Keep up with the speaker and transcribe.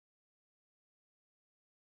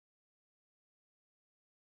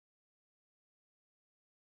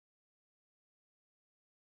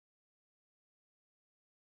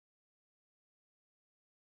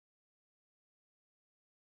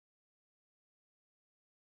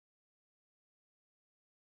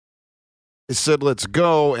I said, let's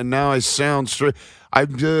go, and now I sound straight.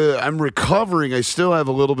 I'm recovering. I still have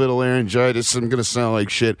a little bit of laryngitis. I'm going to sound like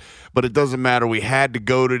shit, but it doesn't matter. We had to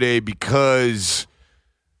go today because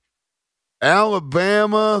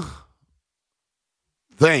Alabama,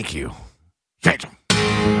 thank you.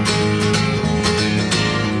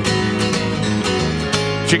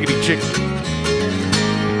 Chickadee chicken.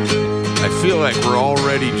 I feel like we're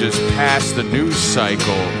already just past the news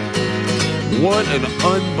cycle. What an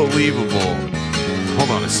unbelievable... Hold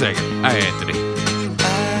on a second. Hi, Anthony.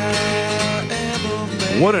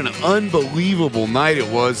 What an unbelievable night it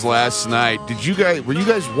was last night. Were you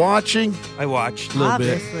guys watching? I watched a little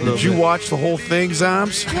bit. Did you watch the whole thing,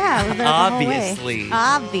 Zombs? Yeah, it was there Obviously. the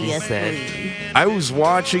whole way. Obviously. I was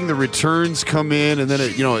watching the returns come in, and then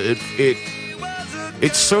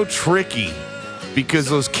it's so tricky because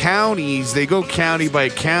those counties, they go county by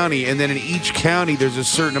county, and then in each county there's a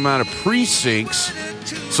certain amount of precincts.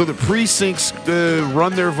 So the precincts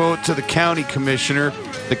run their vote to the county commissioner.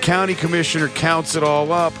 The county commissioner counts it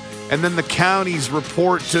all up, and then the counties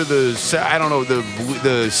report to the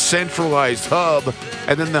centralized hub,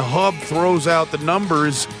 and then the hub throws out the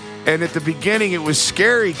numbers. And at the beginning, it was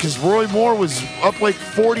scary because Roy Moore was up like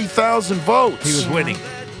 40,000 votes. He was winning.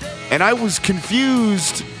 And I was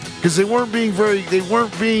confused because they weren't being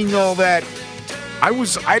all that.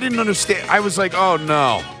 I didn't understand. I was like, oh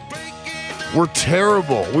no, we're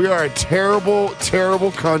terrible. We are a terrible,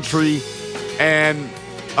 terrible country. And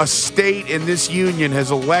a state in this union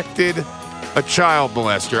has elected a child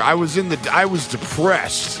molester. I was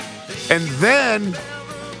depressed. And then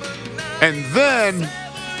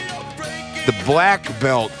the black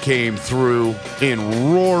belt came through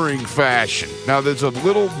in roaring fashion. Now there's a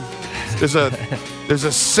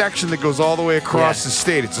section that goes all the way across the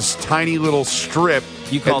state. It's a tiny little strip.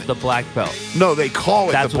 You call it the black belt. No, they call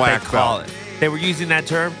it That's the black what they call belt. it. They were using that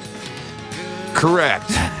term? Correct.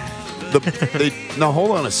 Now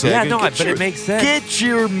hold on a second. Yeah, no, but it makes sense. Get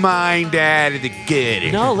your mind out of the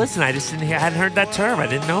gutter. No, listen, I hadn't heard that term. I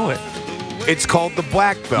didn't know it. It's called the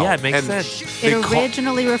black belt. Yeah, it makes sense. It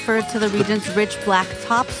originally referred to the region's rich black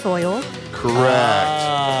topsoil.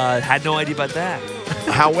 Correct. Had no idea about that.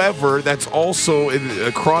 However, that's also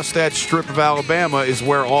across that strip of Alabama is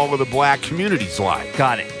where all of the black communities lie.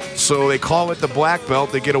 Got it. So they call it the black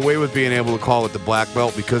belt. They get away with being able to call it the black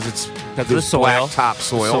belt because it's the soil. Black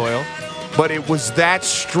topsoil. But it was that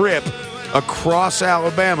strip across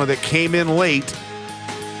Alabama that came in late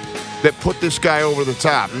that put this guy over the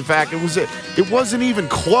top. In fact, it wasn't even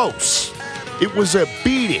close. It was a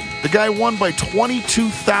beating. The guy won by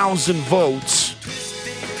 22,000 votes.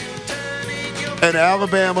 And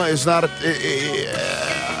Alabama is not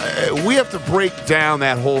we have to break down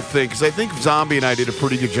that whole thing because I think Zombie and I did a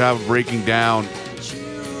pretty good job of breaking down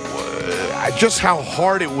just how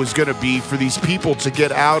hard it was going to be for these people to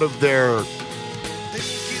get out of their...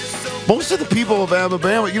 Most of the people of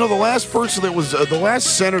Alabama, the last person that was, the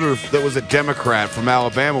last senator that was a Democrat from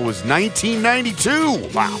Alabama was 1992.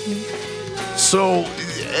 Wow. So,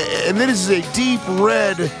 and this is a deep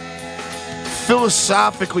red,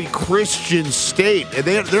 philosophically Christian state.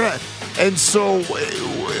 And so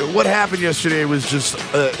what happened yesterday was just,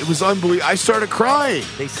 it was unbelievable. I started crying.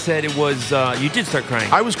 They said it was, you did start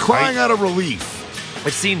crying. I was crying out of relief.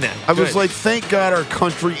 I've seen that. I was like, thank God our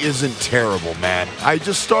country isn't terrible, man. I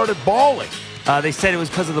just started bawling. They said it was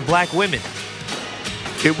because of the black women.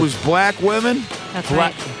 It was black women? That's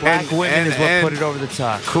right. Black women is what put it over the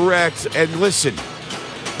top. Correct. And listen,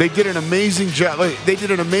 they did an amazing job. They did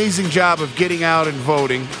an amazing job of getting out and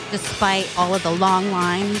voting. Despite all of the long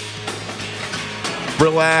lines.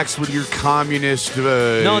 Relax with your communist...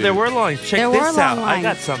 no, there were long lines. Check this out. Lines. I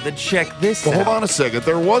got something. Check this out. Hold on a second.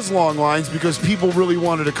 There was long lines because people really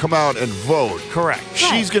wanted to come out and vote. Correct.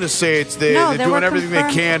 She's going to say they're doing everything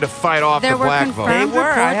they can to fight off the black vote. There were confirmed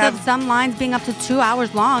reports of some lines being up to 2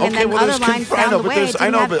 hours long, and then other lines down the way.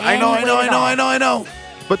 I know.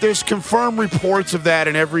 But there's confirmed reports of that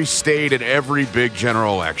in every state and every big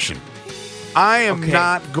general election. I am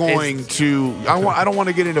not going to. I don't want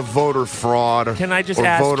to get into voter fraud or Can I just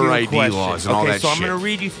ask voter you a ID question? laws and all that so shit. I'm going to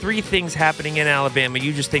read you 3 things happening in Alabama.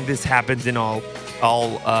 You just think this happens in all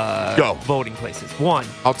voting places. 1.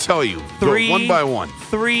 I'll tell you. 3 Go one by one.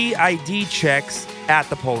 3 ID checks at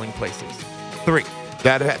the polling places. 3.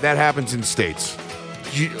 That happens in states.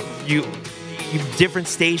 You different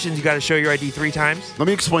stations. You got to show your ID 3 times. Let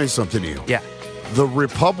me explain something to you. Yeah. The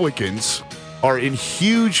Republicans are in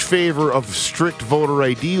huge favor of strict voter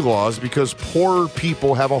ID laws because poor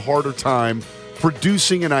people have a harder time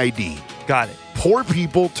producing an ID. Got it. Poor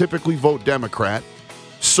people typically vote Democrat.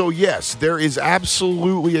 So, yes, there is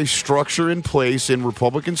absolutely a structure in place in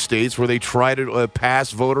Republican states where they try to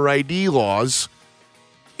pass voter ID laws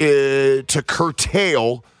to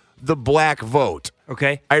curtail the black vote.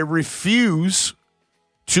 Okay. I refuse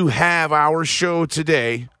to have our show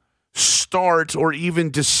today start or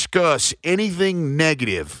even discuss anything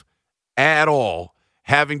negative at all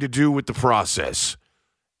having to do with the process.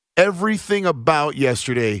 Everything about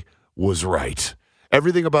yesterday was right.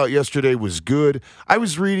 Everything about yesterday was good. I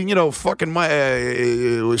was reading, fucking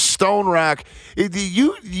it was Stone Rock.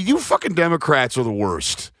 You fucking Democrats are the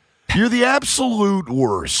worst. You're the absolute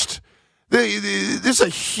worst. This is a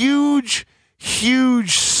huge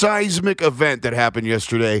seismic event that happened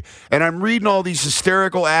yesterday, and I'm reading all these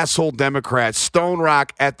hysterical asshole Democrats, Stone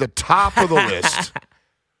Rock at the top of the list.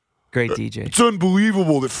 Great DJ. It's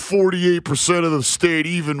unbelievable that 48% of the state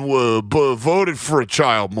even voted for a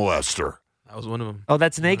child molester. That was one of them. Oh,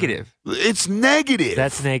 that's negative. It's negative.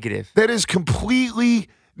 That's negative. That is completely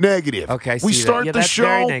negative. Okay, I see we start that. the That's show.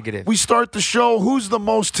 very negative. We start the show. Who's the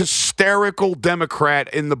most hysterical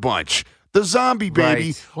Democrat in the bunch? The zombie baby.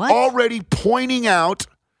 Right. What? Already pointing out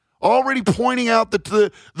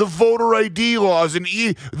that the voter ID laws, and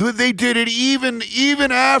they did it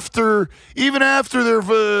even after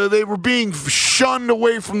they were being shunned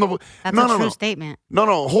away from the. That's a true statement.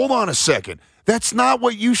 No, hold on a second. That's not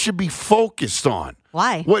what you should be focused on.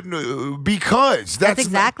 Why? Because that's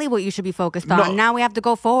exactly what you should be focused on. No. Now we have to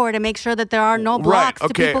go forward and make sure that there are no blocks to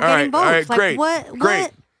people getting votes. All right,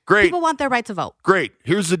 great. People want their right to vote. Great.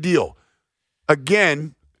 Here's the deal.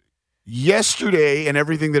 Again, yesterday and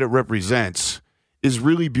everything that it represents is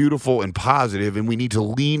really beautiful and positive, and we need to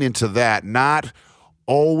lean into that, not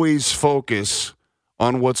always focus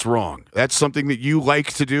on what's wrong. That's something that you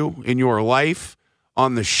like to do in your life,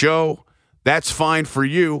 on the show. That's fine for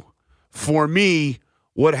you. For me,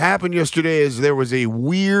 what happened yesterday is there was a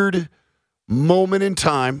weird moment in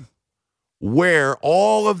time where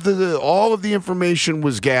all of the information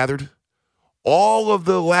was gathered. All of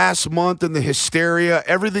the last month and the hysteria,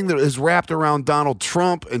 everything that is wrapped around Donald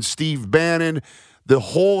Trump and Steve Bannon, the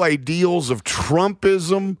whole ideals of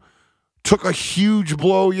Trumpism took a huge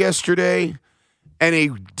blow yesterday. And a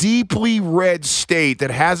deeply red state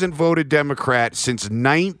that hasn't voted Democrat since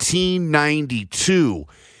 1992,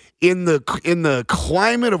 in the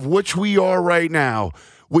climate of which we are right now,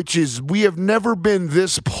 which is we have never been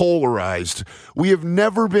this polarized. We have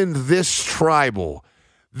never been this tribal.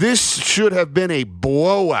 This should have been a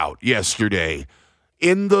blowout yesterday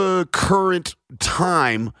in the current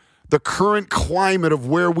time, the current climate of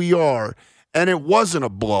where we are, and it wasn't a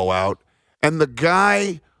blowout. And the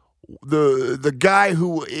guy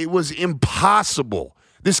who, it was impossible.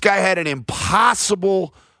 This guy had an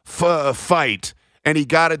impossible fight, and he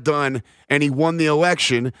got it done, and he won the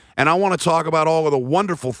election. And I want to talk about all of the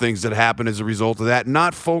wonderful things that happened as a result of that,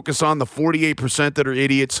 not focus on the 48% that are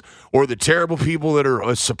idiots or the terrible people that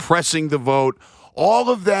are suppressing the vote. All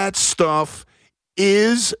of that stuff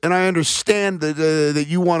is, and I understand that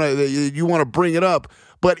you want to bring it up,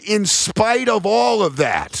 but in spite of all of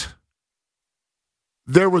that,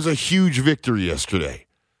 there was a huge victory yesterday.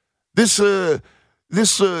 These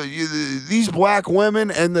black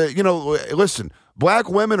women and listen, black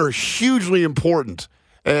women are hugely important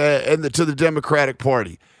to the Democratic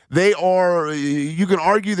Party. They are. You can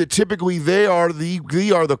argue that typically they are the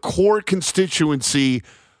core constituency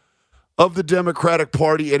of the Democratic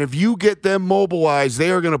Party, and if you get them mobilized,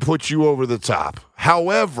 they are going to put you over the top.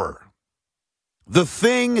 However,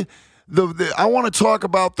 I want to talk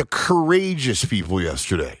about the courageous people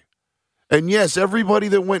yesterday. And yes, everybody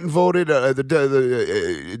that went and voted,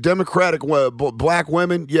 the Democratic black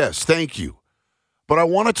women, yes, thank you. But I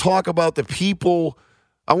want to talk about the people.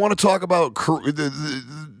 I want to talk about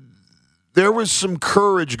there was some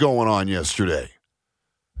courage going on yesterday.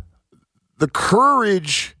 The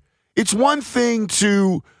courage, it's one thing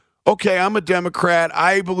to, okay, I'm a Democrat.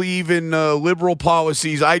 I believe in liberal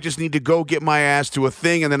policies. I just need to go get my ass to a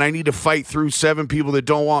thing, and then I need to fight through 7 people that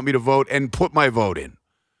don't want me to vote and put my vote in.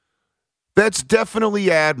 That's definitely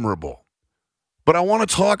admirable. But I want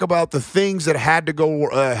to talk about the things that had to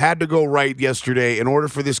go right yesterday in order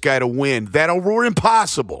for this guy to win that were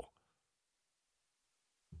impossible.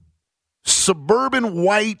 Suburban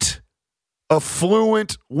white,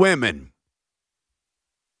 affluent women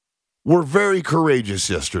were very courageous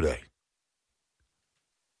yesterday.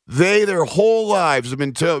 Their whole lives have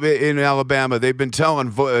been in Alabama. They've been telling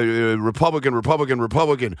Republican,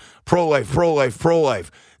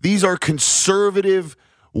 pro-life. These are conservative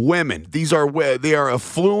women. They are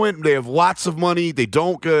affluent. They have lots of money. They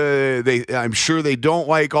don't. I'm sure they don't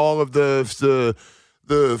like all of the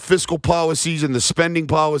the fiscal policies and the spending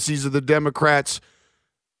policies of the Democrats.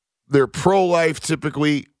 They're pro-life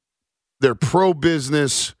typically. They're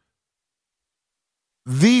pro-business.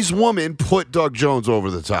 These women put Doug Jones over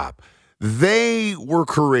the top. They were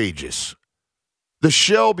courageous. The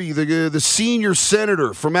Shelby, the senior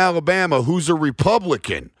senator from Alabama, who's a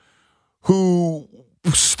Republican, who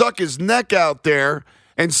stuck his neck out there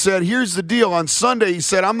and said, here's the deal. On Sunday, he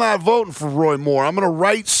said, I'm not voting for Roy Moore. I'm going to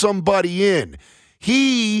write somebody in.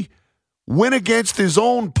 He went against his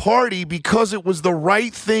own party because it was the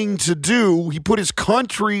right thing to do. He put his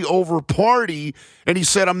country over party, and he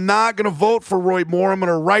said, I'm not going to vote for Roy Moore. I'm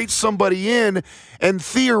going to write somebody in. And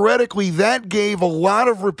theoretically, that gave a lot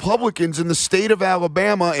of Republicans in the state of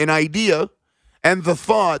Alabama an idea and the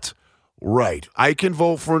thought, right, I can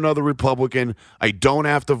vote for another Republican. I don't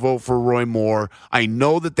have to vote for Roy Moore. I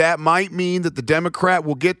know that might mean that the Democrat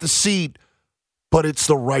will get the seat, but it's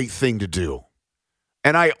the right thing to do.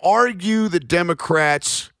 And I argue that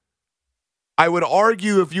Democrats, I would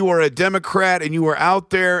argue if you are a Democrat and you are out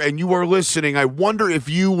there and you are listening, I wonder if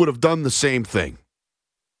you would have done the same thing.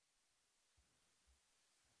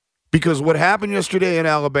 Because what happened yesterday in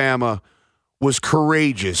Alabama was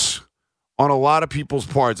courageous on a lot of people's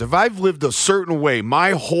parts. If I've lived a certain way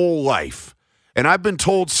my whole life, and I've been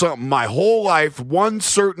told something my whole life, one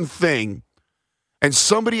certain thing, and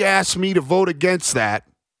somebody asks me to vote against that,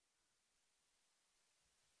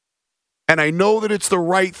 and I know that it's the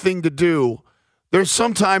right thing to do, there's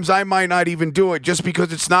sometimes I might not even do it just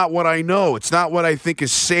because it's not what I know. It's not what I think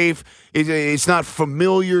is safe. It's not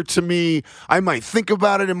familiar to me. I might think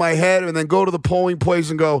about it in my head and then go to the polling place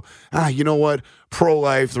and go, you know what?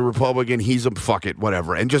 Pro-life, the Republican, he's a fuck it,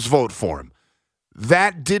 whatever, and just vote for him.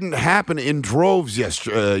 That didn't happen in droves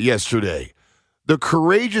yesterday. The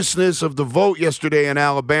courageousness of the vote yesterday in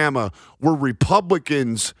Alabama were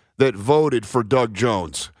Republicans that voted for Doug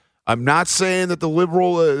Jones. I'm not saying that the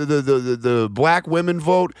liberal, the black women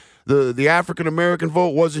vote, the African-American vote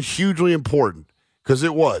wasn't hugely important, because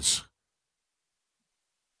it was.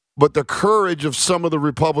 But the courage of some of the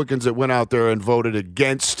Republicans that went out there and voted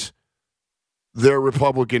against their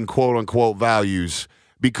Republican quote-unquote values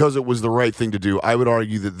because it was the right thing to do, I would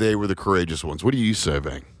argue that they were the courageous ones. What do you say,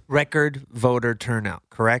 Bang? Record voter turnout,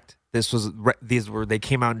 correct? They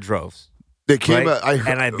came out in droves. They came right? out,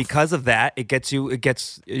 and because of that, it gets you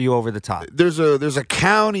over the top. There's a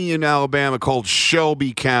county in Alabama called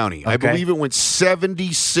Shelby County. Okay. I believe it went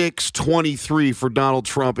 76-23 for Donald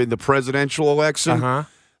Trump in the presidential election. Uh-huh.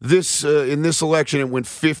 In this election, it went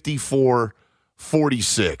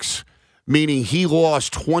 54-46, meaning he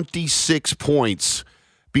lost 26 points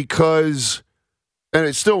because, and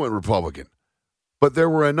it still went Republican, but there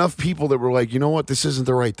were enough people that were like, you know what, this isn't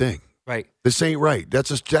the right thing. Right. This ain't right.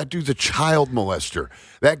 That dude's a child molester.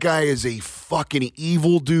 That guy is a fucking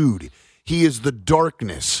evil dude. He is the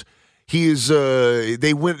darkness. He is, would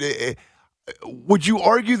you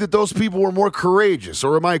argue that those people were more courageous,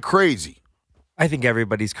 or am I crazy? I think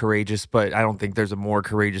everybe's courageous, but I don't think there's a more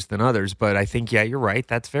courageous than others. But I think, yeah, you're right.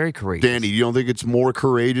 That's very courageous. Danny, you don't think it's more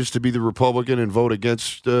courageous to be the Republican and vote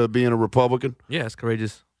against being a Republican? Yeah, it's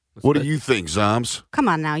courageous. What do you think, Zoms? Come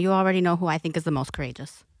on now. You already know who I think is the most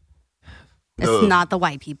courageous. It's not the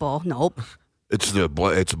white people. Nope. It's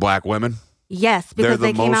black women? Yes, because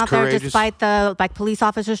they came out there despite the police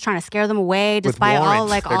officers trying to scare them away, despite all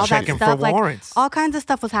that stuff. All kinds of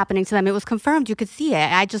stuff was happening to them. It was confirmed. You could see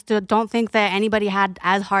it. I just don't think that anybody had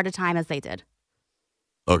as hard a time as they did.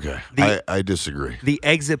 Okay. I disagree. The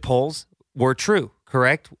exit polls were true,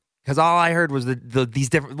 correct? Because all I heard was these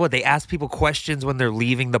different, they ask people questions when they're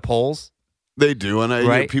leaving the polls? They do,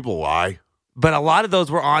 and people lie. But a lot of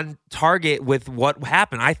those were on target with what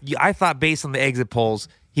happened. I thought based on the exit polls,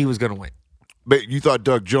 he was going to win. But you thought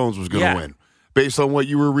Doug Jones was going to win. Based on what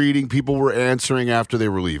you were reading, people were answering after they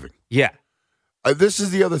were leaving. Yeah. This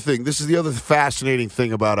is the other thing. This is the other fascinating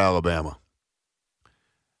thing about Alabama.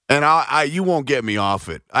 And you won't get me off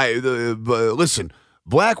it. Listen,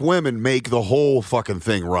 black women make the whole fucking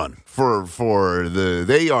thing run.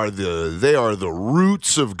 They are the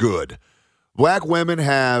roots of good. Black women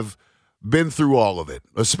have been through all of it,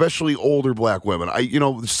 especially older black women.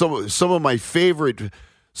 Some of my favorite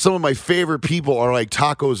people are like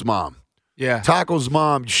Taco's mom. Yeah. Taco's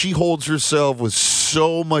mom, she holds herself with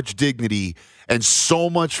so much dignity and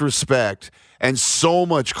so much respect and so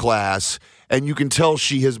much class, and you can tell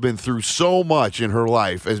she has been through so much in her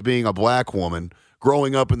life as being a black woman,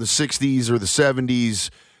 growing up in the 60s or the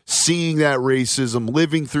 70s, seeing that racism,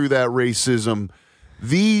 living through that racism.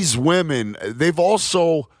 These women, they've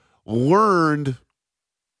also learned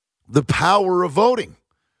the power of voting.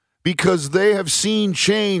 because they have seen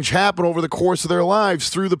change happen over the course of their lives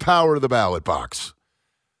through the power of the ballot box.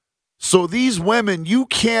 So these women, you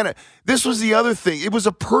can't. This was the other thing. It was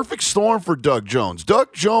a perfect storm for Doug Jones.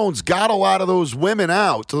 Doug Jones got a lot of those women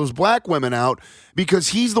out, those black women out, because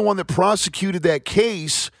he's the one that prosecuted that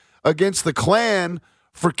case against the Klan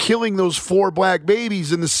for killing those 4 black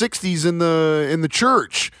babies in the 60s in the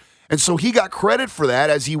church. And so he got credit for that,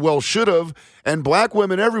 as he well should have. And black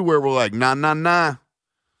women everywhere were like, nah.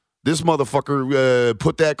 This motherfucker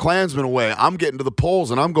put that Klansman away. I'm getting to the polls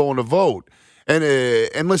and I'm going to vote.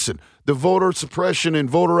 And listen, the voter suppression and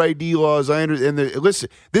voter ID laws, listen,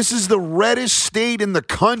 this is the reddest state in the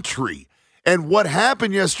country. And what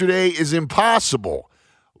happened yesterday is impossible,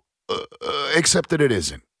 except that it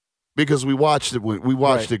isn't, because we watched it. We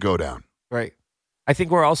watched it go down. Right. I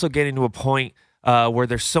think we're also getting to a point where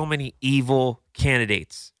there's so many evil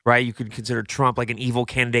candidates, right? You could consider Trump like an evil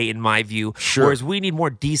candidate in my view. Sure. Whereas we need more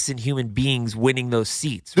decent human beings winning those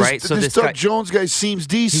seats, right? So this Doug Jones guy seems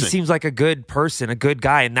decent. He seems like a good person, a good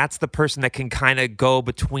guy, and that's the person that can kind of go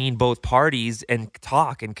between both parties and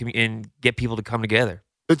talk and get people to come together.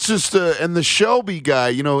 It's just, and the Shelby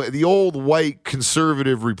guy, the old white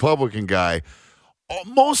conservative Republican guy,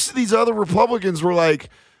 most of these other Republicans were like,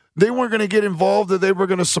 they weren't going to get involved, that they were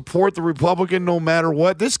going to support the Republican no matter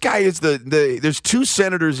what. This guy is there's 2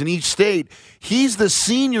 senators in each state. He's the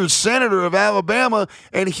senior senator of Alabama,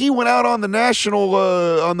 and he went out on the national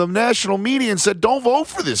media and said, don't vote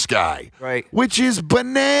for this guy. Right. Which is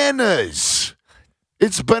bananas.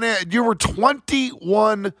 It's banana. There were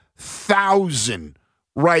 21,000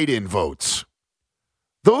 write-in votes.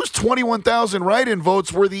 Those 21,000 write-in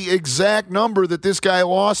votes were the exact number that this guy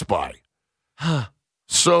lost by.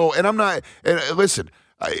 So, and I'm not, listen,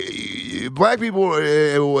 black people,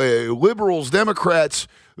 liberals, Democrats,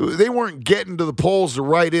 they weren't getting to the polls to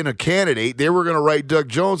write in a candidate. They were going to write Doug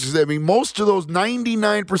Jones. I mean, most of those,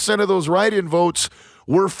 99% of those write-in votes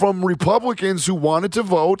were from Republicans who wanted to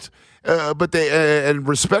vote, but they and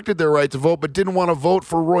respected their right to vote, but didn't want to vote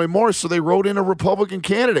for Roy Moore, so they wrote in a Republican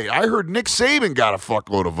candidate. I heard Nick Saban got a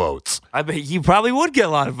fuckload of votes. I bet he probably would get a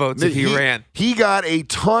lot of votes if he ran. He got a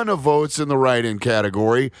ton of votes in the write-in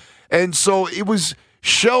category, and so it was.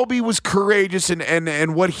 Shelby was courageous,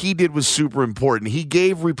 and what he did was super important. He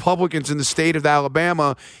gave Republicans in the state of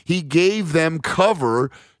Alabama, he gave them cover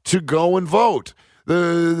to go and vote.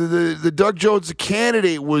 The Doug Jones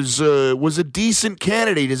candidate was a decent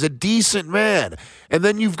candidate, is a decent man. And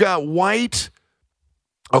then you've got white,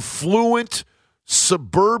 affluent,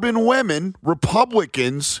 suburban women,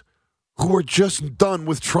 Republicans, who are just done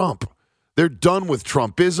with Trump. They're done with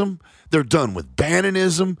Trumpism. They're done with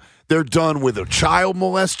Bannonism. They're done with a child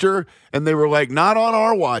molester. And they were like, not on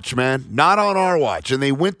our watch, man. Not on our watch. And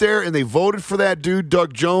they went there and they voted for that dude,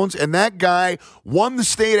 Doug Jones. And that guy won the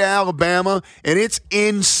state of Alabama. And it's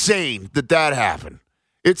insane that happened.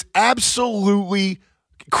 It's absolutely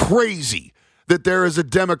crazy that there is a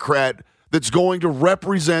Democrat that's going to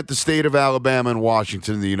represent the state of Alabama and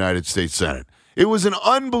Washington in the United States Senate. It was an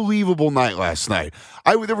unbelievable night last night.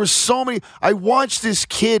 There were so many. I watched this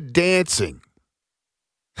kid dancing.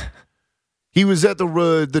 He was at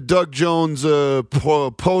the Doug Jones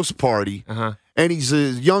post party, and he's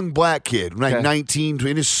a young black kid, like 19,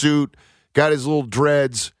 in his suit, got his little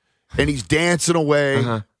dreads, and he's dancing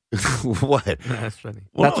away. What? That's funny.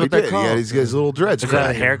 Well, that's what they're called. Yeah, he's got his little dreads. Is that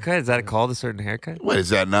a haircut? Is that called a certain haircut? What is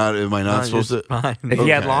that? Not? Am I not supposed to? Fine. If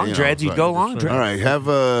you had long dreads, you'd go long dreads. All right, have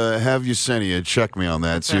Yesenia check me on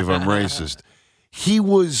that. See if I'm racist.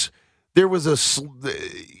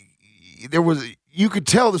 You could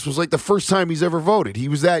tell this was like the first time he's ever voted. He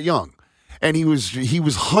was that young, and he was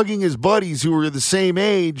hugging his buddies who were the same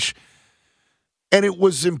age. And it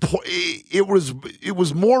was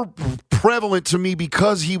more prevalent to me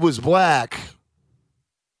because he was black.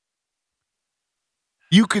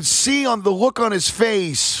 You could see on the look on his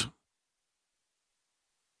face.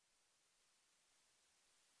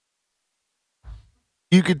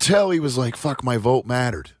 You could tell he was like, fuck, my vote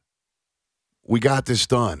mattered. We got this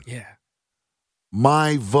done. Yeah.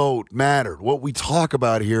 My vote mattered. What we talk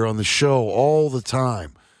about here on the show all the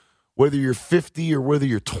time, whether you're 50 or whether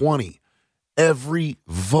you're 20. Every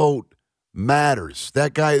vote matters.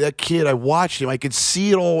 That kid, I watched him. I could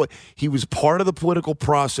see it all. He was part of the political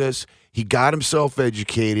process. He got himself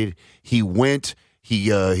educated. He went. He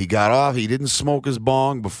got off. He didn't smoke his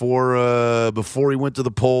bong before he went to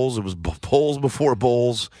the polls. It was polls before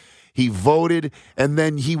bowls. He voted, and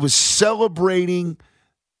then he was celebrating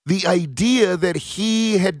the idea that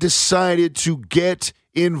he had decided to get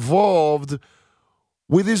involved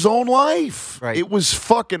with his own life. Right. It was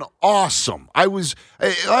fucking awesome. I was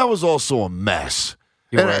also a mess.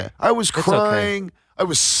 I was crying. Okay. I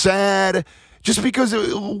was sad. Just because,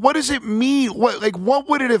 what does it mean? What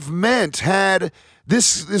would it have meant had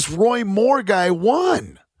this Roy Moore guy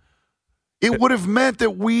won? It would have meant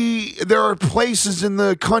that there are places in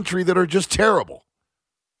the country that are just terrible,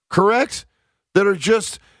 correct? That are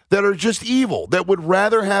just evil. That would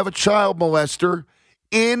rather have a child molester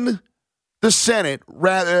in the Senate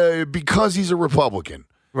because he's a Republican.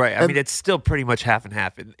 Right. I mean, it's still pretty much half and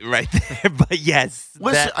half right there. But yes.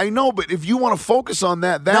 Listen, I know, but if you want to focus on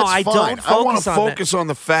that, that's fine. I want to focus on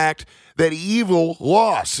the fact that evil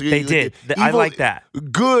lost. They did. I like that.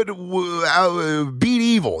 Good beat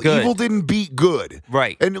evil. Good. Evil didn't beat good.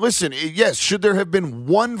 Right. And listen, yes, should there have been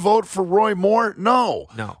one vote for Roy Moore? No.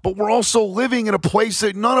 But we're also living in a place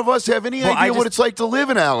that none of us have any idea what it's like to live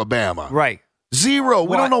in Alabama. Right. Zero.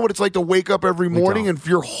 We don't know what it's like to wake up every morning and for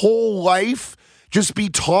your whole life just be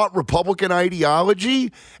taught Republican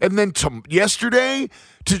ideology, and then yesterday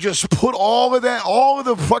to just put all of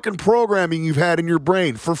the fucking programming you've had in your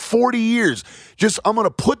brain for 40 years, I'm going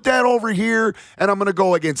to put that over here, and I'm going to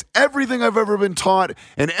go against everything I've ever been taught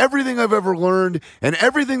and everything I've ever learned and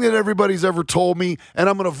everything that everybody's ever told me, and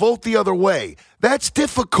I'm going to vote the other way. That's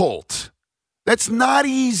difficult. That's not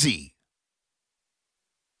easy.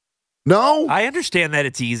 No? I understand that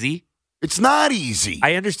it's easy. It's not easy.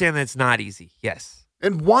 I understand that it's not easy, yes.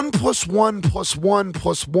 And 1 + 1 + 1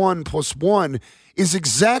 + 1 + 1 is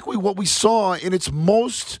exactly what we saw in its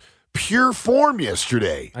most pure form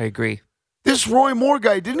yesterday. I agree. This Roy Moore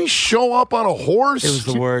guy, didn't he show up on a horse? It was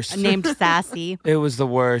the worst. Named Sassy. It was the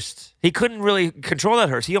worst. He couldn't really control that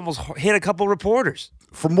horse. He almost hit a couple reporters.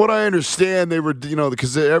 From what I understand, they were,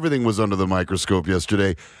 because everything was under the microscope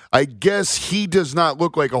yesterday. I guess he does not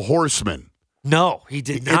look like a horseman. No, he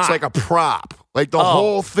did not. It's like a prop. Like the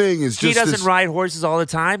whole thing is just. He doesn't ride horses all the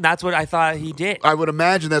time. That's what I thought he did. I would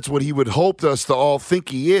imagine that's what he would hope us to all think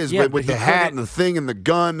he is, but with the hat and the thing and the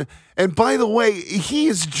gun. And by the way, he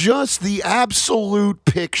is just the absolute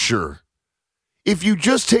picture. If you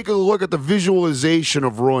just take a look at the visualization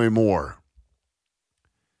of Roy Moore,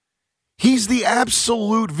 he's the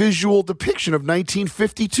absolute visual depiction of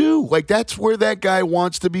 1952. Like, that's where that guy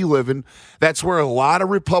wants to be living. That's where a lot of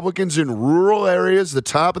Republicans in rural areas, the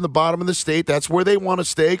top and the bottom of the state, that's where they want to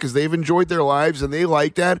stay because they've enjoyed their lives and they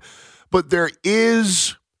like that. But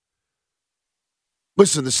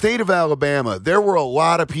listen, the state of Alabama, there were a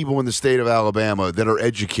lot of people in the state of Alabama that are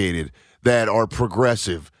educated, that are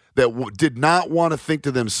progressive, that did not want to think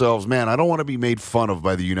to themselves, man, I don't want to be made fun of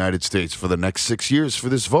by the United States for the next 6 years for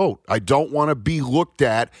this vote. I don't want to be looked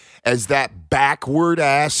at as that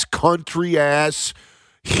backward-ass, country-ass,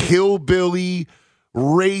 hillbilly,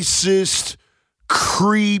 racist,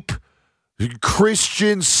 creep,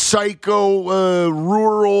 Christian, psycho,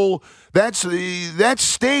 rural. That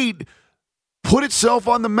state put itself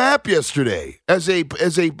on the map yesterday as a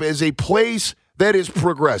place that is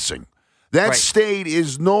progressing. That state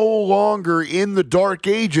is no longer in the dark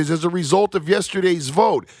ages as a result of yesterday's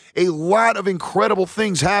vote. A lot of incredible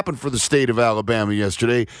things happened for the state of Alabama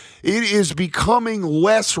yesterday. It is becoming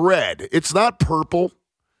less red. It's not purple.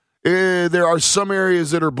 There are some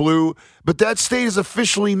areas that are blue, but that state is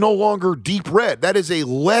officially no longer deep red. That is a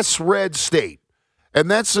less red state. And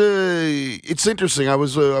that's it's interesting. I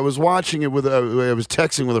was watching it I was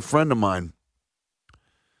texting with a friend of mine.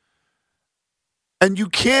 And you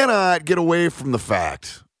cannot get away from the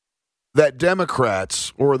fact that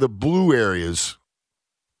Democrats or the blue areas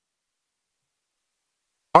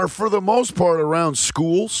are, for the most part, around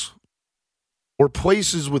schools or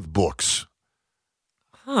places with books.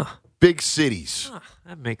 Big cities.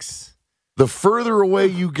 That makes... The further away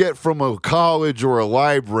you get from a college or a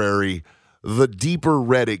library, the deeper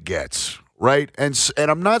red it gets, right? And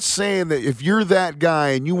I'm not saying that if you're that guy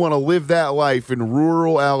and you want to live that life in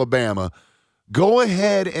rural Alabama, go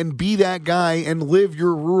ahead and be that guy and live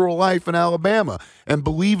your rural life in Alabama and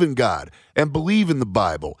believe in God and believe in the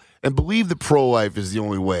Bible and believe that pro-life is the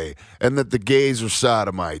only way and that the gays are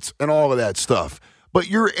sodomites and all of that stuff. But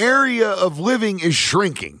your area of living is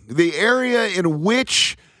shrinking. The area in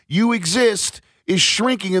which you exist is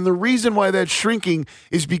shrinking, and the reason why that's shrinking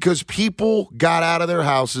is because people got out of their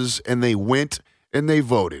houses and they went and they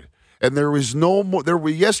voted. And there was no more.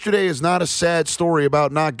 Yesterday is not a sad story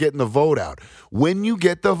about not getting the vote out. When you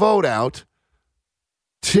get the vote out,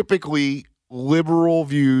 typically liberal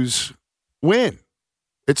views win.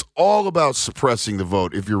 It's all about suppressing the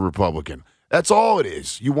vote if you're Republican. That's all it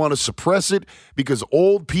is. You want to suppress it because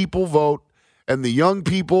old people vote, and the young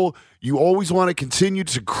people, you always want to continue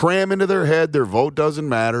to cram into their head their vote doesn't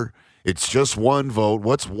matter. It's just one vote.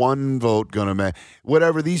 What's one vote going to make?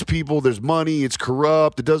 Whatever these people, there's money, it's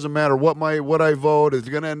corrupt. It doesn't matter what I vote. It's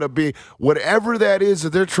going to end up being whatever that is that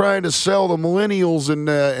they're trying to sell the millennials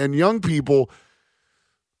and young people.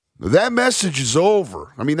 That message is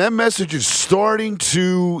over. I mean, that message is starting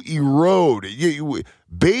to erode.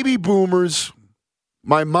 Baby boomers,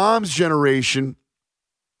 my mom's generation,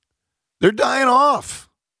 they're dying off.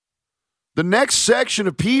 The next section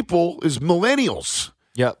of people is millennials.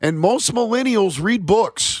 Yep. And most millennials read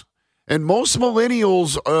books. And most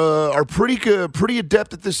millennials are pretty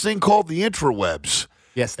adept at this thing called the intrawebs.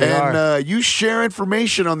 Yes, they are. And you share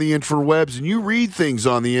information on the intrawebs and you read things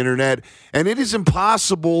on the internet, and it is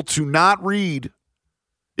impossible to not read.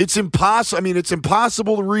 It's impossible. I mean, it's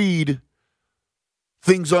impossible to read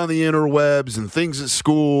things on the interwebs and things at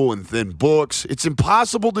school and then books. It's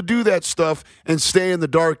impossible to do that stuff and stay in the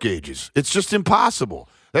dark ages. It's just impossible.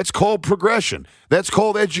 That's called progression. That's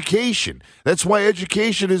called education. That's why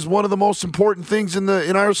education is one of the most important things in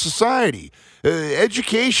our society.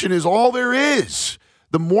 Education is all there is.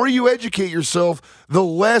 The more you educate yourself, the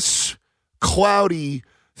less cloudy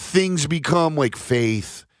things become, like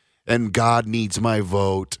faith and God needs my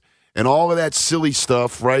vote and all of that silly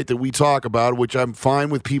stuff, right, that we talk about, which I'm fine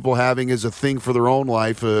with people having as a thing for their own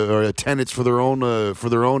life or a tenets for their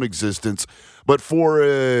own existence. But for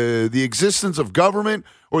the existence of government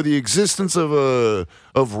or the existence of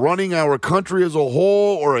running our country as a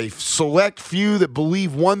whole, or a select few that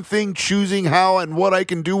believe one thing, choosing how and what I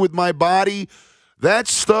can do with my body, that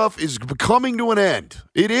stuff is coming to an end.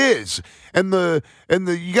 It is. And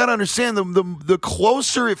you got to understand, the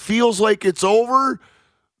closer it feels like it's over,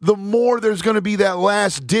 the more there's going to be that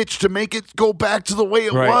last ditch to make it go back to the way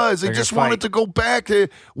it was. They just want it to go back to.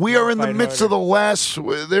 We are in the midst of the last.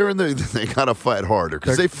 They got to fight harder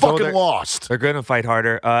because they fucking lost. They're going to fight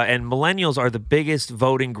harder. And millennials are the biggest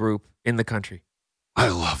voting group in the country. I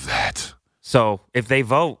love that. So if they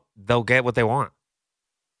vote, they'll get what they want.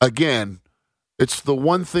 Again, it's the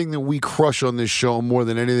one thing that we crush on this show more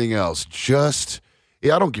than anything else. I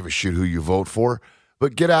don't give a shit who you vote for.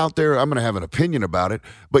 But get out there. I'm going to have an opinion about it.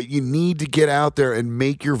 But you need to get out there and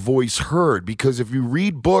make your voice heard. Because if you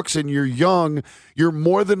read books and you're young, you're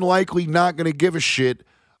more than likely not going to give a shit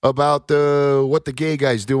about what the gay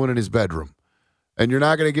guy's doing in his bedroom. And you're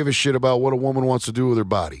not going to give a shit about what a woman wants to do with her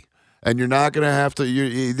body. And you're not going to have to.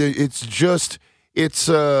 The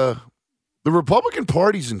Republican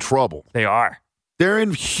Party's in trouble. They are. They're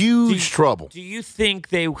in huge trouble. Do you think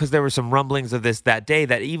because there were some rumblings of this that day,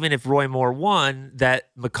 that even if Roy Moore won,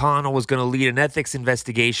 that McConnell was going to lead an ethics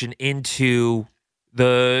investigation into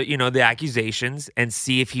the accusations and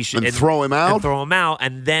see if he should throw him out,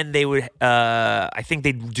 and then they would I think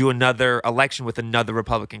they'd do another election with another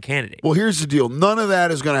Republican candidate. Well, here's the deal: none of that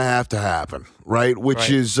is going to have to happen, right?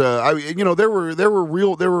 Is there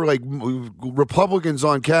were like Republicans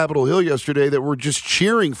on Capitol Hill yesterday that were just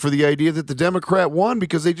cheering for the idea that the Democrat won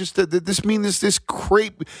because they just this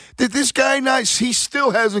guy he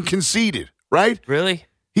still hasn't conceded, right? Really?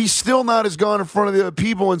 He's still not as gone in front of the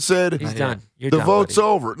people and said, he's done. The vote's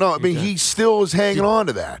over. No, I mean, he still is hanging on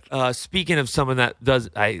to that. Speaking of someone that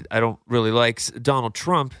I don't really like, Donald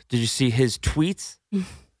Trump, did you see his tweets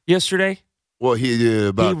yesterday? Well,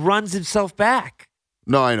 he runs himself back.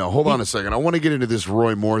 No, I know. Hold on a second. I want to get into this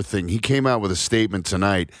Roy Moore thing. He came out with a statement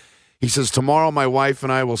tonight. He says, tomorrow my wife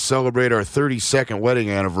and I will celebrate our 32nd wedding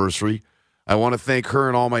anniversary. I want to thank her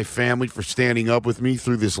and all my family for standing up with me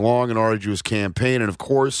through this long and arduous campaign. And, of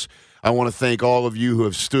course, I want to thank all of you who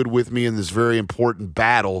have stood with me in this very important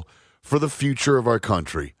battle for the future of our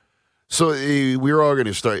country. So we're all going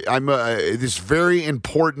to start. This very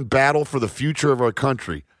important battle for the future of our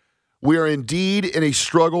country. We are indeed in a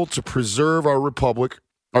struggle to preserve our republic,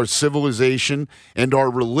 our civilization, and our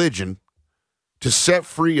religion, to set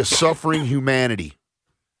free a suffering humanity.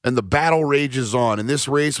 And the battle rages on. In this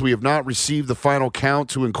race, we have not received the final count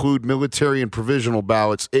to include military and provisional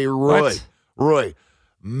ballots. Hey, Roy,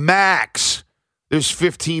 max, there's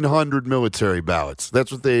 1,500 military ballots.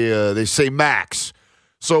 That's what they say, max.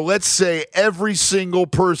 So let's say every single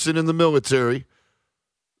person in the military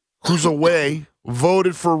who's away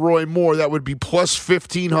voted for Roy Moore. That would be plus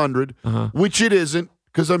 1,500, which it isn't.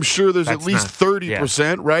 Because I'm sure there's at least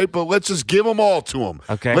 30%, right? But let's just give them all to him.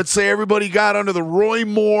 Okay. Let's say everybody got under the Roy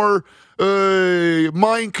Moore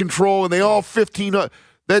mind control and they all 1,500.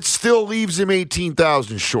 That still leaves him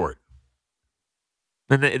 18,000 short.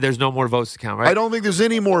 And there's no more votes to count, right? I don't think there's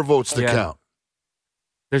any more votes to count.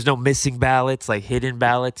 There's no missing ballots, like hidden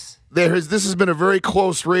ballots? This has been a very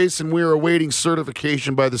close race, and we are awaiting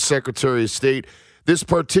certification by the Secretary of State. This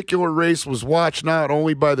particular race was watched not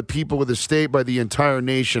only by the people of the state, by the entire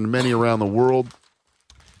nation, many around the world.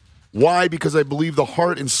 Why? Because I believe the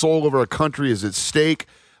heart and soul of our country is at stake.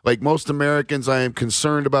 Like most Americans, I am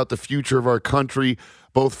concerned about the future of our country,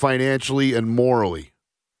 both financially and morally.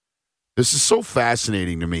 This is so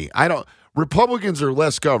fascinating to me. Republicans are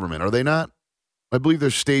less government, are they not? I believe they're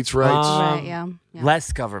states' rights. Right, yeah.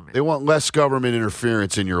 Less government. They want less government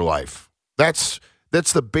interference in your life. That's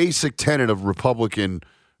the basic tenet of Republican.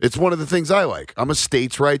 It's one of the things I like. I'm a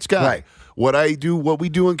states' rights guy. Right. What we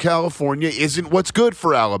do in California isn't what's good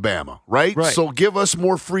for Alabama, right? Right. So give us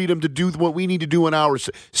more freedom to do what we need to do in our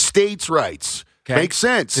states' rights. Okay. Makes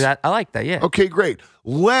sense. I like that, yeah. Okay, great.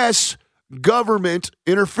 Less government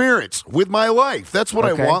interference with my life. That's what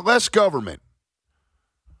I want. Less government.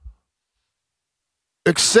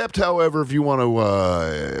 Except, however, if you want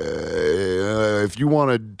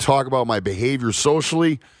to talk about my behavior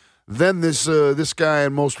socially, then this guy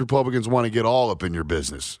and most Republicans want to get all up in your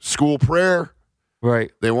business. School prayer,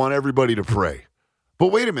 right? They want everybody to pray. But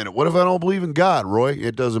wait a minute, what if I don't believe in God, Roy?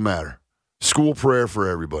 It doesn't matter. School prayer for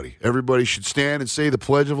everybody. Everybody should stand and say the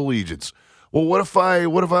Pledge of Allegiance. Well, what if I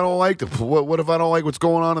don't like what if I don't like what's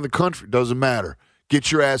going on in the country? Doesn't matter. Get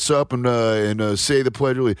your ass up and say the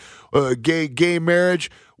Pledge of Allegiance. Gay marriage.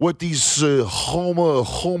 What these these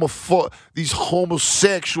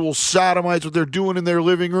homosexual sodomites, what they're doing in their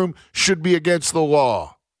living room, should be against the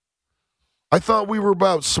law. I thought we were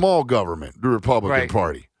about small government, the Republican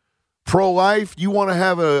Party. Pro-life, you want to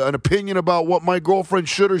have an opinion about what my girlfriend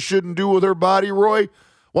should or shouldn't do with her body, Roy?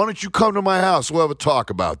 Why don't you come to my house? We'll have a talk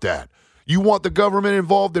about that. You want the government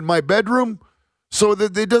involved in my bedroom? So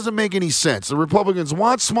that it doesn't make any sense. The Republicans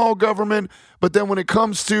want small government, but then when it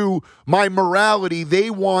comes to my morality, they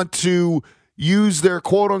want to use their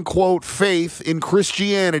quote-unquote faith in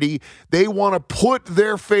Christianity. They want to put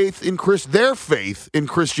their faith in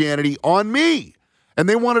Christianity on me. And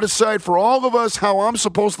they want to decide for all of us how I'm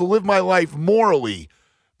supposed to live my life morally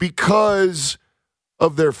because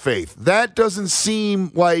of their faith. That doesn't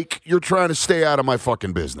seem like you're trying to stay out of my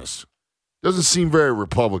fucking business. Doesn't seem very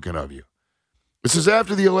Republican of you. This is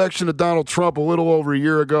after the election of Donald Trump a little over a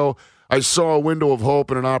year ago. I saw a window of hope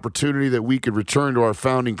and an opportunity that we could return to our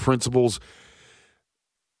founding principles.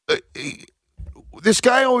 This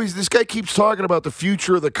guy keeps talking about the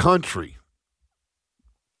future of the country.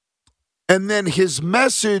 And then his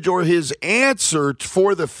message or his answer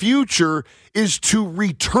for the future is to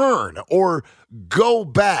return or go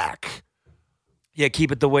back. Yeah,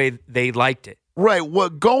 keep it the way they liked it. Right.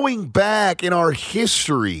 What going back in our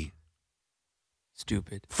history,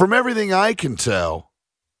 stupid. From everything I can tell,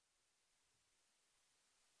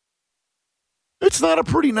 it's not a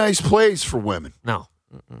pretty nice place for women. No.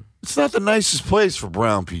 It's not the nicest place for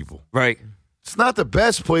brown people. Right. It's not the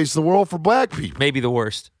best place in the world for black people. Maybe the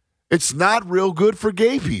worst. It's not real good for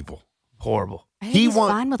gay people. Horrible. He's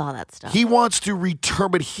fine with all that stuff. He wants to return,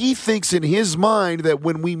 but he thinks in his mind that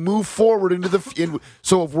when we move forward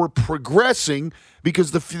so if we're progressing,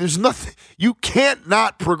 because there's nothing, you can't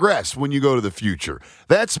not progress when you go to the future.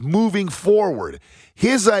 That's moving forward.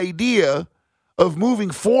 His idea of moving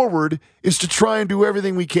forward is to try and do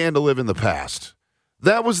everything we can to live in the past.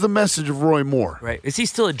 That was the message of Roy Moore. Right. Is he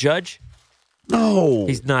still a judge? No.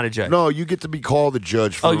 He's not a judge. No, you get to be called a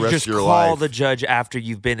judge for the rest of your life. Oh, you just call the judge after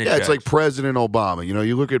you've been a judge. Yeah, it's like President Obama. You know,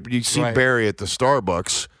 you see Barry at the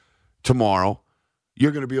Starbucks tomorrow,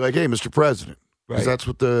 you're going to be like, hey, Mr. President.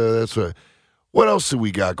 Because what else do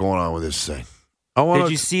we got going on with this thing?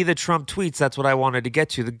 Did you see the Trump tweets? That's what I wanted to get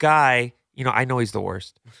to. The guy, I know he's the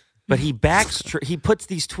worst, but he he puts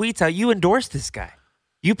these tweets out. You endorse this guy.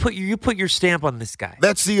 You put your stamp on this guy.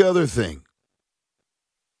 That's the other thing.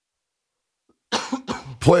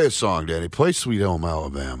 Play a song, Daddy. Play Sweet Home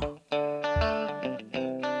Alabama.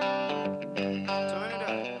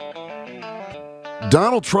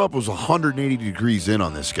 Donald Trump was 180 degrees in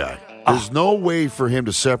on this guy. There's no way for him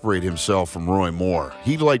to separate himself from Roy Moore.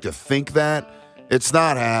 He'd like to think that. It's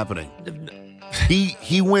not happening.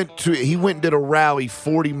 He went and did a rally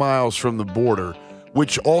 40 miles from the border,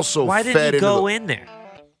 which also Why didn't he go in there?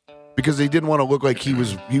 Because they didn't want to look like he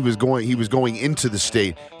was going into the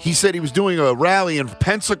state. He said he was doing a rally in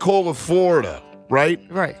Pensacola, Florida, right?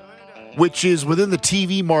 Right. Which is within the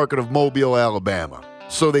TV market of Mobile, Alabama.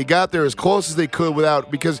 So they got there as close as they could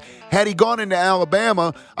because had he gone into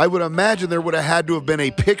Alabama, I would imagine there would have had to have been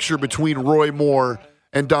a picture between Roy Moore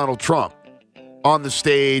and Donald Trump on the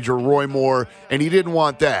stage, or Roy Moore, and he didn't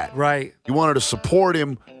want that. Right. He wanted to support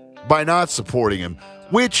him by not supporting him,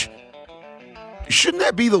 which... Shouldn't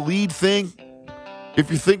that be the lead thing? If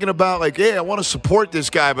you're thinking about hey, I want to support this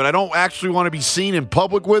guy, but I don't actually want to be seen in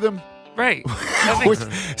public with him. Right.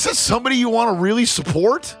 Is this somebody you want to really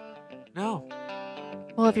support? No.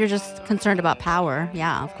 Well, if you're just concerned about power,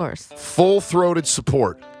 yeah, of course. Full-throated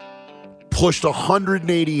support. Pushed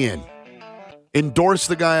 180 in. Endorsed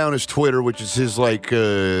the guy on his Twitter, which is his,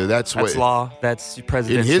 that's law. That's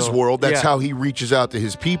presidential. In his world, that's how he reaches out to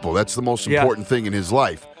his people. That's the most important thing in his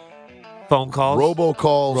life. Phone calls.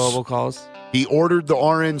 Robocalls. He ordered the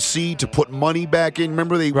RNC to put money back in.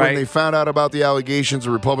 Remember when they found out about the allegations,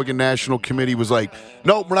 the Republican National Committee was like,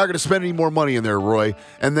 nope, we're not going to spend any more money in there, Roy.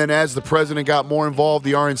 And then as the president got more involved,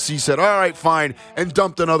 the RNC said, all right, fine, and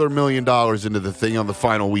dumped another $1 million into the thing on the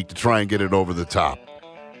final week to try and get it over the top.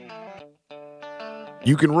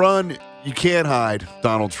 You can run, you can't hide,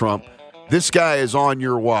 Donald Trump. This guy is on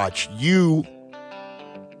your watch.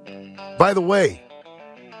 By the way,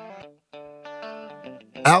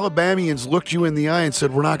 Alabamians looked you in the eye and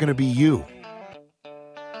said, we're not going to be you.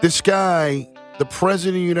 This guy, the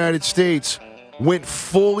president of the United States, went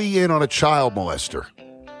fully in on a child molester.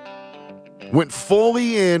 Went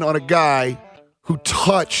fully in on a guy who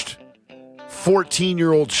touched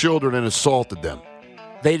 14-year-old children and assaulted them.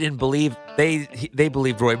 They didn't believe, they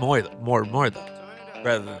believed Roy Moore though,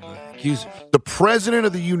 rather than the accusers. The president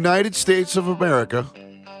of the United States of America,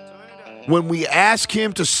 when we ask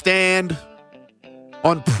him to stand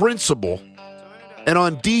on principle and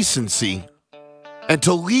on decency and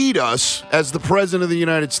to lead us as the president of the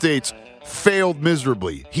United States, failed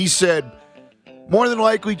miserably. He said, more than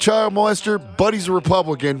likely child molester, but he's a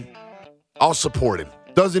Republican. I'll support him.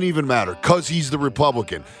 Doesn't even matter because he's the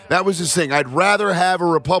Republican. That was his thing. I'd rather have a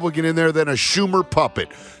Republican in there than a Schumer puppet.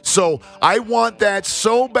 So I want that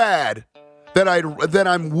so bad that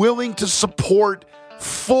I'm willing to support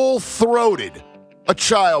full-throated a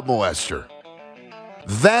child molester.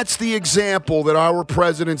 That's the example that our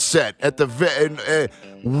president set at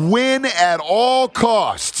win at all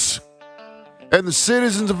costs. And the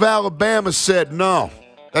citizens of Alabama said, no,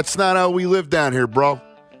 that's not how we live down here, bro.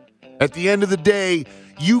 At the end of the day,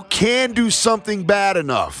 you can do something bad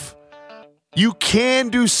enough. You can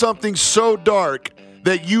do something so dark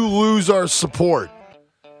that you lose our support.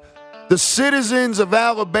 The citizens of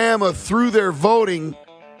Alabama, through their voting,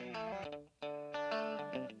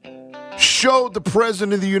 showed the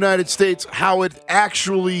president of the United States how it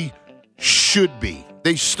actually should be.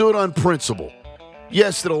 They stood on principle.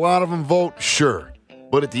 Yes, did a lot of them vote? Sure.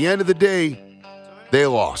 But at the end of the day, they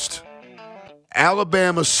lost.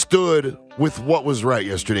 Alabama stood with what was right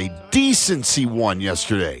yesterday. Decency won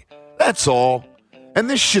yesterday. That's all. And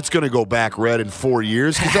this shit's going to go back red in 4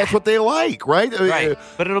 years because that's what they like, right? Right.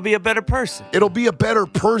 But it'll be a better person. It'll be a better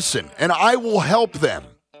person. And I will help them.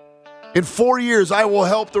 In 4 years, I will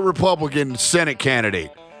help the Republican Senate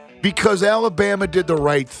candidate because Alabama did the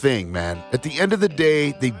right thing, man. At the end of the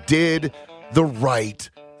day, they did the right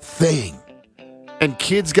thing. And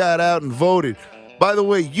kids got out and voted. By the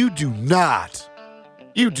way, you do not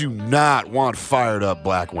want fired up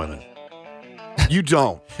black women. You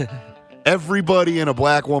don't. Everybody in a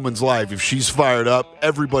black woman's life, if she's fired up,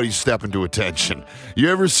 everybody's stepping to attention. You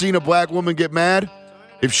ever seen a black woman get mad?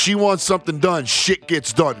 If she wants something done, shit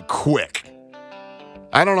gets done quick.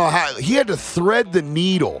 I don't know how. He had to thread the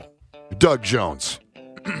needle, Doug Jones.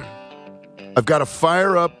 I've got to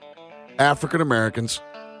fire up African Americans.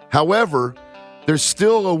 However, there's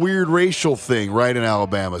still a weird racial thing right in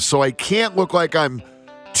Alabama. So I can't look like I'm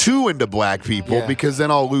too into black people because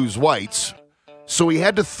then I'll lose whites. So he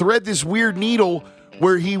had to thread this weird needle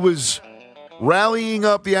where he was rallying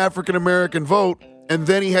up the African American vote. And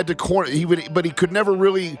then he had to but he could never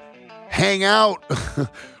really hang out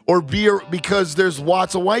or because there's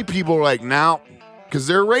lots of white people like now because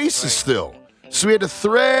they're racist still. So he had to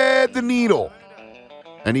thread the needle,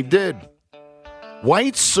 and he did.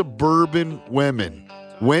 White suburban women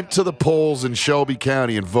went to the polls in Shelby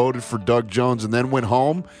County and voted for Doug Jones, and then went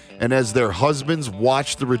home. And as their husbands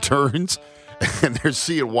watched the returns, and they're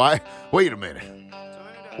seeing why. Wait a minute,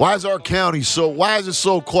 why is it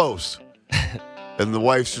so close? And the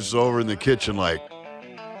wife's just over in the kitchen like,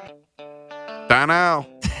 I know.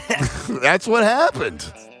 That's what happened.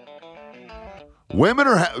 Women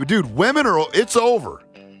are, it's over.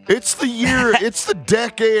 It's the year, it's the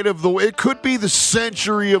decade of it could be the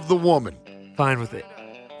century of the woman. Fine with it.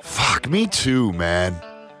 Fuck, me too, man.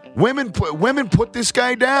 Women put this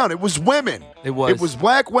guy down. It was women. It was. It was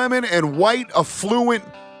black women and white, affluent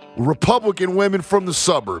Republican women from the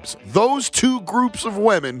suburbs. Those two groups of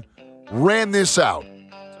women ran this out.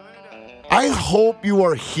 I hope you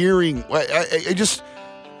are hearing. I just.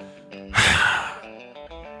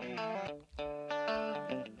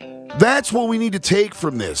 That's what we need to take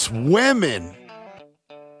from this. Women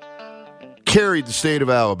carried the state of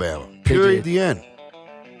Alabama. Period. At the end.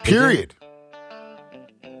 Period.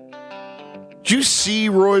 Did you see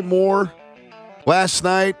Roy Moore last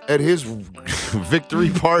night at his victory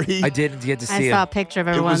party? I didn't get to see it. I saw a picture of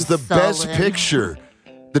everyone. It was the best picture.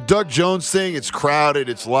 The Doug Jones thing, it's crowded,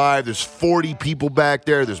 it's live. There's 40 people back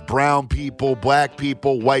there. There's brown people, black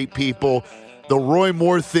people, white people. The Roy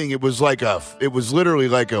Moore thing, it was literally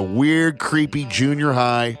like a weird, creepy junior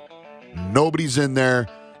high. Nobody's in there,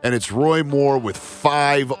 and it's Roy Moore with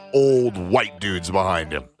 5 old white dudes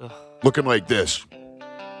behind him, looking like this.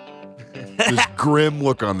 This grim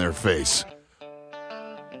look on their face.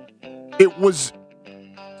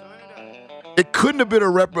 It couldn't have been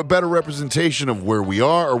a better representation of where we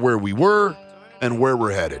are or where we were and where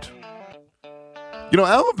we're headed. You know,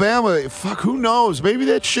 Alabama, who knows? Maybe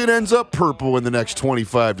that shit ends up purple in the next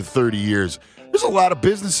 25 to 30 years. There's a lot of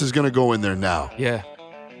businesses going to go in there now. Yeah.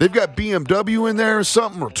 They've got BMW in there or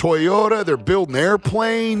something, or Toyota. They're building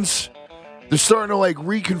airplanes. They're starting to,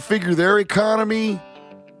 reconfigure their economy.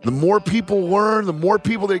 The more people learn, the more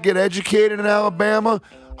people that get educated in Alabama,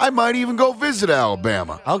 I might even go visit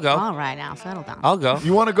Alabama. I'll go. All right, now, settle down. I'll go.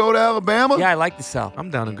 You want to go to Alabama? Yeah, I like the South. I'm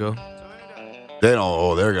down to go. They're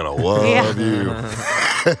going to love you.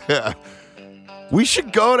 We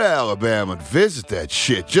should go to Alabama and visit that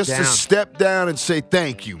shit. Just to step down and say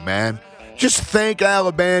thank you, man. Just thank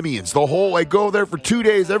Alabamians. I go there for 2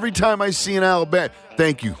 days. Every time I see an Alabama,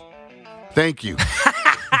 thank you. Thank you.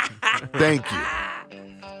 Thank you.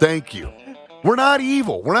 Thank you. We're not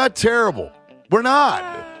evil. We're not terrible. We're not.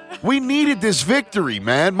 We needed this victory,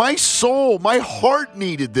 man. My soul, my heart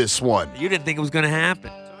needed this one. You didn't think it was going to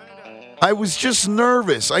happen. I was just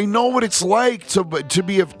nervous. I know what it's like there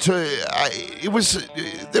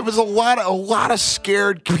was a lot of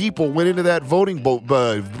scared people went into that voting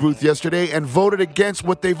booth yesterday and voted against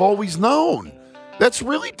what they've always known. That's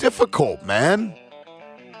really difficult, man.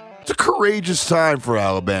 It's a courageous time for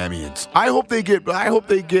Alabamians. I hope they get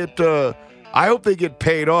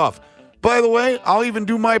paid off. By the way, I'll even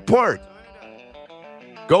do my part.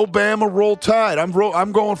 Go Bama, roll Tide. I'm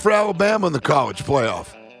going for Alabama in the college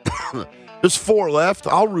playoff. There's 4 left.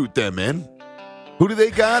 I'll root them in. Who do they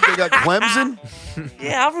got? They got Clemson?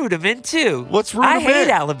 Yeah, I'll root them in too. Let's root them in. I hate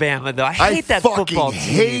Alabama, though. I hate that football team. I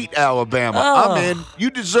hate Alabama. Oh. I'm in. You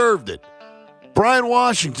deserved it. Brian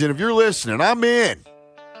Washington, if you're listening, I'm in.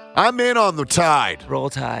 I'm in on the Tide. Roll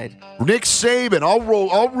Tide. Nick Saban,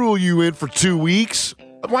 I'll rule you in for 2 weeks.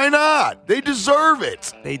 Why not? They deserve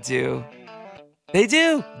it. They do. They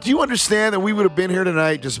do. Do you understand that we would have been here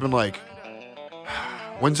tonight just been like,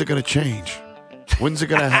 when's it going to change? When's it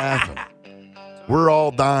going to happen? We're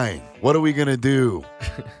all dying. What are we going to do?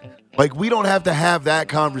 We don't have to have that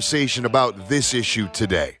conversation about this issue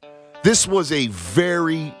today. This was a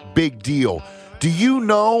very big deal. Do you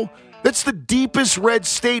know that's the deepest red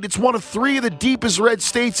state? It's one of 3 of the deepest red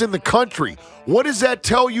states in the country. What does that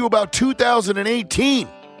tell you about 2018?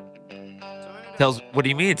 What do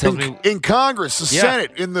you mean? It tells me in Congress, the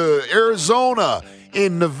Senate, in the Arizona,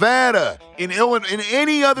 in Nevada, in Illinois, in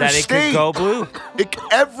any other state. That it could go blue?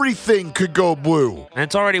 Everything could go blue. And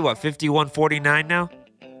it's already, 51-49 now?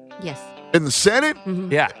 Yes. In the Senate?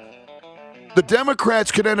 Mm-hmm. Yeah. The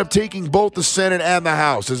Democrats could end up taking both the Senate and the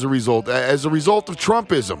House as a result of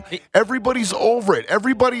Trumpism. Everybody's over it.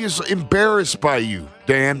 Everybody is embarrassed by you,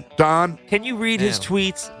 Don. Can you read his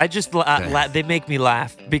tweets? I just they make me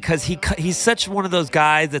laugh because he's such one of those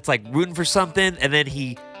guys that's rooting for something, and then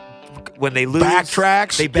when they lose,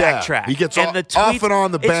 backtracks. They backtrack. Yeah. He gets off and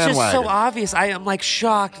on the bandwagon. It's just so obvious. I am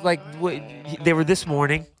shocked. They were this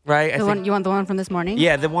morning, right? You want the one from this morning?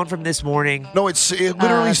 Yeah, the one from this morning. No, it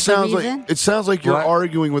literally sounds like you're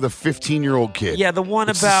arguing with a 15-year-old kid. Yeah, the one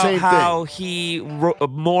about how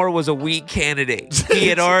Moore was a weak candidate. He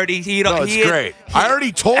had already. It's great. I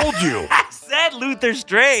already told you. I said Luther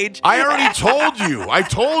Strange. I already told you. I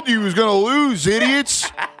told you he was going to lose,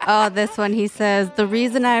 idiots. Oh, this one, he says, the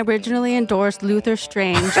reason I originally endorsed Luther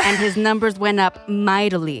Strange and his numbers went up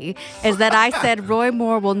mightily is that I said Roy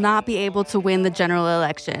Moore will not be able to win the general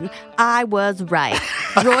election. I was right.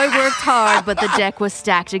 Roy worked hard, but the deck was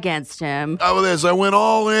stacked against him. I went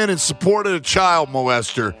all in and supported a child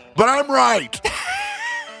molester, but I'm right.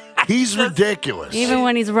 He's ridiculous. Even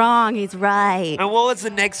when he's wrong, he's right. And what was the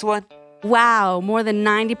next one? Wow, more than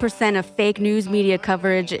 90% of fake news media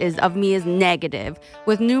coverage of me is negative,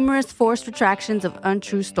 with numerous forced retractions of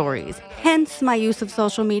untrue stories. Hence my use of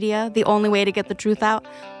social media, the only way to get the truth out.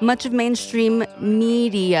 Much of mainstream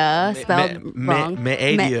media, spelled wrong.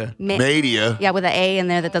 Media. Yeah, with an A in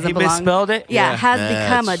there that doesn't belong. He misspelled it? Yeah, has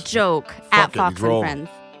become a joke at Fox and Friends.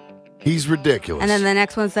 He's ridiculous. And then the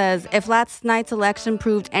next one says, if last night's election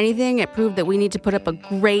proved anything, it proved that we need to put up a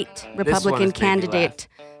great Republican candidate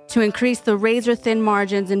to increase the razor-thin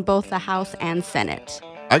margins in both the House and Senate.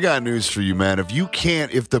 I got news for you, man. If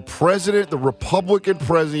the Republican president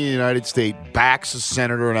of the United States backs a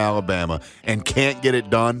senator in Alabama and can't get it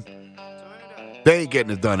done, they ain't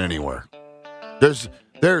getting it done anywhere.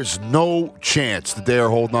 There's no chance that they are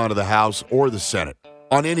holding on to the House or the Senate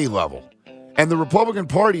on any level. And the Republican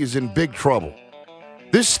Party is in big trouble.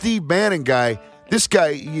 This Steve Bannon guy,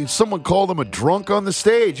 someone called him a drunk on the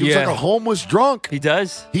stage. He was like a homeless drunk. He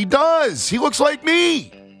does? He does. He looks like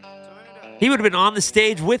me. He would have been on the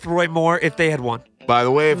stage with Roy Moore if they had won. By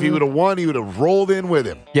the way, if he would have won, he would have rolled in with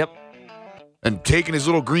him. Yep. And taken his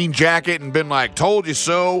little green jacket and been like, told you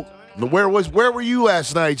so. Where were you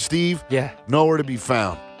last night, Steve? Yeah. Nowhere to be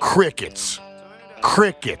found. Crickets.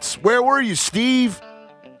 Where were you, Steve?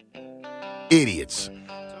 Idiots.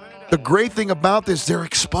 The great thing about this, they're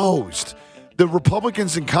exposed. The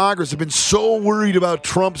Republicans in Congress have been so worried about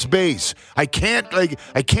Trump's base. I can't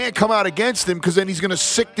come out against him because then he's going to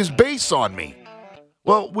sick his base on me.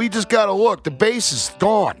 Well, we just got to look. The base is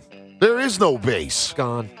gone. There is no base.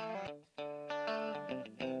 Gone.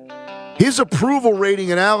 His approval rating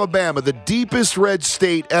in Alabama, the deepest red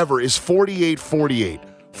state ever, is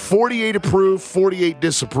 48-48. 48 approve, 48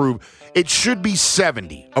 disapprove. It should be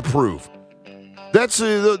 70 approve. That's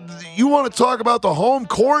you want to talk about the home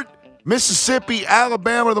court? Mississippi,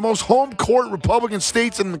 Alabama are the most home court Republican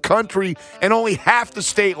states in the country, and only half the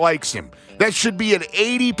state likes him. That should be at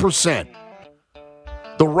 80%.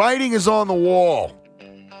 The writing is on the wall.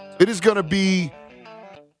 It is going to be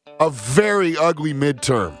a very ugly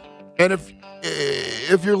midterm. And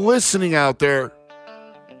if you're listening out there,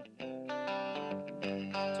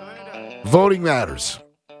 voting matters.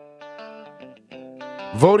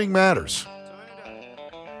 Voting matters.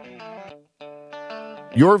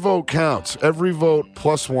 Your vote counts. Every vote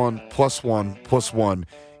plus one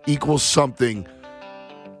equals something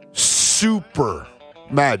super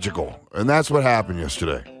magical. And that's what happened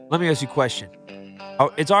yesterday. Let me ask you a question.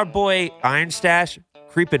 Is our boy Iron Stash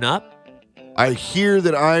creeping up? I hear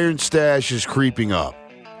that Iron Stash is creeping up.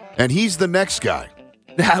 And he's the next guy.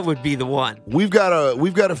 That would be the one. We've got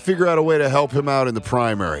to figure out a way to help him out in the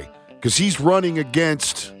primary. Because he's running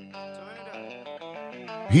against...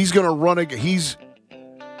 He's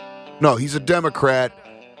a Democrat.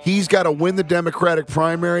 He's got to win the Democratic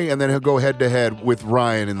primary, and then he'll go head-to-head with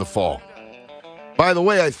Ryan in the fall. By the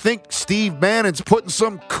way, I think Steve Bannon's putting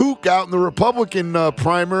some kook out in the Republican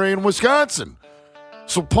primary in Wisconsin.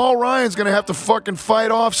 So Paul Ryan's going to have to fucking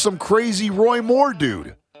fight off some crazy Roy Moore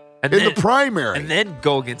dude in the primary. And then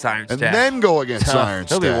go against Iron Stash.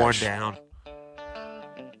 He'll be worn down.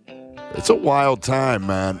 It's a wild time,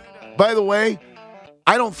 man. By the way,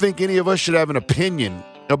 I don't think any of us should have an opinion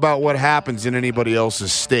about what happens in anybody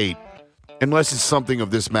else's state unless it's something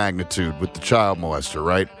of this magnitude with the child molester,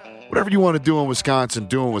 right? Whatever you want to do in Wisconsin,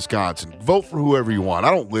 do in Wisconsin. Vote for whoever you want.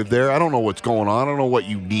 I don't live there. I don't know what's going on. I don't know what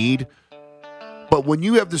you need. But when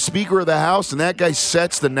you have the Speaker of the House and that guy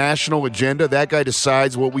sets the national agenda, that guy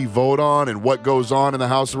decides what we vote on and what goes on in the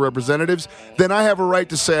House of Representatives, then I have a right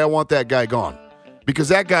to say I want that guy gone. Because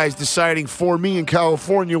that guy's deciding for me in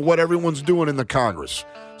California what everyone's doing in the Congress.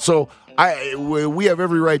 So we have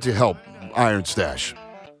every right to help Iron Stash.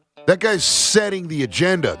 That guy's setting the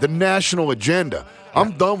agenda, the national agenda.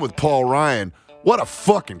 I'm done with Paul Ryan. What a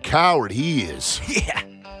fucking coward he is. Yeah.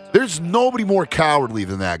 There's nobody more cowardly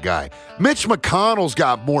than that guy. Mitch McConnell's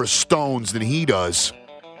got more stones than he does.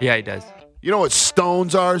 Yeah, he does. You know what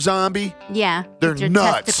stones are, Zombie? Yeah. They're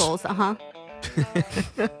nuts. Testicles,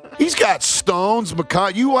 He's got stones.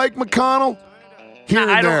 You like McConnell?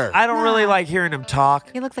 I don't really like hearing him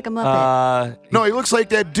talk. He looks like a Muppet. No, he looks like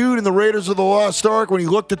that dude in the Raiders of the Lost Ark when he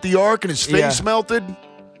looked at the Ark and his face melted.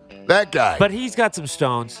 That guy. But he's got some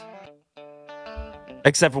stones.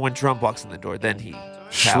 Except for when Trump walks in the door, then he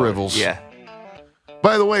shrivels. Yeah.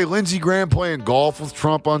 By the way, Lindsey Graham playing golf with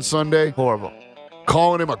Trump on Sunday. Horrible.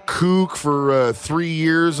 Calling him a kook for 3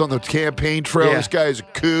 years on the campaign trail. Yeah. This guy is a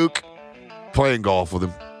kook. Playing golf with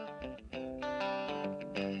him.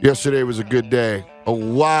 Yesterday was a good day.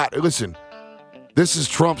 Listen, this is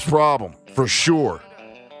Trump's problem, for sure.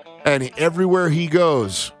 And everywhere he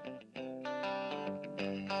goes,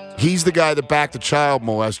 he's the guy that backed the child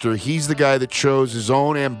molester. He's the guy that chose his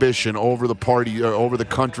own ambition over the party, or over the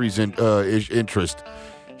country's interest.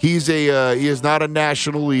 He is not a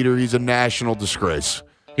national leader. He's a national disgrace.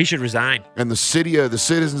 He should resign. And the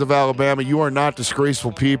citizens of Alabama, you are not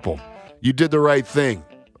disgraceful people. You did the right thing.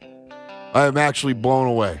 I am actually blown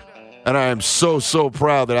away. And I am so, so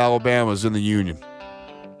proud that Alabama is in the Union.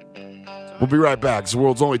 We'll be right back. It's the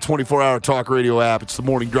world's only 24-hour talk radio app. It's The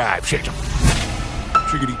Morning Drive. Chickity.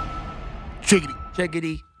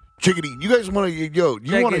 Chickity. You guys want to you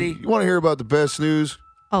want to hear about the best news?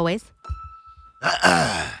 Always.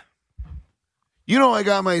 You know, I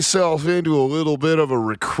got myself into a little bit of a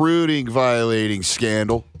recruiting violating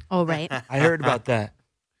scandal. Oh, right. I heard about that.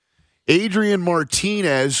 Adrian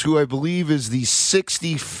Martinez, who I believe is the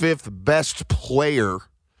 65th best player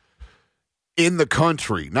in the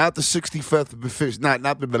country, not the 65th,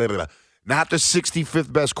 not the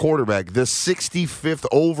 65th best quarterback, the 65th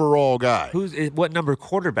overall guy. What number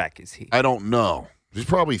quarterback is he? I don't know. He's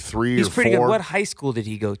probably 3 or 4. He's pretty good. What high school did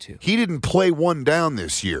he go to? He didn't play one down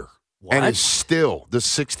this year. What? And is still the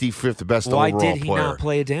 65th best overall player. Why did he not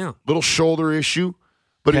play it down? Little shoulder issue.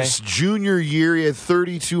 But his junior year, he had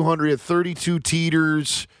 3,200, he had 32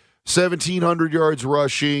 teeters, 1,700 yards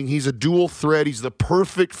rushing. He's a dual threat. He's the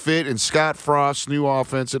perfect fit in Scott Frost's new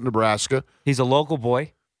offense at Nebraska. He's a local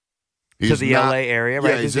boy to the LA area,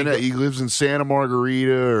 right? Yeah, he lives in Santa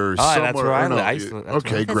Margarita or somewhere. That's where I live.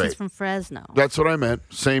 Okay, great. He's from Fresno. That's what I meant.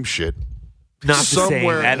 Same shit. Not the same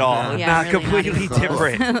at all. Yeah, not really completely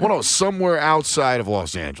different. Well, no, somewhere outside of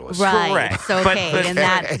Los Angeles. Right. Correct. So, okay. In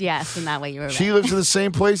that way you were right. She lives in the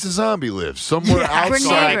same place as Zombie lives. Somewhere outside.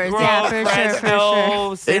 We're neighbors.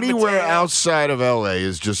 Yeah, for sure. Anywhere outside of LA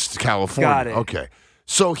is just California. Got it. Okay.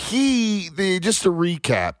 So just to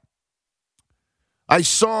recap, I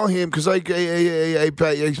saw him because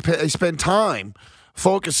I spend time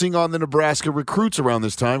focusing on the Nebraska recruits around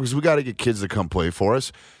this time because we got to get kids to come play for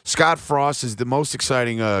us. Scott Frost is the most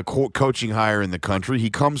exciting coaching hire in the country. He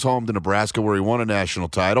comes home to Nebraska where he won a national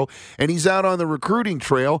title, and he's out on the recruiting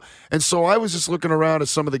trail. And so I was just looking around at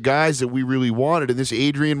some of the guys that we really wanted, and this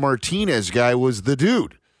Adrian Martinez guy was the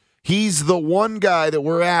dude. He's the one guy that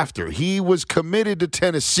we're after. He was committed to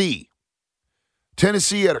Tennessee.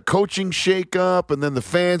 Tennessee had a coaching shakeup, and then the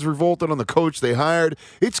fans revolted on the coach they hired.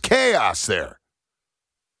 It's chaos there.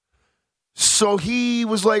 So he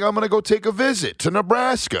was like, I'm going to go take a visit to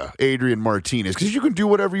Nebraska, Adrian Martinez, because you can do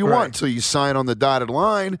whatever you want until you sign on the dotted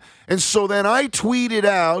line. And so then I tweeted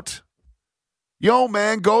out, yo,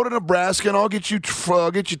 man, go to Nebraska, and I'll get you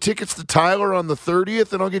tickets to Tyler on the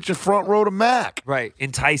 30th, and I'll get you front row to Mac. Right.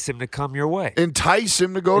 Entice him to come your way. Entice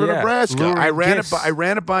him to go to Nebraska. I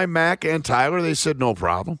ran it by Mac and Tyler. They said, no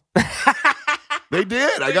problem. They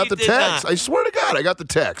did. I got the text. I swear to God, I got the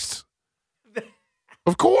text.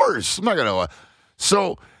 Of course. I'm not going to.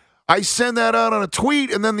 So I send that out on a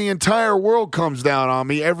tweet, and then the entire world comes down on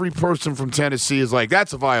me. Every person from Tennessee is like,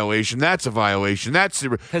 that's a violation. That's a violation.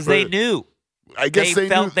 Because they knew. I guess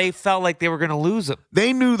they felt like they were going to lose him.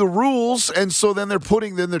 They knew the rules, and so then they're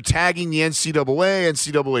tagging the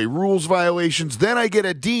NCAA rules violations. Then I get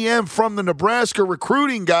a DM from the Nebraska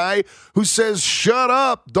recruiting guy who says, shut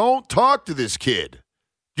up. Don't talk to this kid.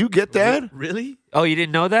 Do you get that? Really? Oh, you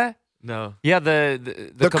didn't know that? No. Yeah,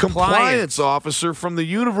 the compliance officer from the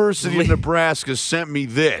University of Nebraska sent me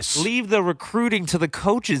this. Leave the recruiting to the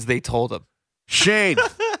coaches, they told him. Shane,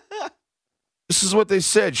 this is what they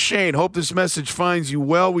said. Shane, hope this message finds you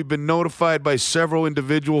well. We've been notified by several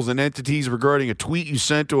individuals and entities regarding a tweet you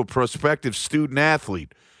sent to a prospective student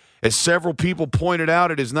athlete. As several people pointed out,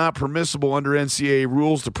 it is not permissible under NCAA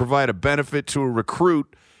rules to provide a benefit to a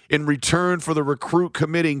recruit in return for the recruit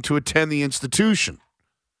committing to attend the institution.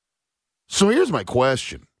 So here's my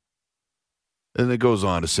question. And it goes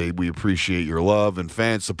on to say, we appreciate your love and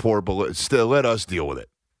fan support, but still let us deal with it.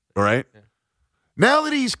 All right? Yeah. Now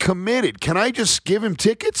that he's committed, can I just give him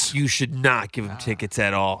tickets? You should not give him tickets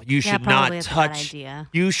at all. You should not touch.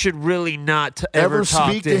 You should really not ever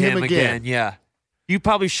talk to him again. Yeah. You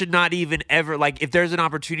probably should not even ever, if there's an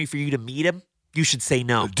opportunity for you to meet him, you should say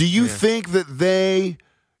no. Do you think that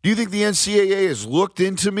do you think the NCAA has looked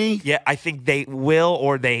into me? Yeah, I think they will,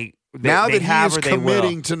 or now that he is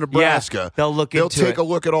committing to Nebraska, they'll take a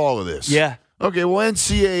look at all of this. Yeah. Okay, well,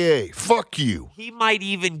 NCAA, fuck you. He might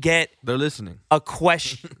even get... They're listening. A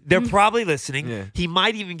question. They're probably listening. Yeah. He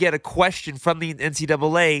might even get a question from the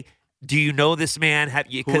NCAA. Do you know this man?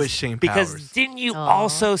 Who is Shane Powers? Because didn't you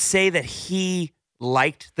also say that he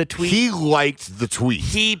liked the tweet? He liked the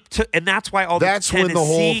tweet. And that's why that's when the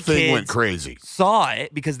whole thing went crazy. Saw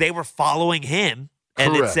it because they were following him.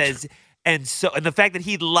 And Correct. It says... And the fact that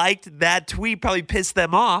he liked that tweet probably pissed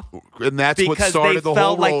them off. And that's what started the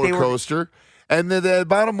whole roller coaster. And the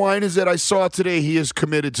bottom line is that I saw today he is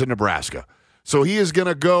committed to Nebraska. So he is going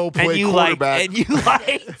to go play quarterback. And you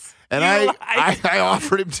liked. And I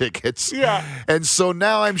offered him tickets. Yeah. And so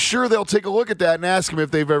now I'm sure they'll take a look at that and ask him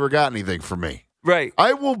if they've ever got anything from me. Right.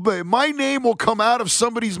 My name will come out of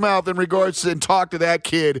somebody's mouth in regards to and talk to that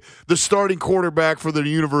kid, the starting quarterback for the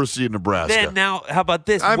University of Nebraska. Then now, how about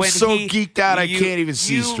this? I'm geeked out, I can't even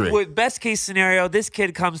see straight. Best case scenario, this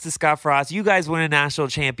kid comes to Scott Frost. You guys win a national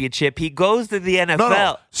championship. He goes to the NFL.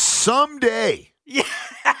 No. Someday. Yeah.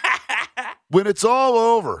 When it's all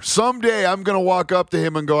over, someday I'm going to walk up to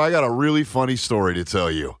him and go, I got a really funny story to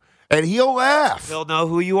tell you. And he'll laugh. He'll know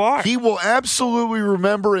who you are. He will absolutely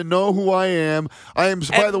remember and know who I am.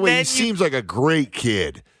 By the way, he seems like a great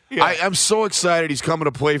kid. Yeah. I'm so excited he's coming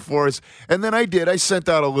to play for us. And then I sent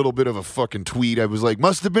out a little bit of a fucking tweet. I was like,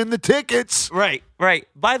 must have been the tickets. Right.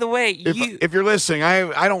 By the way, if you're listening,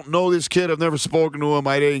 I don't know this kid. I've never spoken to him.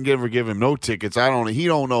 I didn't ever give him no tickets. He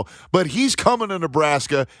don't know. But he's coming to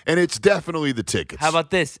Nebraska, and it's definitely the tickets. How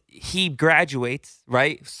about this? He graduates,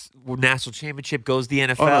 right? National championship, goes to the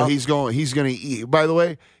NFL. Oh, no, he's going to eat. By the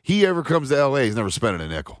way, he ever comes to L.A., he's never spending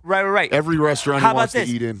a nickel. Right. Every restaurant he wants to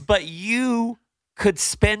eat in. But you could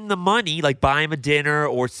spend the money, like buy him a dinner,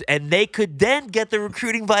 and they could then get the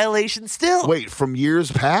recruiting violation still. Wait, from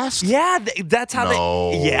years past? Yeah, that's how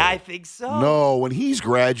Yeah, I think so. No, when he's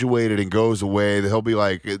graduated and goes away, he'll be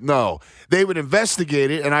like, no. They would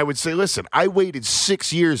investigate it, and I would say, listen, I waited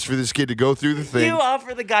 6 years for this kid to go through the thing. You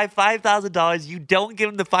offer the guy $5,000. You don't give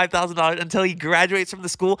him the $5,000 until he graduates from the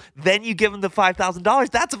school. Then you give him the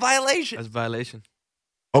 $5,000. That's a violation. That's a violation.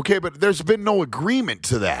 Okay, but there's been no agreement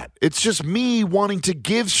to that. It's just me wanting to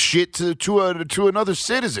give shit to another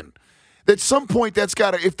citizen. At some point, that's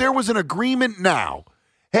got to. If there was an agreement now,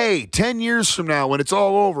 hey, 10 years from now, when it's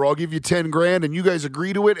all over, I'll give you $10,000, and you guys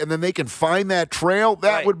agree to it, and then they can find that trail.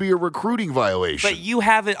 That would be a recruiting violation. But you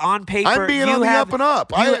have it on paper. I'm being on the up and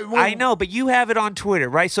up. I know, but you have it on Twitter,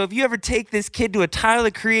 right? So if you ever take this kid to a Tyler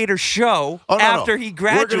the Creator show after he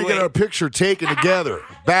graduates, we're going to get our picture taken together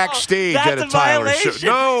backstage at a Tyler show.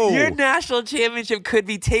 No, your national championship could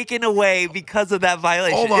be taken away because of that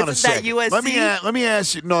violation. Hold on a second. USC? Let me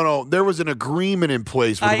ask you. No, there was an agreement in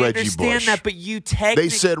place with Reggie Bush. I understand that, but you technically.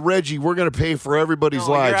 They said, Reggie, we're going to pay for everybody's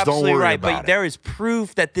lives. Don't worry right, about but there is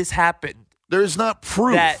proof that this happened. There's not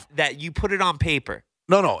proof. That you put it on paper.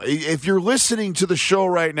 No. If you're listening to the show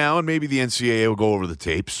right now, and maybe the NCAA will go over the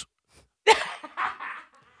tapes.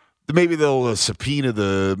 Maybe they'll subpoena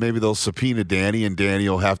Danny, and Danny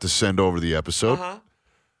will have to send over the episode. Uh-huh.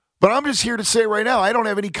 But I'm just here to say right now, I don't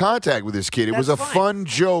have any contact with this kid. It was a fun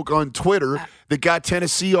joke on Twitter that got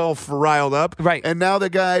Tennessee all riled up. Right. And now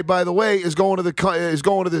the guy, by the way, is going to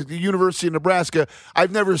the University of Nebraska.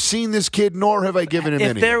 I've never seen this kid, nor have I given him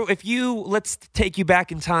anything. Let's take you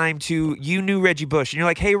back in time to you knew Reggie Bush, and you're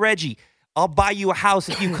like, hey, Reggie, I'll buy you a house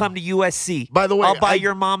if you come to USC. By the way, I'll buy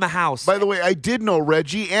your mom a house. By the way, I did know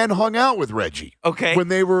Reggie and hung out with Reggie. Okay. When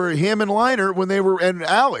they were him and Liner, and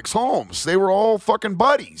Alex Holmes, they were all fucking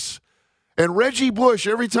buddies. And Reggie Bush,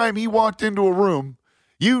 every time he walked into a room,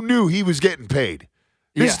 you knew he was getting paid.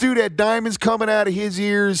 This dude had diamonds coming out of his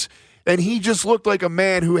ears, and he just looked like a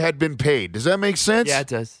man who had been paid. Does that make sense? Yeah, it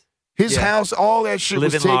does. His house, all that shit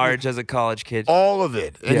was taken. Living large as a college kid. All of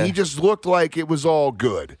it. And he just looked like it was all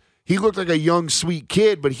good. He looked like a young, sweet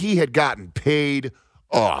kid, but he had gotten paid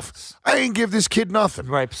off. I didn't give this kid nothing.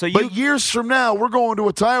 Right. But years from now, we're going to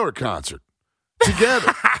a Tyler concert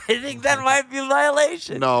together. I think that might be a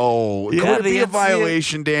violation. No. Could it be a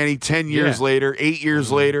violation, Danny, 10 years later, 8 years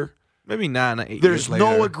later? Maybe not 8 years There's later.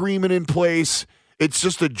 no agreement in place. It's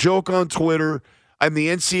just a joke on Twitter. And the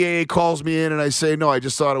NCAA calls me in, and I say, no, I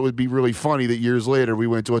just thought it would be really funny that years later we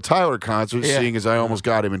went to a Tyler concert, seeing as I almost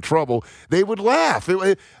got him in trouble. They would laugh.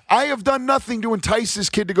 I have done nothing to entice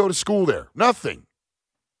this kid to go to school there. Nothing.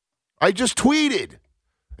 I just tweeted,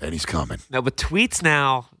 and he's coming. No, but tweets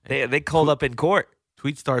now, they called up in court.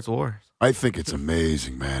 Tweet starts wars. I think it's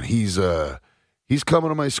amazing, man. He's coming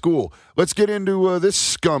to my school. Let's get into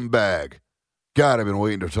this scumbag. God, I've been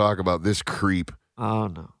waiting to talk about this creep. Oh,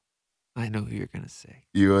 no. I know who you're going to say.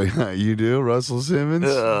 You do? Russell Simmons?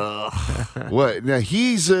 What? Now,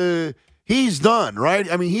 he's done,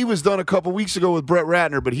 right? I mean, he was done a couple weeks ago with Brett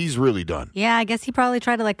Ratner, but he's really done. Yeah, I guess he probably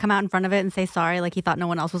tried to come out in front of it and say sorry, like he thought no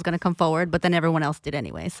one else was going to come forward, but then everyone else did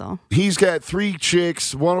anyway, so. He's got 3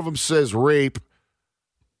 chicks. One of them says rape.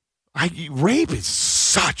 Rape is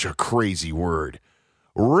such a crazy word.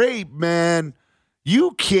 Rape, man.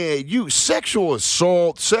 Sexual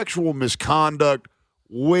assault, sexual misconduct,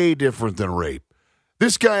 way different than rape.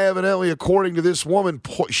 This guy evidently, according to this woman,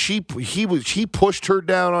 he pushed her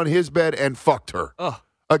down on his bed and fucked her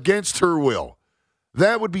against her will.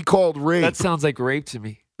 That would be called rape. That sounds like rape to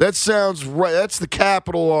me. That sounds right. That's the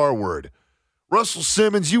capital R word. Russell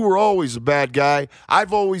Simmons, you were always a bad guy.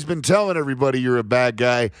 I've always been telling everybody you're a bad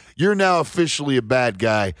guy. You're now officially a bad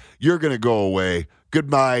guy. You're going to go away.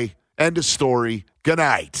 Goodbye. End of story. Good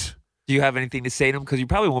night. Do you have anything to say to him? Because you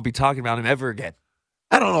probably won't be talking about him ever again.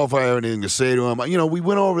 I don't know if I have anything to say to him. You know, we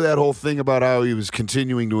went over that whole thing about how he was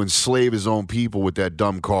continuing to enslave his own people with that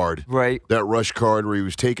dumb card. Right. That Rush card where he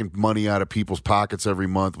was taking money out of people's pockets every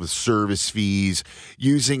month with service fees,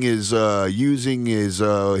 using his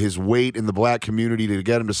weight in the black community to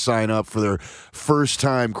get him to sign up for their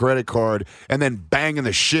first-time credit card, and then banging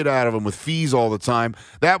the shit out of him with fees all the time.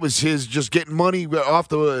 That was his just getting money off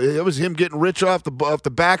the. It was him getting rich off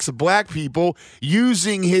the backs of black people,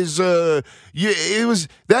 using his. It was.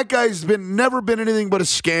 That guy's never been anything but a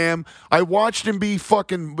scam. I watched him be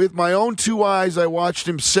fucking, with my own two eyes, I watched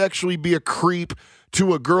him sexually be a creep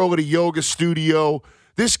to a girl at a yoga studio.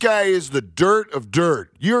 This guy is the dirt of dirt.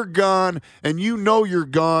 You're gone, and you know you're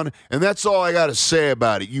gone, and that's all I got to say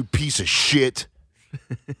about it, you piece of shit.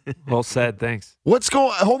 Well said, thanks.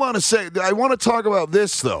 Hold on a second. I want to talk about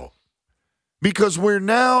this, though, because we're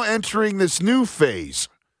now entering this new phase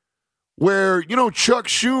where, you know, Chuck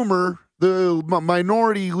Schumer, the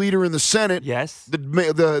minority leader in the Senate, yes, the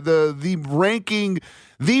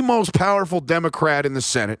most powerful Democrat in the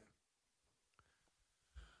Senate.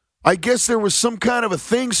 I guess there was some kind of a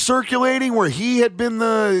thing circulating where he had been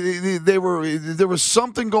there was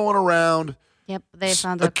something going around. Yep, they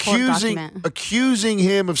found a court document accusing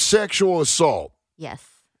him of sexual assault. Yes.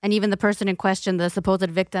 And even the person in question, the supposed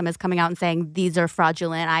victim, is coming out and saying, these are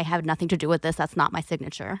fraudulent. I have nothing to do with this. That's not my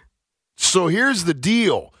signature. So here's the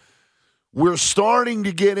deal. We're starting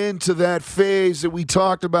to get into that phase that we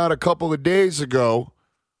talked about a couple of days ago,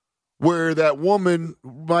 where that woman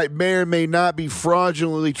may or may not be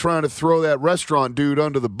fraudulently trying to throw that restaurant dude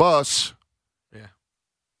under the bus. Yeah.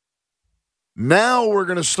 Now we're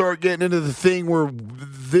going to start getting into the thing where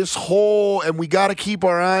and we got to keep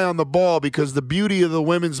our eye on the ball, because the beauty of the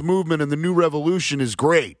women's movement and the new revolution is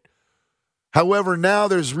great. However, now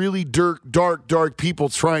there's really dark people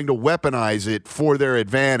trying to weaponize it for their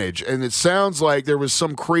advantage. And it sounds like there was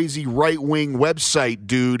some crazy right-wing website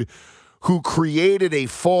dude who created a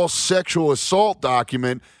false sexual assault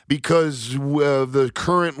document because of the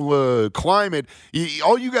current climate.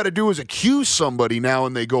 All you got to do is accuse somebody now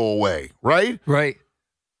and they go away, right? Right.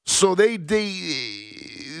 So they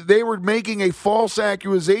were making a false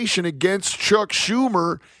accusation against Chuck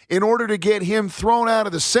Schumer in order to get him thrown out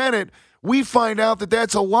of the Senate. We find out that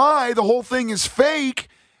that's a lie. The whole thing is fake.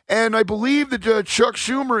 And I believe that Chuck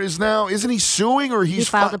Schumer is now, isn't he suing, or he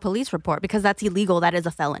filed a police report because that's illegal. That is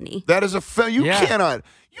a felony. That is a felony. You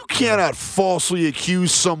cannot falsely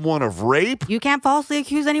accuse someone of rape. You can't falsely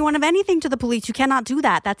accuse anyone of anything to the police. You cannot do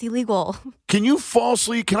that. That's illegal. Can I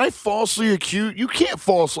falsely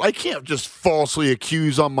accuse? I can't just falsely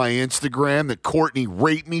accuse on my Instagram that Courtney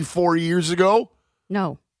raped me 4 years ago.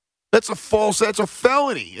 No. That's a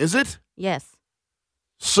felony, is it? Yes.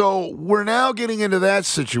 So we're now getting into that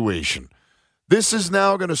situation. This is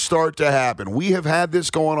now going to start to happen. We have had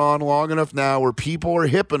this going on long enough now where people are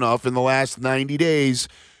hip enough in the last 90 days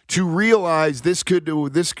to realize this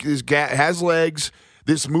has legs.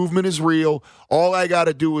 This movement is real. All I got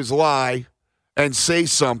to do is lie and say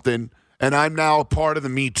something, and I'm now a part of the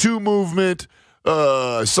Me Too movement.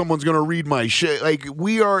 Someone's going to read my shit. Like,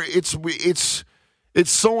 we are. It's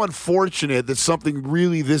so unfortunate that something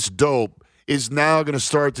really this dope is now going to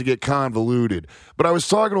start to get convoluted. But I was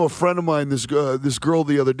talking to a friend of mine, this girl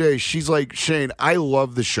the other day. She's like, Shane, I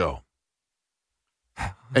love the show,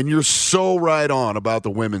 and you're so right on about the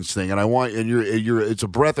women's thing, and it's a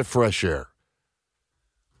breath of fresh air.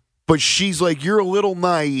 But she's like, you're a little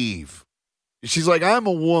naive. She's like, I'm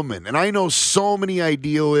a woman, and I know so many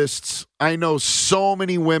idealists. I know so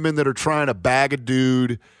many women that are trying to bag a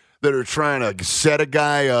dude, that are trying to set a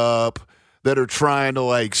guy up, that are trying to,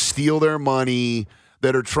 like, steal their money,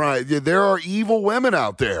 there are evil women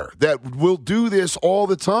out there that will do this all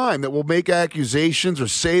the time, that will make accusations or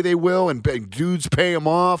say they will, and dudes pay them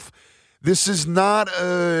off. This is not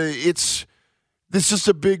it's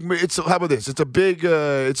a big mishmash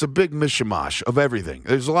of everything.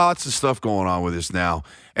 There's lots of stuff going on with this now.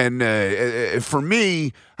 And for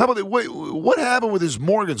me, how about what happened with this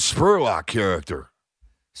Morgan Spurlock character?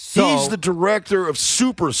 So, he's the director of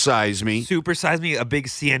Super Size Me. Super Size Me, a big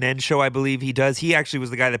CNN show, I believe he does. He actually was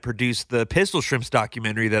the guy that produced the Pistol Shrimps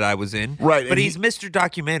documentary that I was in. Right. But he's Mr.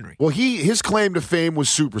 Documentary. Well, his claim to fame was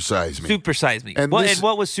Super Size Me. Super Size Me. And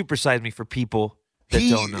what was Super Size Me for people that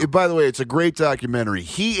don't know? By the way, it's a great documentary.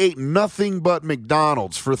 He ate nothing but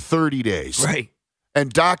McDonald's for 30 days. Right. And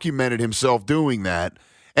documented himself doing that.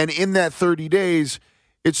 And in that 30 days,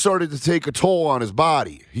 it started to take a toll on his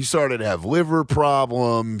body. He started to have liver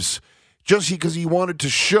problems just because he wanted to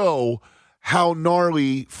show how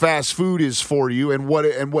gnarly fast food is for you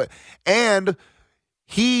and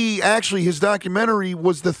he actually, his documentary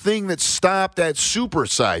was the thing that stopped that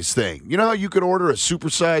supersize thing. You know how you could order a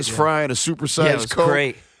supersized fry and a supersized Coke?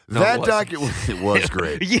 Great. That it was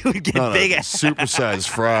great. You would get big ass supersized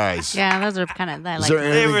fries. Yeah, those are kind of. Is there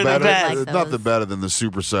anything better? Nothing better than the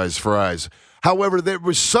supersized fries. However, there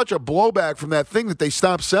was such a blowback from that thing that they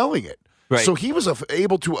stopped selling it. Right. So he was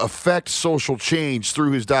able to affect social change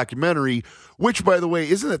through his documentary. Which, by the way,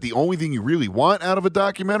 isn't that the only thing you really want out of a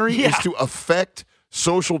documentary? Yeah. Is to affect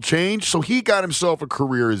social change. So he got himself a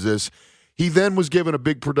career as this. He then was given a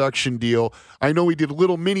big production deal. I know he did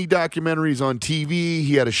little mini documentaries on TV.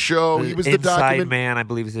 He had a show. He was the Inside Man, I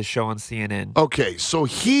believe, is a show on CNN. Okay, so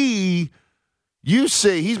you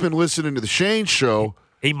say he's been listening to the Shane Show.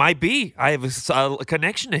 He might be. I have a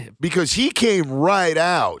connection to him. Because he came right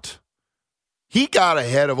out. He got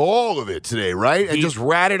ahead of all of it today, right? And just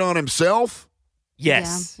ratted on himself?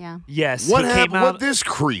 Yes. Yeah. Yes. What happened? What'd this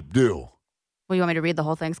creep do? Well, you want me to read the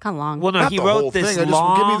whole thing? It's kind of long. Well, no, Not he the wrote whole this thing.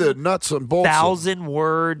 long, Just give me the nuts and bolts.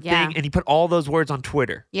 1,000-word thing, and he put all those words on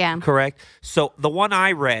Twitter. Yeah. Correct? So the one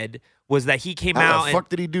I read was that he came out. How the fuck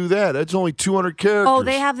did he do that? That's only 200 characters. Oh,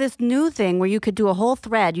 they have this new thing where you could do a whole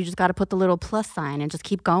thread. You just got to put the little plus sign and just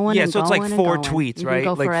keep going. Yeah, and so it's going like and 4 going. tweets, You right? can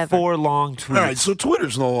go Like forever. 4 long tweets. All right, so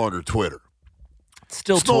Twitter's no longer Twitter.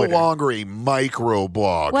 It's no longer a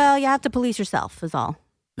microblog. Well, you have to police yourself, is all.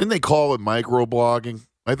 Didn't they call it microblogging?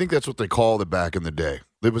 I think that's what they called it back in the day.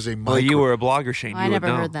 It was a Well, you were a blogger, Shane. I You never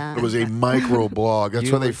would know. heard that. It was a microblog.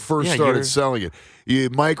 That's when they first started selling it.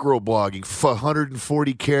 Microblogging,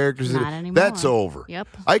 140 characters. Not anymore. That's over. Yep.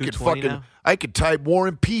 I could type War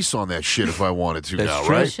and Peace on that shit if I wanted to That's now,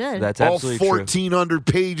 true. right? You should. That's All absolutely 1,400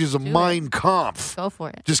 pages of Do it. Mein Kampf. Go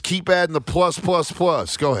for it. Just keep adding the plus.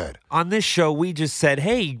 Go ahead. On this show, we just said,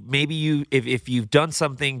 hey, maybe you, if you've done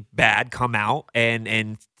something bad, come out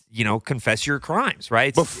and confess your crimes,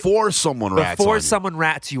 right? Before someone rats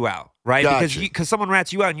you out, right? Gotcha. Because someone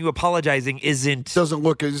rats you out and you apologizing doesn't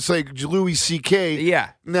look. It's like Louis C.K. Yeah.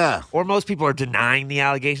 Nah. Or most people are denying the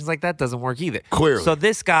allegations like that. Doesn't work either. Clearly. So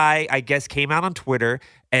this guy, I guess, came out on Twitter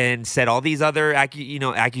and said all these other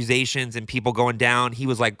accusations and people going down. He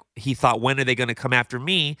was like, he thought, when are they going to come after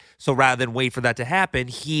me? So rather than wait for that to happen,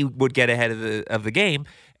 he would get ahead of the game.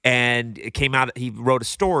 And it came out, he wrote a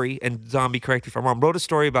story, and Zombie, correct me if I'm wrong, wrote a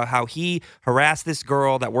story about how he harassed this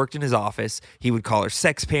girl that worked in his office. He would call her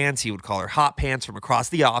sex pants. He would call her hot pants from across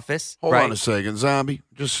the office. Hold on a second, Zombie.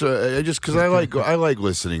 Just because I like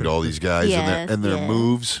listening to all these guys and their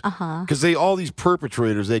moves. Because all these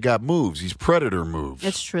perpetrators, they got moves. These predator moves.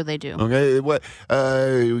 It's true, they do. Okay,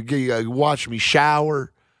 watch me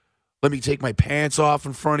shower. Let me take my pants off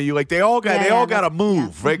in front of you. Like they all got a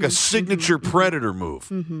move, like a signature predator move.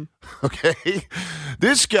 Mm-hmm. Okay,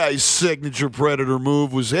 this guy's signature predator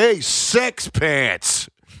move was, hey, sex pants.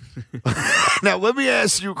 Now let me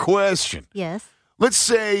ask you a question. Yes. Let's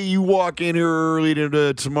say you walk in here early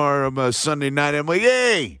tomorrow Sunday night. And I'm like,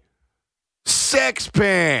 hey, sex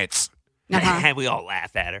pants. And we all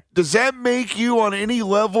laugh at her. Does that make you on any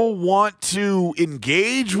level want to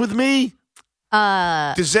engage with me?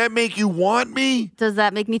 Does that make you want me? Does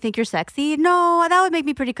that make me think you're sexy? No, that would make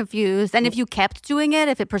me pretty confused. And if you kept doing it,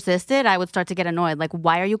 if it persisted, I would start to get annoyed. Like,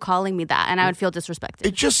 why are you calling me that? And I would feel disrespected.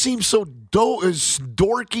 It just seems so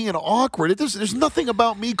dorky and awkward. There's nothing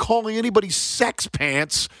about me calling anybody sex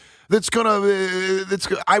pants that's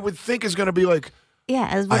I would think is gonna be like,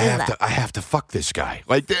 yeah, I have to fuck this guy.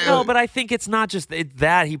 Like, no, but I think it's not just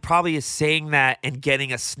that. He probably is saying that and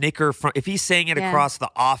getting a snicker from. If he's saying it across the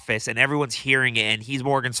office and everyone's hearing it, and he's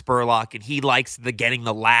Morgan Spurlock and he likes getting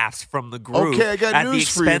the laughs from the group. Okay, I got news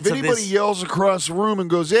for you. If anybody yells across the room and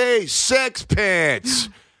goes, "Hey, sex pants,"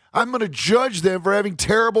 I'm gonna judge them for having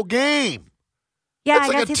terrible game. Yeah,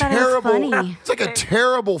 I guess he thought it was funny. It's like a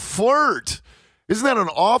terrible flirt. Isn't that an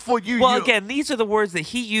awful again, these are the words that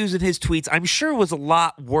he used in his tweets. I'm sure it was a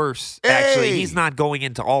lot worse. Actually, he's not going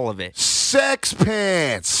into all of it. Sex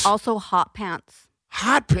pants. Also hot pants.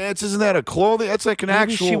 Hot pants, isn't that a clothing? That's like an Maybe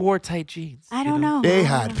actual. She wore tight jeans. I don't know. Hey,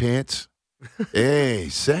 hot pants. Hey,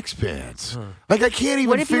 sex pants. Like I can't even.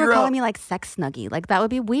 What if you were calling calling me like sex snuggie? Like that would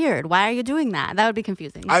be weird. Why are you doing that? That would be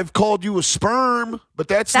confusing. I've called you a sperm, but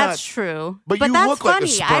that's true. But you that's look funny. like a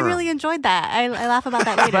sperm. I really enjoyed that. I laugh about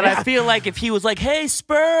that later. But I feel like if he was like, "Hey,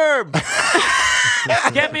 sperm,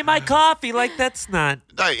 get me my coffee," like that's not.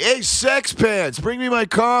 Hey, sex pants, bring me my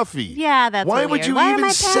coffee. Yeah, that's. Why weird. would you Why even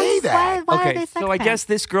say that? Why are they sex so I guess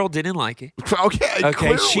this girl didn't like it. Okay.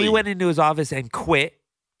 Okay, she went into his office and quit.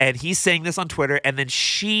 And he's saying this on Twitter, and then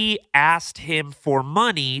she asked him for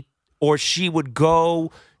money, or she would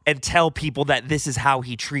go and tell people that this is how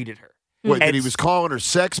he treated her. What, that he was calling her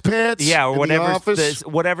sex pants? Yeah, or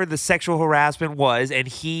whatever the sexual harassment was, and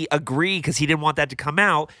he agreed, because he didn't want that to come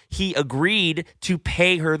out, he agreed to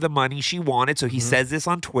pay her the money she wanted. So he says this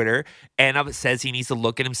on Twitter, and it says he needs to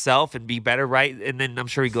look at himself and be better, right? And then I'm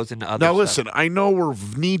sure he goes into other Now, stuff. listen, I know we're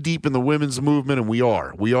knee-deep in the women's movement, and we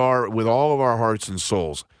are. We are with all of our hearts and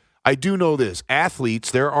souls. I do know this.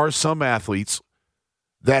 Athletes, there are some athletes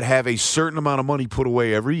that have a certain amount of money put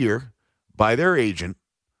away every year by their agent,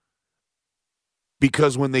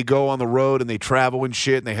 because when they go on the road and they travel and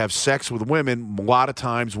shit and they have sex with women, a lot of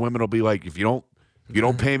times women will be like, if you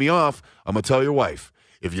don't pay me off, I'm going to tell your wife.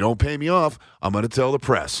 If you don't pay me off, I'm going to tell the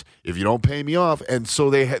press. If you don't pay me off. And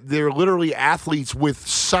so they're literally athletes with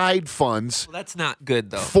side funds. Well, that's not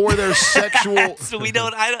good, though. For their sexual. So we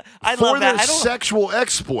don't. I for love that. their sexual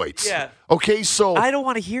exploits. Yeah. Okay, so I don't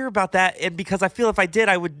want to hear about that, and because I feel if I did,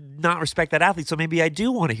 I would not respect that athlete. So maybe I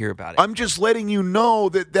do want to hear about it. I'm just letting you know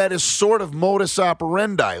that is sort of modus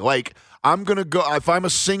operandi. Like, I'm going to go, if I'm a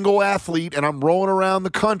single athlete and I'm rolling around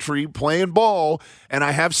the country playing ball and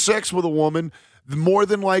I have sex with a woman, more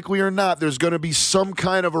than likely or not, there's going to be some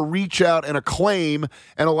kind of a reach out and a claim.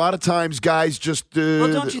 And a lot of times guys just...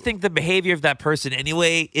 well, don't you think the behavior of that person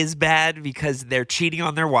anyway is bad because they're cheating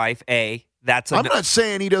on their wife, A? I'm not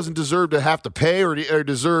saying he doesn't deserve to have to pay or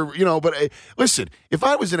deserve, but listen, if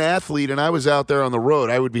I was an athlete and I was out there on the road,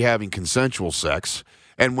 I would be having consensual sex.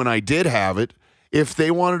 And when I did have it, if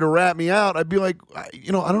they wanted to rat me out, I'd be like, I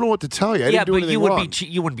don't know what to tell you. I didn't do anything wrong.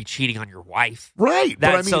 You wouldn't be cheating on your wife. Right.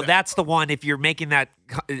 So that's the one, if you're making that,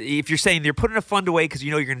 if you're saying you're putting a fund away because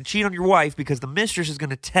you're going to cheat on your wife because the mistress is going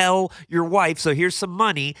to tell your wife, so here's some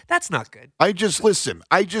money, that's not good. I just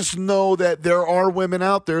know that there are women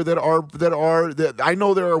out there that I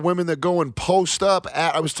know there are women that go and post up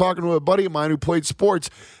I was talking to a buddy of mine who played sports.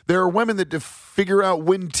 There are women that to figure out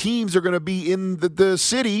when teams are going to be in the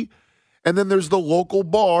city. And then there's the local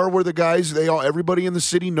bar where the guys, everybody in the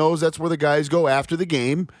city knows that's where the guys go after the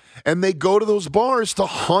game. And they go to those bars to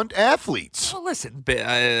hunt athletes. Well, listen,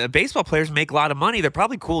 baseball players make a lot of money. They're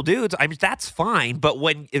probably cool dudes. I mean, that's fine. But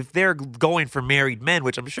if they're going for married men,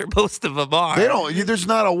 which I'm sure most of them are. There's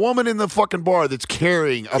not a woman in the fucking bar that's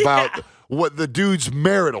caring about what the dude's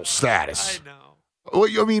marital status. I know. Well,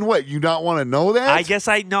 I mean, what? You not want to know that? I guess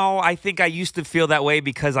I know. I think I used to feel that way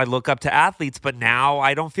because I look up to athletes, but now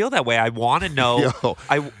I don't feel that way. I want to know.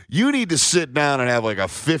 You need to sit down and have like a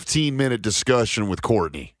 15-minute discussion with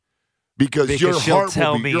Courtney. Because your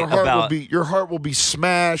heart will be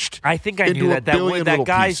smashed. I think I knew that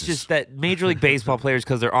guys pieces. Just that Major League Baseball players,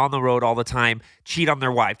 because they're on the road all the time, cheat on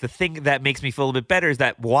their wife. The thing that makes me feel a little bit better is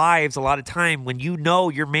that wives, a lot of time, when you know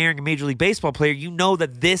you're marrying a Major League Baseball player, you know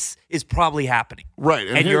that this is probably happening, right?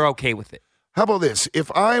 And you're okay with it. How about this?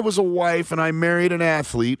 If I was a wife and I married an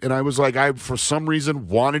athlete, and I was like, I for some reason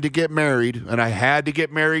wanted to get married, and I had to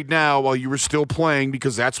get married now while you were still playing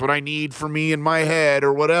because that's what I need for me in my head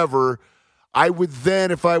or whatever. I would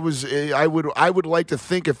then, if I was, I would like to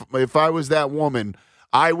think if I was that woman,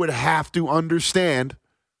 I would have to understand,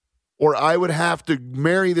 or I would have to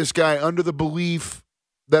marry this guy under the belief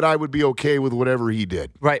that I would be okay with whatever he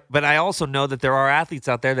did. Right, but I also know that there are athletes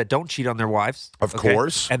out there that don't cheat on their wives. Of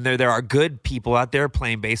course. And there are good people out there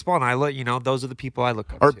playing baseball, and those are the people I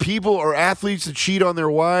look up to. Are athletes that cheat on their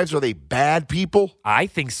wives, are they bad people? I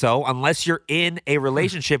think so, unless you're in a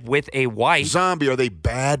relationship with a wife. Zombie, are they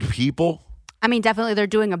bad people? I mean, definitely they're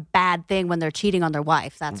doing a bad thing when they're cheating on their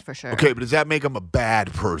wife. That's for sure. Okay, but does that make them a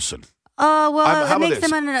bad person? Well, it makes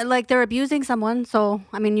them like they're abusing someone. So,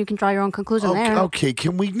 I mean, you can draw your own conclusion there. Okay,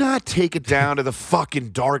 can we not take it down to the fucking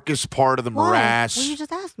darkest part of the morass? Well, you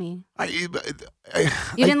just asked me. You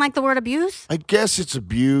didn't like the word abuse? I guess it's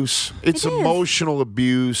abuse. It's emotional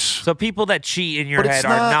abuse. So people that cheat in your head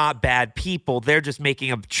are not bad people. They're just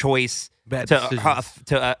making a choice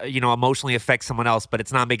to emotionally affect someone else, but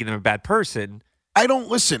it's not making them a bad person.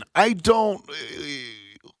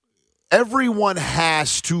 Everyone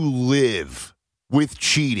has to live with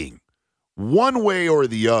cheating one way or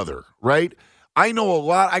the other, right? I know a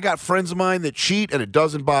lot. I got friends of mine that cheat and it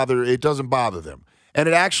doesn't bother them. And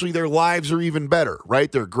their lives are even better,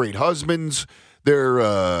 right? They're great husbands.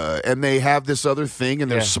 And they have this other thing and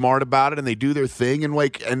they're smart about it and they do their thing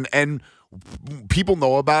and people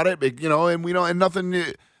know about it, and we don't, and nothing.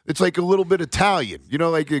 It's like a little bit Italian,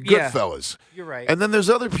 like Goodfellas. You're right. And then there's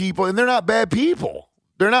other people, and they're not bad people.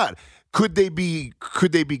 They're not. Could they be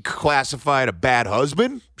classified a bad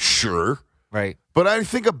husband? Sure. Right. But I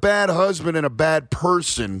think a bad husband and a bad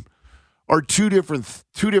person are two different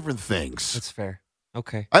things. That's fair.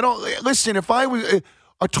 Okay. I don't listen. If I was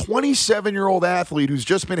a 27-year-old athlete who's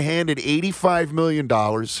just been handed $85 million,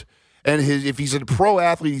 and if he's a pro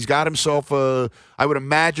athlete, he's got himself I would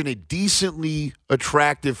imagine, a decently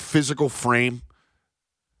attractive physical frame.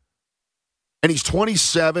 And he's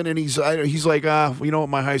 27, and he's like, you know what,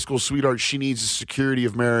 my high school sweetheart, she needs the security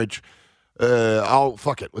of marriage.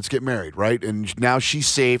 Fuck it, let's get married, right? And now she's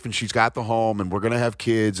safe, and she's got the home, and we're gonna have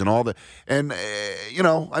kids, and all that. And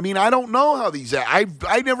I mean, I don't know how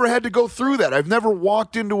I never had to go through that. I've never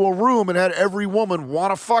walked into a room and had every woman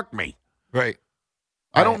want to fuck me. Right.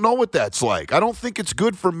 I don't know what that's like. I don't think it's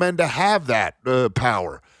good for men to have that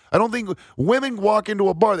power. I don't think women walk into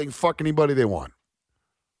a bar, they can fuck anybody they want.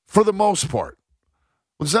 For the most part.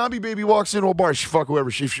 When Zombie Baby walks into a bar, she fuck whoever.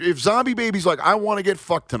 If Zombie Baby's like, I want to get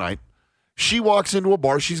fucked tonight, she walks into a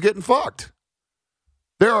bar, she's getting fucked.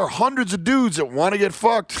 There are hundreds of dudes that want to get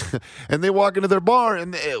fucked, and they walk into their bar,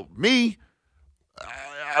 and when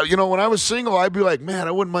I was single, I'd be like, man,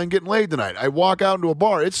 I wouldn't mind getting laid tonight. I walk out into a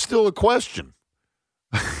bar, it's still a question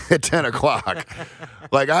at 10 o'clock.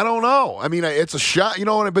 Like, I don't know. I mean, it's a shot,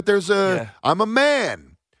 but I'm a man.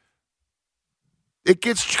 It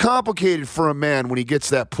gets complicated for a man when he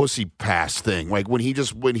gets that pussy pass thing. Like when he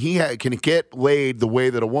can get laid the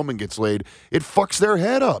way that a woman gets laid, it fucks their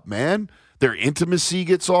head up, man. Their intimacy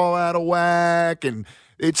gets all out of whack, and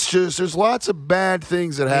it's just there's lots of bad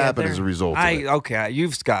things that happen as a result of it. Okay,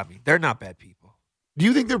 you've got me. They're not bad people. Do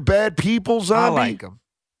you think they're bad people, Zombie? I like them.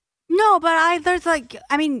 No, but that's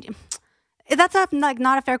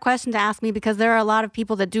not a fair question to ask me, because there are a lot of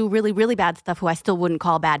people that do really, really bad stuff who I still wouldn't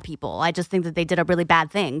call bad people. I just think that they did a really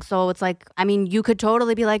bad thing. So it's like, I mean, you could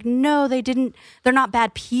totally be like, no, they didn't. They're not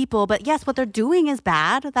bad people. But yes, what they're doing is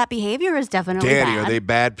bad. That behavior is definitely bad. Daddy, are they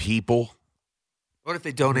bad people? What if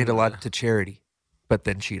they donate a lot to charity, but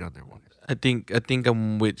then cheat on their wives? I think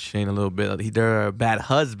I'm with Shane a little bit. They're a bad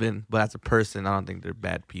husband, but as a person, I don't think they're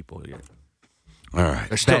bad people yet. All right.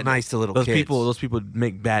 They're still nice to little kids. Those people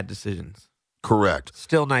make bad decisions. Correct.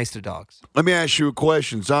 Still nice to dogs. Let me ask you a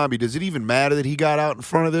question, Zombie. Does it even matter that he got out in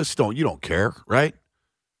front of this? You don't care, right?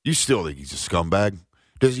 You still think he's a scumbag?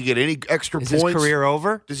 Does he get any extra points? Is his career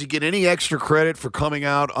over? Does he get any extra credit for coming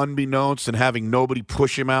out unbeknownst and having nobody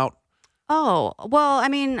push him out? Oh, well, I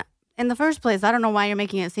mean, in the first place, I don't know why you're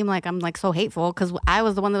making it seem like I'm like so hateful, because I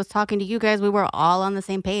was the one that was talking to you guys. We were all on the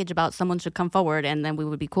same page about someone should come forward, and then we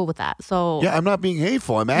would be cool with that. So yeah, I'm not being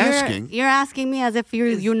hateful. I'm asking. You're asking me as if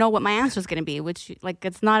you know what my answer is going to be, which like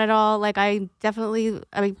it's not at all. Like I'm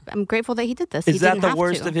grateful that he did this. Is that the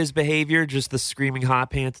worst of his behavior? Just the screaming hot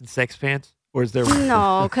pants and sex pants? Or is there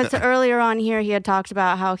no? Because earlier on here he had talked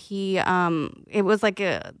about how he it was like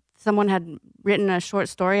someone had written a short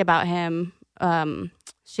story about him.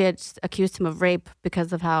 She had accused him of rape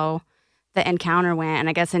because of how the encounter went. And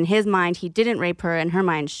I guess in his mind, he didn't rape her. In her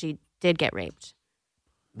mind, she did get raped.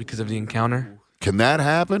 Because of the encounter? Can that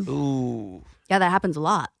happen? Ooh. Yeah, that happens a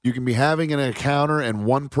lot. You can be having an encounter, and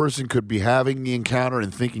one person could be having the encounter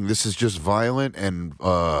and thinking this is just violent. And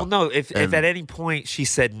well, no, if at any point she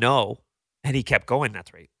said no and he kept going,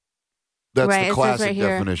 that's rape. That's right, the classic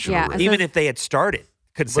definition of rape. Even if they had started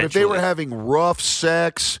consensually. But if they were having rough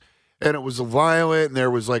sex and it was violent, and there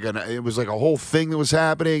was like it was like a whole thing that was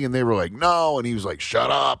happening, and they were like, no, and he was like, shut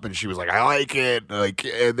up, and she was like, I like it, like,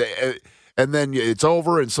 and then it's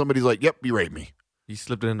over, and somebody's like, yep, you raped me. You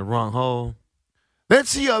slipped it in the wrong hole.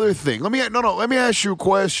 That's the other thing. Let me ask you a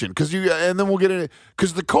question, and then we'll get into,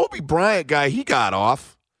 because the Kobe Bryant guy, he got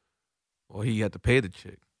off. Well, he had to pay the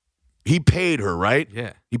chick. He paid her, right?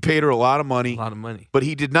 Yeah. He paid her a lot of money. A lot of money. But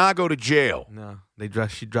he did not go to jail. No,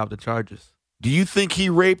 she dropped the charges. Do you think he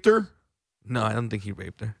raped her? No, I don't think he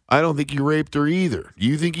raped her. I don't think he raped her either. Do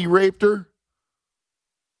you think he raped her?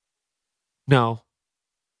 No.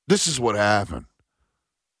 This is what happened.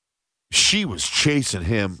 She was chasing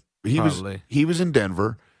him. He was in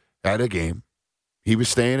Denver at a game. He was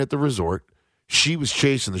staying at the resort. She was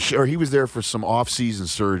chasing or he was there for some off-season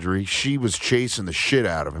surgery. She was chasing the shit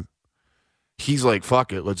out of him. He's like,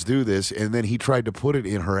 fuck it, let's do this. And then he tried to put it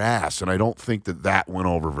in her ass, and I don't think that went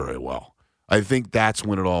over very well. I think that's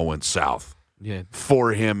when it all went south. Yeah.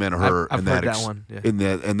 For him and her I've heard that one. Yeah.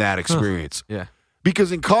 in that experience. Yeah.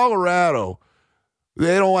 Because in Colorado,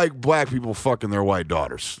 they don't like black people fucking their white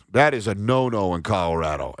daughters. That is a no-no in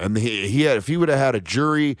Colorado. And if he would have had a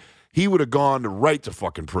jury, he would have gone right to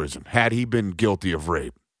fucking prison had he been guilty of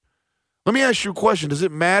rape. Let me ask you a question. Does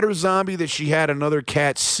it matter, Zombie, that she had another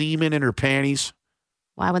cat's semen in her panties?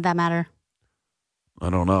 Why would that matter? I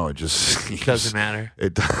don't know. It doesn't matter.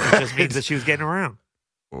 It just means that she was getting around.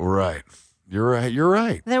 Right. You're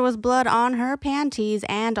right. There was blood on her panties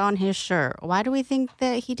and on his shirt. Why do we think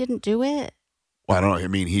that he didn't do it? Well, I don't know. I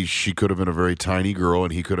mean, she could have been a very tiny girl,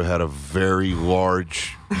 and he could have had a very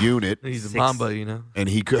large unit. He's a Mamba, you know. And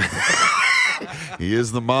he could. He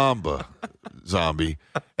is the Mamba zombie,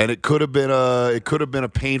 and it could have been a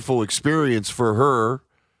painful experience for her,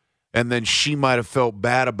 and then she might have felt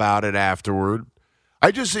bad about it afterward.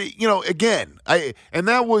 I just, again,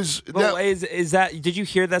 that was. Well, is that? Did you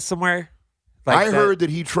hear that somewhere? I heard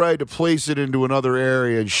that he tried to place it into another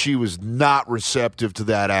area, and she was not receptive to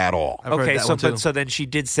that at all. Okay, so then she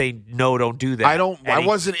did say no, don't do that. I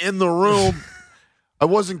wasn't in the room. I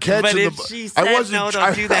wasn't catching but if she said no,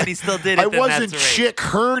 don't do that, he still did it. I wasn't chick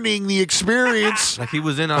herning the experience. Like he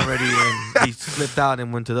was in already, and he slipped out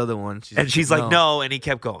and went to the other one. She's like, no, and he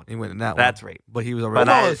kept going. He went in that one. That's right. But he was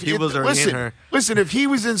already. He was already in her. Listen, if he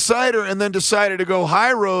was inside her and then decided to go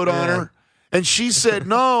high road on her, and she said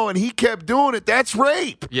no, and he kept doing it, that's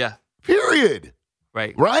rape. Yeah. Period.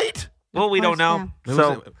 Right. Right? Well, we don't know.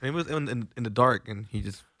 Yeah. It was in the dark, and he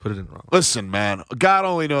just put it in wrong. Listen, man, God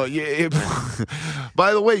only knows.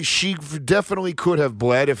 By the way, she definitely could have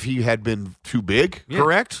bled if he had been too big. Yeah.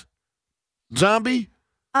 Correct? Zombie?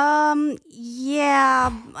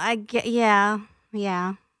 Yeah.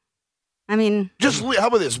 Yeah. I mean, how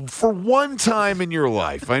about this? For one time in your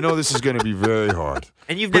life, I know this is going to be very hard.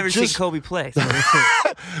 And you've never seen Kobe play.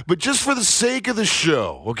 But just for the sake of the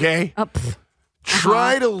show, okay?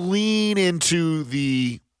 Try to lean into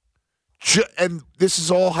and this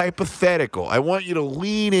is all hypothetical. I want you to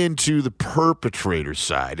lean into the perpetrator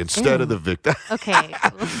side instead of the victim. Okay.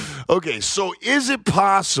 Okay, so is it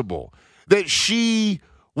possible that she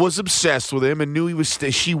was obsessed with him and knew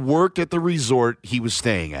she worked at the resort he was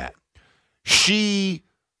staying at? She,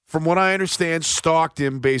 from what I understand, stalked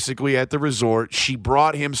him basically at the resort. She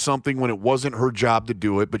brought him something when it wasn't her job to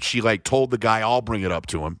do it, but she told the guy, I'll bring it up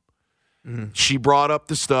to him. Mm-hmm. She brought up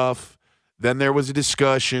the stuff. Then there was a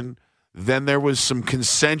discussion. Then there was some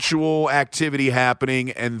consensual activity happening.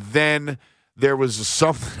 And then there was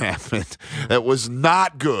something happened that was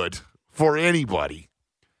not good for anybody.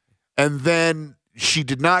 And then she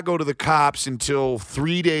did not go to the cops until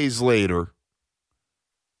 3 days later.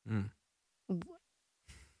 Mm.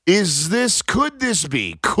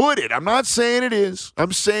 Could it? I'm not saying it is.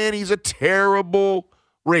 I'm saying he's a terrible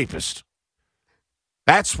rapist.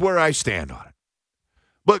 That's where I stand on it.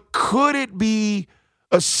 But could it be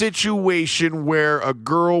a situation where a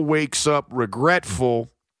girl wakes up regretful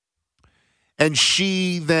and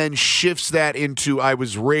she then shifts that into I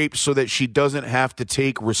was raped so that she doesn't have to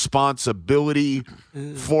take responsibility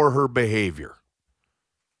for her behavior?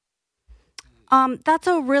 That's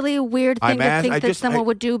a really weird thing to think that someone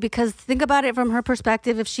would do, because think about it from her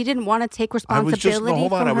perspective. If she didn't want to take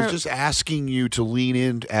responsibility, I was just asking you to lean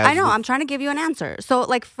in. I know. I'm trying to give you an answer. So,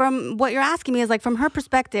 from what you're asking me is from her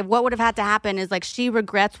perspective, what would have had to happen is she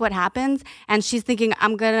regrets what happens, and she's thinking,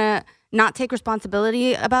 I'm gonna not take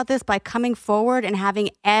responsibility about this by coming forward and having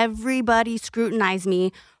everybody scrutinize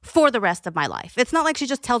me for the rest of my life. It's not like she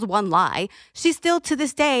just tells one lie. She still, to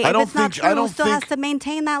this day, if it's not true, still has to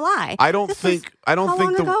maintain that lie. I don't think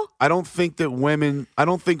women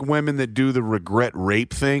that do the regret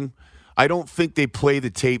rape thing, I don't think they play the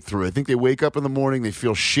tape through. I think they wake up in the morning, they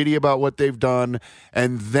feel shitty about what they've done,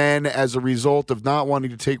 and then as a result of not wanting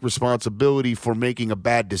to take responsibility for making a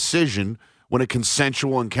bad decision when a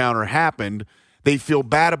consensual encounter happened, they feel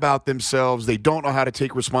bad about themselves. They don't know how to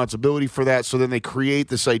take responsibility for that. So then they create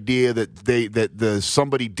this idea that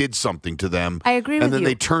somebody did something to them. I agree with you. And then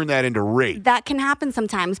they turn that into rape. That can happen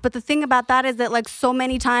sometimes. But the thing about that is that so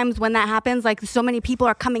many times when that happens, so many people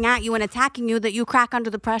are coming at you and attacking you that you crack under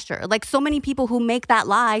the pressure. So many people who make that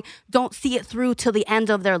lie don't see it through till the end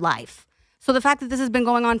of their life. So the fact that this has been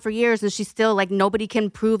going on for years and she's still nobody can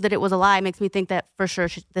prove that it was a lie makes me think that for sure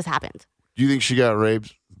this happened. Do you think she got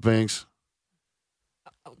raped, Banks?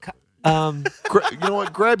 You know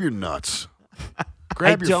what? Grab your nuts.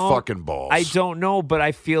 Grab your fucking balls. I don't know, but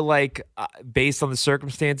I feel like based on the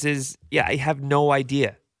circumstances, I have no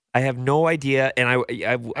idea. And I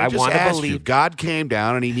want to believe you. God came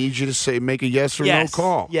down and he needs you to make a yes or no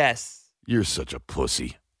call. Yes. You're such a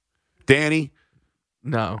pussy. Danny?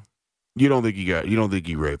 No. You don't think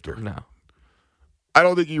he raped her? No. I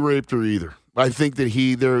don't think he raped her either. I think that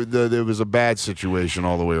there was a bad situation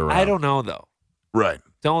all the way around. I don't know though. Right.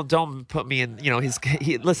 Don't put me in.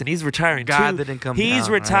 Listen. He's retiring. God didn't come. He's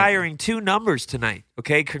down, retiring 2 numbers tonight.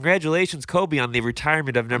 Okay, congratulations, Kobe, on the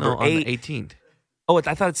retirement of number 8. On the 18th. Oh,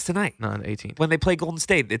 I thought it's tonight. No, on the 18th. When they play Golden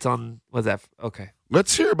State, it's on. What's that? Okay.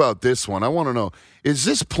 Let's hear about this one. I want to know: is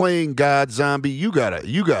this playing God, Zombie? You gotta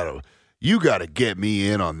get me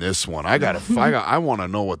in on this one. I want to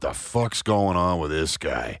know what the fuck's going on with this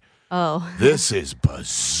guy. Oh. This is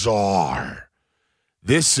bizarre.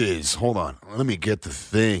 This is, hold on, let me get the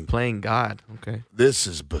thing. Playing God. Okay. This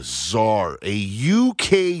is bizarre. A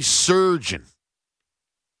UK surgeon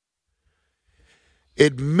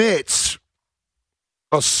admits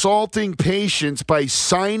assaulting patients by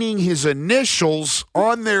signing his initials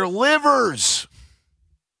on their livers.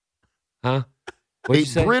 Huh?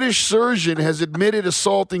 A British surgeon has admitted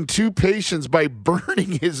assaulting 2 patients by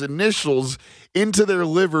burning his initials into their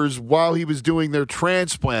livers while he was doing their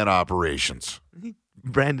transplant operations. He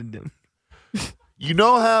branded them. You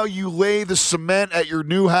know how you lay the cement at your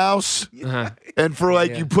new house? Uh-huh. And for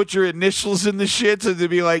you put your initials in the shit to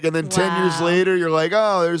be like, and then 10 years later, you're like,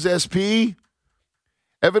 oh, there's SP?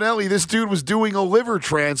 Evidently, this dude was doing a liver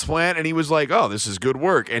transplant, and he was like, "Oh, this is good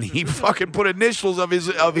work," and he fucking put initials of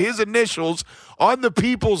his initials on the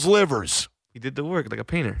people's livers. He did the work like a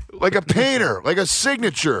painter, like a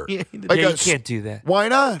signature. You can't do that. Why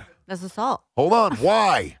not? That's assault. Hold on,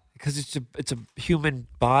 why? Because it's a human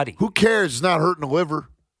body. Who cares? It's not hurting the liver.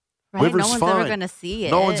 Right? Liver's no one's fine. ever going to see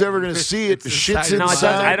it. No one's ever going to see it. The shit's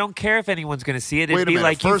inside. I don't care if anyone's going to see it. Wait a minute.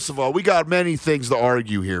 Like First of all, we got many things to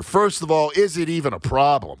argue here. First of all, is it even a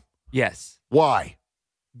problem? Yes. Why?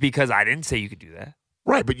 Because I didn't say you could do that.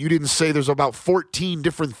 Right, but you didn't say there's about 14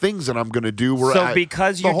 different things that I'm going to do.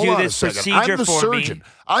 Because you do this procedure for me.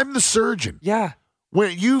 I'm the surgeon. Yeah.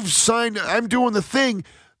 When you've signed, I'm doing the thing.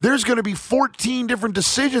 There's going to be 14 different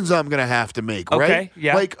decisions I'm going to have to make, right? Okay,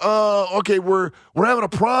 yeah. Like, okay, we're having a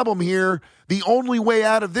problem here. The only way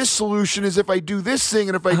out of this solution is if I do this thing,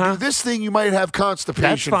 and if I do this thing, you might have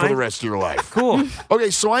constipation for the rest of your life. Cool. Okay,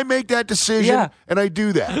 so I make that decision, and I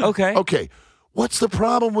do that. Okay. Okay. What's the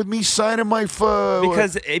problem with me signing my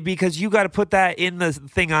Because you got to put that in the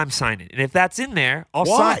thing I'm signing, and if that's in there, I'll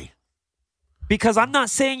sign. Why? Because I'm not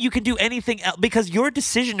saying you can do anything else. Because your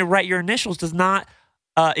decision to write your initials does not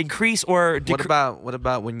increase or decrease. What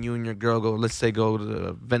about when you and your girl go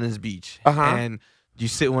to Venice Beach and you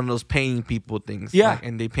sit one of those painting people things,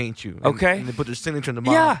 and they paint you, and they put their signature in the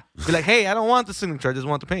bottom. Yeah, be like, hey, I don't want the signature, I just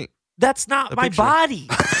want the paint. That's not my body.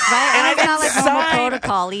 Right? And it's not like normal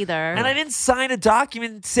protocol either. And I didn't sign a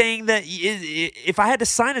document saying that if I had to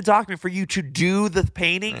sign a document for you to do the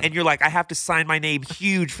painting, and you're like, I have to sign my name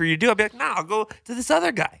huge for you to do it, I'll be like, no, I'll go to this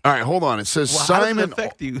other guy. All right, hold on. It says Simon. Simon. How does it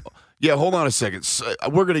affect you? Yeah, hold on a second.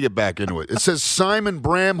 We're going to get back into it. It says Simon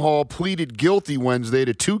Bramhall pleaded guilty Wednesday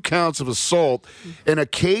to 2 counts of assault in a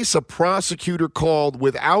case a prosecutor called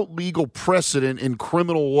without legal precedent in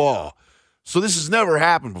criminal law. So this has never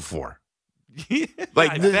happened before.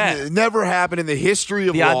 Never happened in the history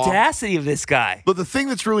of law. The audacity of this guy. But the thing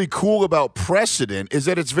that's really cool about precedent is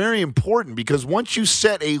that it's very important because once you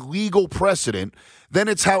set a legal precedent, then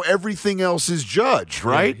it's how everything else is judged,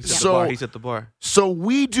 right? Yeah, he's at the bar. So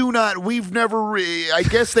we've never, I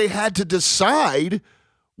guess they had to decide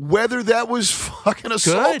whether that was fucking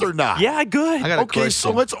assault or not. Yeah, good. Okay, so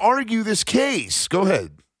let's argue this case. Go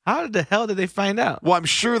ahead. How the hell did they find out? Well, I'm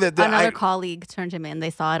sure that another colleague turned him in. They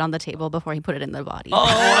saw it on the table before he put it in their body. Oh.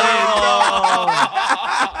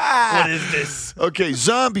 What is this? Okay,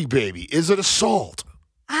 Zombie Baby. Is it assault?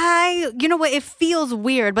 You know what? It feels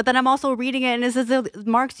weird, but then I'm also reading it, and it says that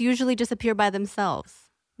marks usually just appear by themselves.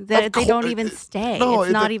 They don't even stay. No,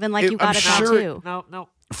 it's not even like you got a tattoo. No.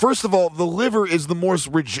 First of all, the liver is the most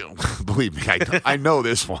believe me, I know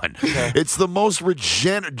this one. Okay. It's the most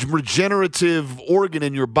regenerative organ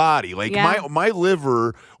in your body. Like my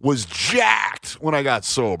liver was jacked when I got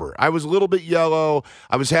sober. I was a little bit yellow.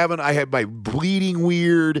 I had my bleeding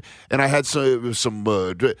weird, and I had some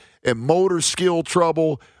motor skill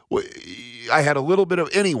trouble. I had a little bit of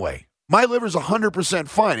anyway. My liver's 100%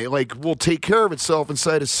 fine. It will take care of itself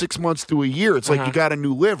inside of 6 months to a year. It's like you got a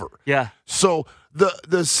new liver. Yeah. So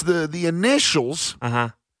the initials,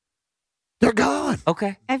 they're gone.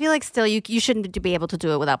 Okay. I feel like still you shouldn't be able to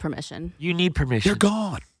do it without permission. You need permission. They're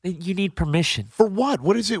gone. You need permission. For what?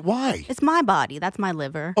 What is it? Why? It's my body. That's my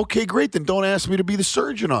liver. Okay, great. Then don't ask me to be the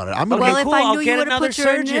surgeon on it. I'm gonna. Well, cool. If I knew you would have put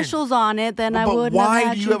your initials on it, then I wouldn't. But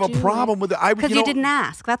why do you have a problem with it? Because you didn't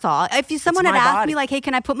ask. That's all. If someone had asked me, like, "Hey,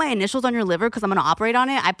 can I put my initials on your liver because I'm going to operate on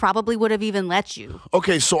it?" I probably would have even let you.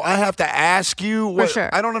 Okay, so I have to ask you. For sure.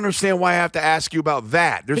 I don't understand why I have to ask you about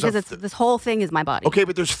that. Because this whole thing is my body. Okay,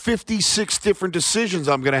 but there's 56 different decisions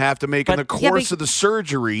I'm going to have to make in the course of the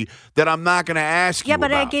surgery that I'm not going to ask you about.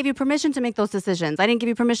 Yeah, but I gave you permission to make those decisions. I didn't give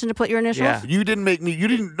you permission to put your initials. Yeah. You didn't make me. You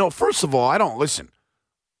didn't. No, first of all, I don't listen.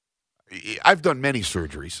 I've done many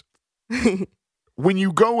surgeries. when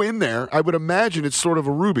you go in there, I would imagine it's sort of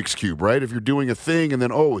a Rubik's Cube, right? If you're doing a thing and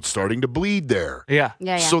then, it's starting to bleed there. Yeah.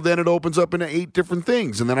 So then it opens up into 8 different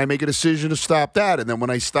things. And then I make a decision to stop that. And then when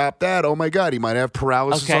I stop that, oh my God, he might have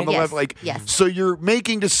paralysis on the left. So you're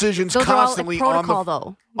making decisions those constantly are all like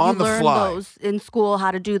protocol, on the fly. Those in school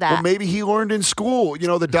how to do that. Well, maybe he learned in school.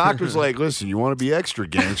 The doctor's like, listen, you want to be extra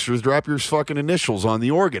gangsters, drop your fucking initials on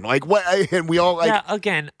the organ. Like what? And we all like. Yeah,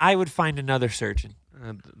 again, I would find another surgeon.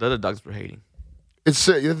 The other docs were hating. It's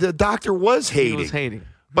the doctor was hating. He was hating.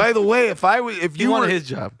 By the way, if you wanted his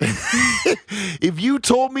job, if you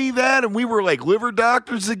told me that and we were like liver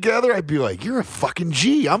doctors together, I'd be like, "You're a fucking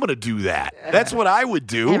G. I'm gonna do that." Yeah. That's what I would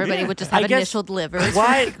do. Everybody would just have initialed livers.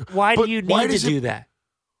 Why do you need to do that?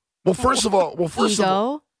 Well, first of all,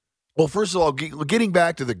 getting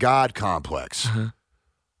back to the God complex,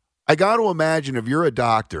 I got to imagine if you're a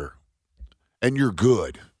doctor and you're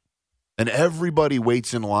good. And everybody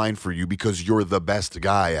waits in line for you because you're the best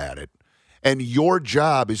guy at it. And your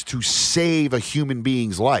job is to save a human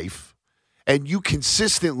being's life. And you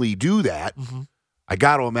consistently do that. Mm-hmm. I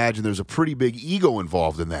got to imagine there's a pretty big ego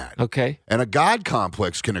involved in that. Okay. And a God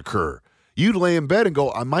complex can occur. You'd lay in bed and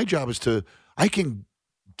go, my job is I can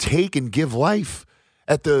take and give life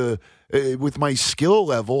at with my skill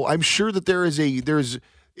level. I'm sure that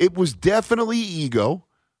it was definitely ego.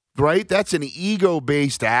 Right? That's an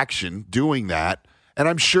ego-based action, doing that. And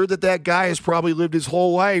I'm sure that guy has probably lived his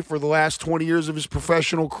whole life for the last 20 years of his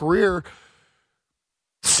professional career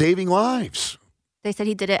saving lives. They said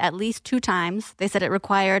he did it at least 2 times. They said it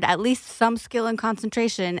required at least some skill and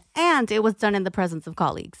concentration, and it was done in the presence of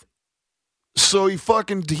colleagues. So he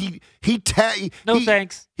thanks.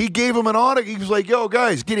 He gave him an audit. He was like, "Yo,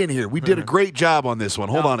 guys, get in here. We did a great job on this one.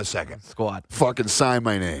 Hold on a second. Squad. Fucking sign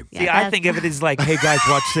my name." See, I think of it as like, "Hey guys,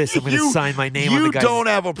 watch this. I'm going to sign my name on the guy's." You don't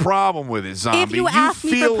have a problem with it, Zombie. If you ask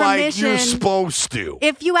me feel for like permission, you're supposed to.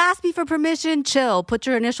 If you ask me for permission, chill. Put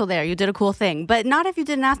your initial there. You did a cool thing. But not if you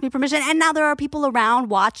didn't ask me permission. And now there are people around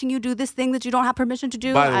watching you do this thing that you don't have permission to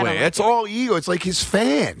do. By the way, it's all ego. It's like his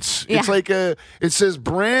fans. Yeah. It's like it says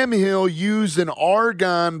Bramhill used an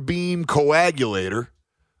argon beam coagulator.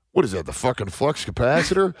 What is that? The fucking flux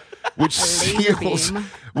capacitor, which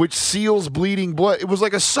seals bleeding blood. It was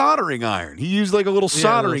like a soldering iron. He used like a little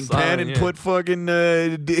soldering pen and put fucking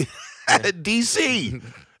DC,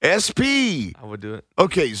 SP. I would do it.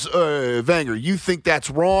 Okay, Vanger, you think that's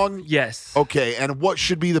wrong? Yes. Okay, and what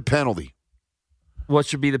should be the penalty? What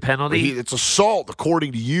should be the penalty? It's assault,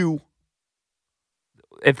 according to you.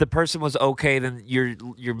 If the person was okay, then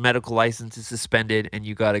your medical license is suspended and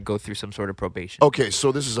you got to go through some sort of probation. Okay,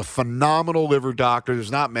 so this is a phenomenal liver doctor.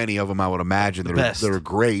 There's not many of them, I would imagine, that are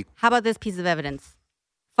great. How about this piece of evidence?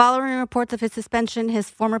 Following reports of his suspension,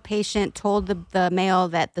 his former patient told the Mail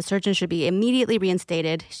that the surgeon should be immediately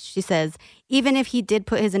reinstated. She says, "Even if he did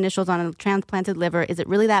put his initials on a transplanted liver, is it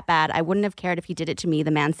really that bad? I wouldn't have cared if he did it to me.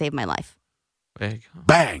 The man saved my life."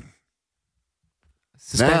 Bang.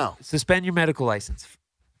 Suspend your medical license.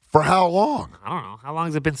 For how long? I don't know. How long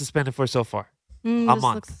has it been suspended for so far? A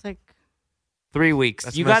month. Looks like 3 weeks.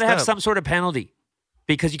 That's you got to have some sort of penalty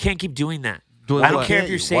because you can't keep doing that. I don't care if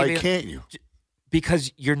you're saving. Why can't you?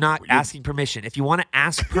 Because you're not asking permission. If you want to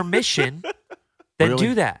ask permission, then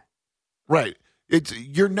do that. Right.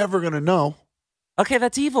 You're never going to know. Okay,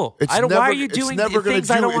 that's evil. Why are you doing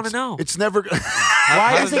things I don't want to know? It's never.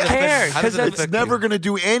 Why does it care? Because it's never going to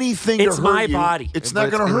do anything to hurt you. It's my body. It's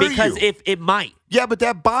not going to hurt you. Because if it might. Yeah, but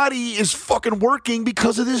that body is fucking working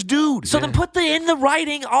because of this dude. So then put in the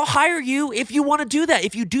writing. I'll hire you if you want to do that.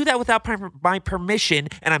 If you do that without my permission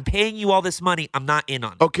and I'm paying you all this money, I'm not in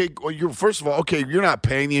on it. Okay, well, first of all, you're not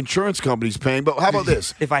paying. The insurance company's paying. But how about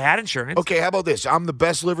this? If I had insurance. Okay, how about this? I'm the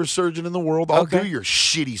best liver surgeon in the world. I'll do your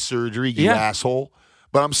shitty surgery, you asshole.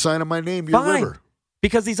 But I'm signing my name to your liver.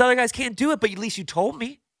 Because these other guys can't do it, but at least you told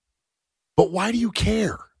me. But why do you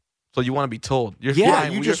care? So you want to be told? You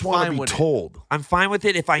just want to be told. I'm fine with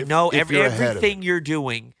it if I know everything you're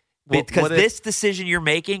doing. Because this decision you're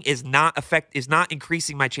making is not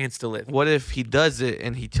increasing my chance to live. What if he does it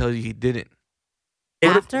and he tells you he didn't?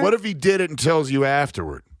 What if he did it and tells you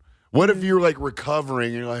afterward? What if you're like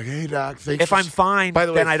recovering and you're like, "Hey doc, thanks." If I'm fine,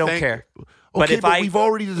 then I don't care. Okay, but we've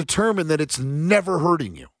already determined that it's never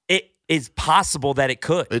hurting you. It is possible that it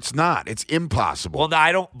could. It's not. It's impossible. Well,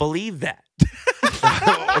 I don't believe that.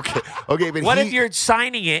 Okay, but what if you're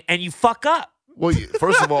signing it and you fuck up? Well,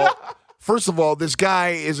 first of all, this guy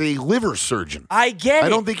is a liver surgeon. I get it. I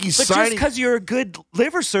don't think he's signing. But just because you're a good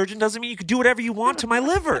liver surgeon doesn't mean you can do whatever you want to my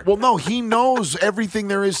liver. Well, no, he knows everything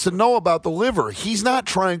there is to know about the liver. He's not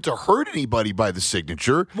trying to hurt anybody by the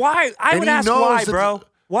signature. Why? I would ask why, bro.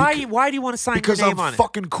 Why do you want to sign your name on it? Because I'm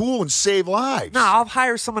fucking cool and save lives. No, I'll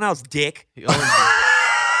hire someone else, dick.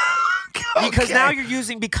 Because now you're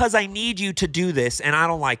using because I need you to do this, and I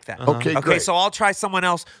don't like that. Okay, great. So I'll try someone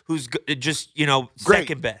else who's just,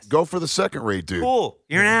 second best. Go for the second rate, dude. Cool.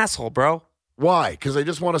 You're an asshole, bro. Why? Because I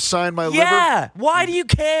just want to sign my liver? Yeah. Why do you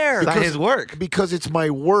care? It's his work. Because it's my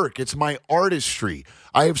work. It's my artistry.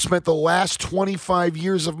 I have spent the last 25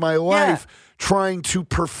 years of my life trying to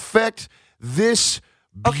perfect this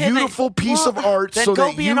beautiful piece of art. Then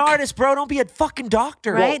go be an artist, bro. Don't be a fucking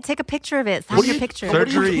doctor. Right? Take a picture of it. Sign your picture.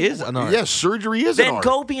 Surgery is an art. Yes, surgery is an art.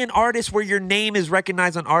 Then go be an artist where your name is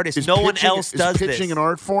recognized on artists. No one else does this. Is pitching an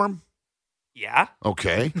art form? Yeah.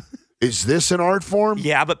 Okay. Is this an art form?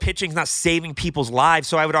 Yeah, but pitching's not saving people's lives.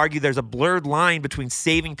 So I would argue there's a blurred line between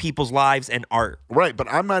saving people's lives and art. Right,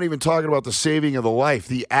 but I'm not even talking about the saving of the life.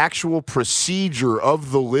 The actual procedure of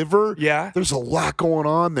the liver. Yeah. There's a lot going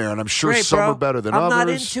on there, and I'm sure some are better than others. I'm not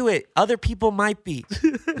into it. Other people might be.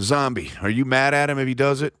 Zombie, are you mad at him if he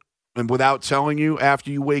does it? And without telling you, after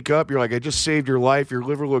you wake up, you're like, I just saved your life. Your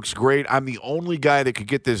liver looks great. I'm the only guy that could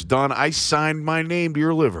get this done. I signed my name to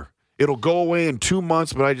your liver. It'll go away in 2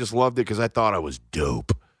 months, but I just loved it because I thought I was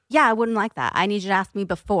dope. Yeah, I wouldn't like that. I need you to ask me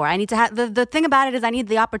before. I need to have the thing about it is I need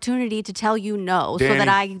the opportunity to tell you no, Danny, so that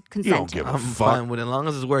I consent. You don't give a I'm fuck. fine with it as long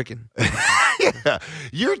as it's working. Yeah,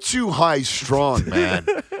 you're too high strung, man.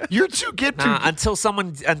 You're too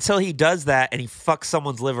until he does that and he fucks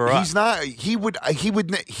someone's liver up. He's not.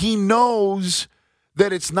 He knows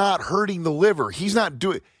that it's not hurting the liver. He's not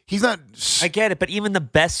doing. He's not. I get it, but even the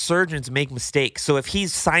best surgeons make mistakes. So if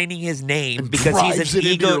he's signing his name because he's an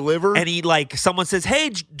ego liver, and he someone says, "Hey,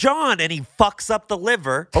 John," and he fucks up the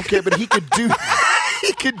liver. Okay, but he could do.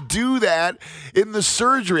 He could do that in the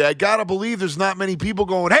surgery. I gotta believe there's not many people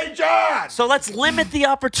going, "Hey, John." So let's limit the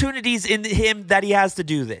opportunities in him that he has to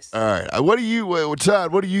do this. All right.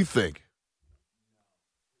 Todd? What do you think?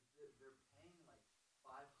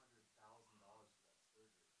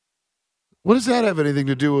 What does that have anything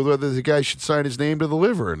to do with whether the guy should sign his name to the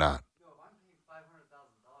liver or not?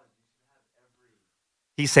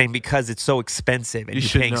 He's saying because it's so expensive and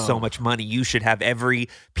you're paying so much money, you should have every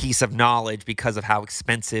piece of knowledge because of how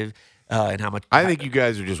expensive and how much. I think you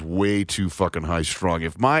guys are just way too fucking high strung.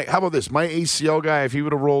 How about this? My ACL guy, if he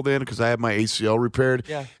would have rolled in because I had my ACL repaired,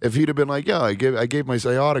 if he'd have been like, I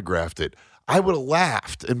autographed it, I would have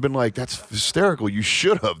laughed and been like, that's hysterical. You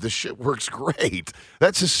should have. This shit works great.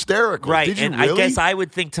 That's hysterical. Right. Did you and really? I guess I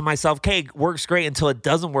would think to myself, okay, it works great until it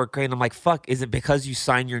doesn't work great. And I'm like, fuck, is it because you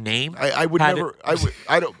sign your name? I would never. Is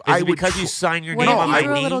it because you sign your name on my knee?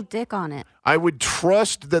 Threw a little dick on it. I would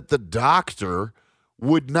trust that the doctor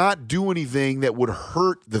would not do anything that would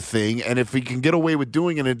hurt the thing, and if he can get away with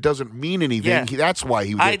doing it and it doesn't mean anything, that's why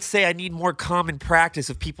he would. I'd say I need more common practice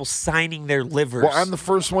of people signing their livers. Well, I'm the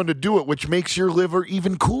first one to do it, which makes your liver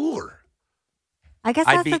even cooler. I guess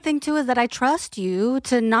that's the thing, too, is that I trust you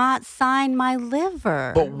to not sign my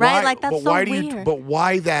liver. But why, right? Like, that's so weird. But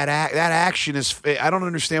why that action is... I don't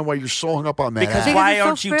understand why you're so hung up on that. Because why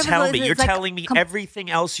aren't you telling me? You're telling me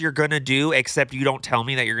everything else you're going to do, except you don't tell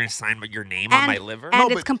me that you're going to sign your name on my liver?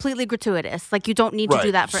 And it's completely gratuitous. Like, you don't need to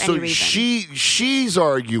do that for any reason. She's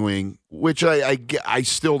arguing, which I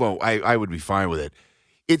still don't... I would be fine with it.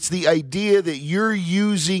 It's the idea that you're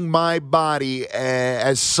using my body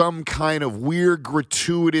as some kind of weird,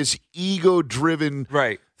 gratuitous, ego-driven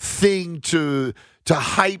thing to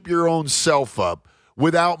hype your own self up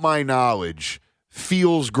without my knowledge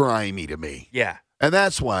feels grimy to me. Yeah. And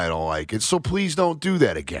that's why I don't like it. So please don't do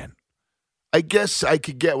that again. I guess I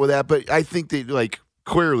could get with that, but I think that,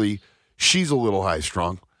 clearly, she's a little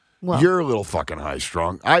high-strung. Well, you're a little fucking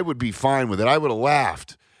high-strung. I would be fine with it. I would have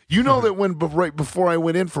laughed. You know that right before I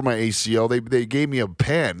went in for my ACL, they gave me a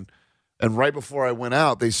pen, and right before I went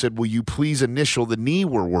out, they said, "Will you please initial the knee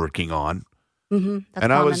we're working on?" Mm-hmm, that's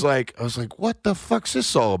and common. I was like, "What the fuck's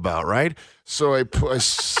this all about?" Right? So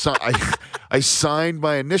I signed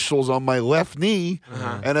my initials on my left knee,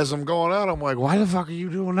 and as I'm going out, I'm like, "Why the fuck are you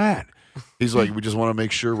doing that?" He's like, "We just want to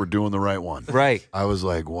make sure we're doing the right one." Right. I was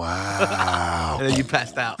like, "Wow." And then you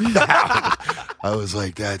passed out. I was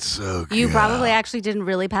like, "That's so good." You probably actually didn't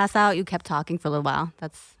really pass out. You kept talking for a little while.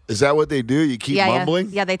 Is that what they do? You keep mumbling?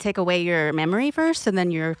 Yeah, they take away your memory first, and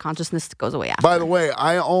then your consciousness goes away after. By the way,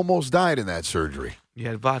 I almost died in that surgery. You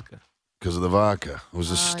had vodka. Because of the vodka. It was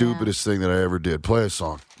the stupidest thing that I ever did. Play a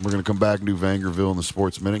song. We're going to come back and do Vangerville in the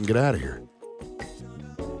Sports Minute and get out of here.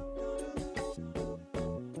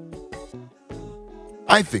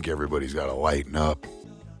 I think everybody's got to lighten up.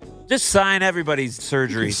 Just sign everybody's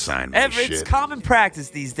surgery. Sign my shit. It's common practice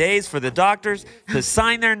these days for the doctors to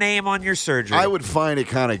sign their name on your surgery. I would find it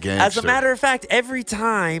kind of gangster. As a matter of fact, every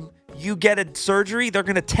time you get a surgery, they're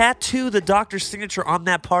going to tattoo the doctor's signature on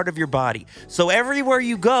that part of your body. So everywhere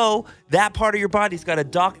you go, that part of your body's got a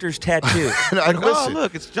doctor's tattoo. Listen,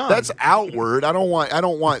 look, it's John. That's outward. I don't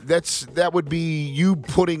want. That would be you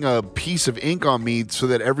putting a piece of ink on me so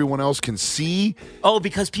that everyone else can see. Oh,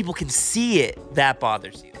 because people can see it. That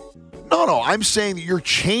bothers you. No. I'm saying that you're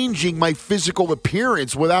changing my physical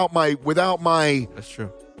appearance without my. That's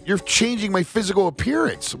true. You're changing my physical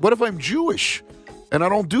appearance. What if I'm Jewish? And I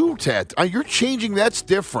don't do tattoo. You're changing. That's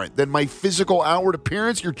different than my physical outward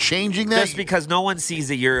appearance. You're changing that. Just because no one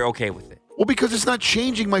sees it, you're okay with it. Well, because it's not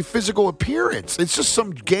changing my physical appearance. It's just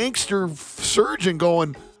some gangster surgeon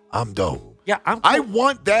going, I'm dope. Yeah, I'm cool. I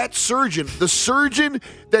want that surgeon. The surgeon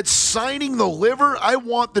that's signing the liver, I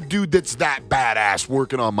want the dude that's that badass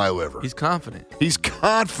working on my liver. He's confident. He's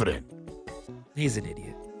confident. He's an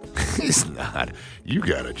idiot. He's not. You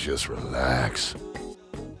got to just relax.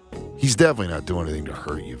 He's definitely not doing anything to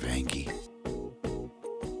hurt you, Vanky.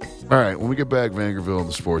 All right, when we get back, Vangerville in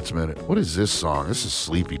the Sports Minute. What is this song? This is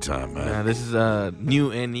Sleepy Time, man. This is new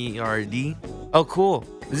NERD. Oh, cool.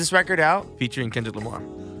 Is this record out? Featuring Kendrick Lamar.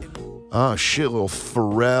 Oh, shit, little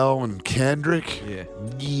Pharrell and Kendrick. Yeah.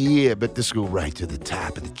 Yeah, but this will go right to the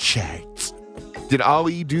top of the charts. Did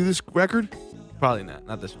Ali do this record? Probably not.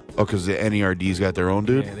 Not this one. Oh, because the NERD's got their own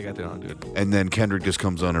dude? Yeah, they got their own dude. And then Kendrick just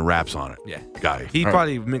comes on and raps on it. Yeah. Got it. He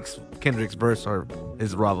probably mixed Kendrick's verse or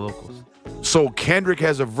his raw vocals. So Kendrick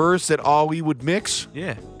has a verse that Ali would mix?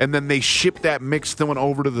 Yeah. And then they ship that mixed one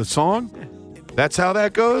over to the song? Yeah. That's how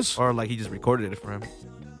that goes? Or like he just recorded it for him.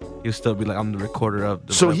 He'll still be like, I'm the recorder of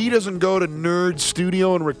the... So he doesn't go to Nerd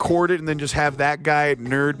Studio and record it and then just have that guy at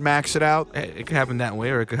Nerd max it out? It could happen that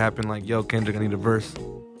way, or it could happen like, yo, Kendrick, I need a verse.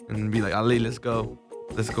 And be like, Ali, let's go.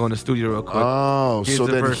 Let's go in the studio real quick. Oh,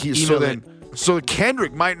 so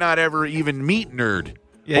Kendrick might not ever even meet Nerd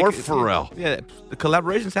or Pharrell. Yeah, the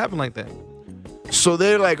collaborations happen like that. So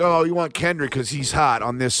they're like, oh, you want Kendrick because he's hot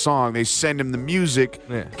on this song. They send him the music.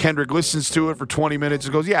 Yeah. Kendrick listens to it for 20 minutes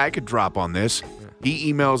and goes, yeah, I could drop on this. Yeah.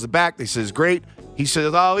 He emails it back. They says, great. He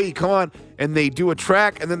says, Ali, come on. And they do a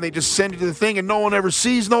track, and then they just send it to the thing, and no one ever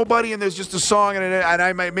sees nobody, and there's just a song, and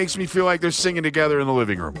it makes me feel like they're singing together in the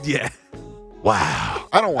living room. Yeah. Wow.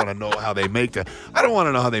 I don't want to know how they make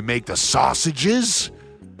the sausages.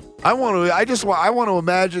 I want to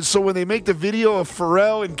imagine. So when they make the video of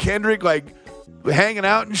Pharrell and Kendrick like hanging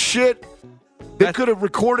out and shit, they could have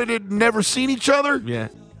recorded it and never seen each other. Yeah.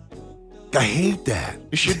 I hate that.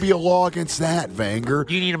 There should be a law against that, Vanger.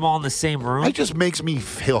 You need them all in the same room? It just makes me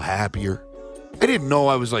feel happier. I didn't know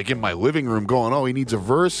I was like in my living room going, oh, he needs a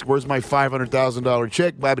verse. Where's my $500,000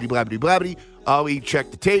 check? Blabbity, blabbity, blabbity. Ali, check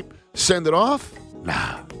the tape. Send it off?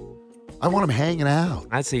 Nah. I want him hanging out.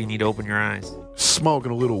 I'd say you need to open your eyes.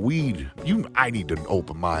 Smoking a little weed. I need to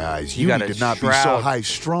open my eyes. You need to not be so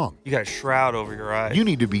high-strung. You got a shroud over your eyes. You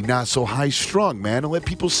need to be not so high-strung, man, and let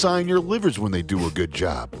people sign your livers when they do a good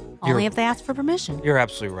job. Only if they ask for permission. You're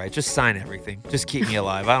absolutely right. Just sign everything. Just keep me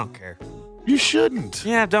alive. I don't care. You shouldn't.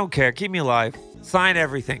 Yeah, don't care. Keep me alive. Sign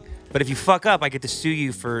everything. But if you fuck up, I get to sue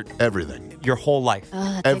you for everything. Your whole life.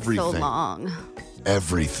 That takes so long.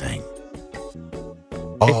 Everything.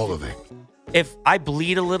 All of it. If I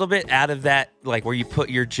bleed a little bit out of that, like where you put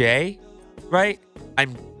your J, right?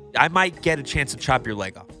 I might get a chance to chop your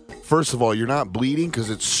leg off. First of all, you're not bleeding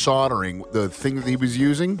because it's soldering. The thing that he was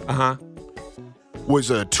using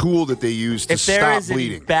was a tool that they used to stop bleeding. If there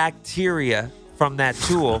is any bacteria from that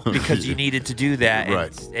tool because you needed to do that.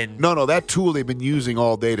 Right. No, that tool they've been using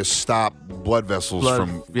all day to stop blood vessels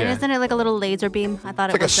from... Yeah. And isn't it like a little laser beam? I thought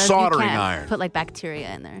it's like a soldering iron. Put like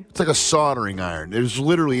bacteria in there. It's like a soldering iron. There's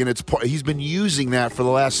literally, and he's been using that for the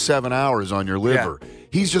last 7 hours on your liver. Yeah.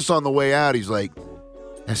 He's just on the way out. He's like,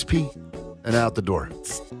 SP, and out the door.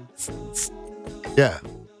 Yeah.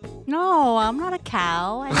 No, I'm not a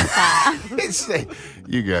cow.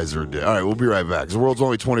 You guys are dead. All right, we'll be right back. It's the world's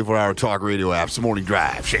only 24-hour talk radio app. It's The Morning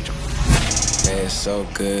Drive. Shake them. Man, it's so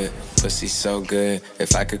good. Pussy so good.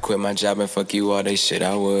 If I could quit my job and fuck you all day shit,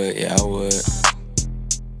 I would. Yeah, I would.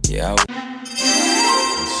 Yeah, I would.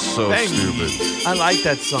 It's so stupid. I like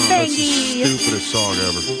that song. That's the stupidest song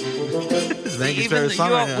ever. It's Vanky's favorite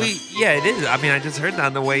song right now. Yeah, it is. I mean, I just heard that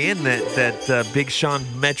on the way in that Big Sean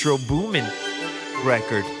Metro Boomin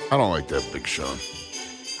record. I don't like that Big Sean.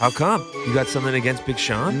 How come? You got something against Big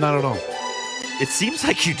Sean? Not at all. It seems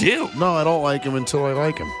like you do. No, I don't like him until I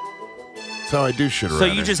like him. That's how I do shit around So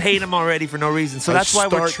you just hate him already for no reason. So that's why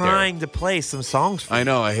we're trying to play some songs for you. I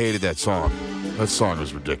know. I hated that song. That song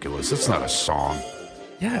was ridiculous. That's not a song.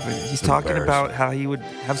 Yeah, but he's talking about how he would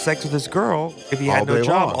have sex with this girl if he had no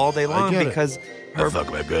job all day long because I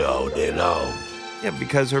fuck my girl all day long. Yeah,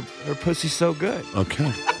 because her pussy's so good.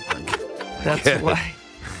 Okay. That's why.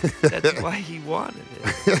 That's why he wanted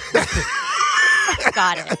it.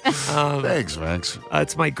 Got it. Thanks, Max.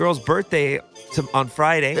 It's my girl's birthday on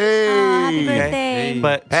Friday. Hey, happy birthday!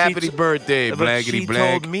 But happy birthday, blankety blank.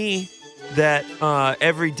 She told me that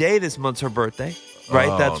every day this month's her birthday.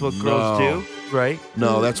 Right, that's what girls do. Right?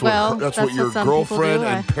 No, that's what your girlfriend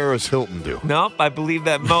and Paris Hilton do. Nope, I believe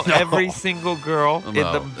that every single girl in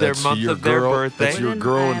their month of their birthday. That's your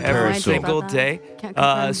girl and Paris Hilton. Every single day.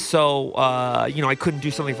 So I couldn't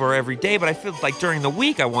do something for her every day, but I feel like during the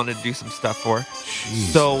week I wanted to do some stuff for her.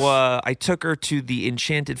 Jesus. So I took her to the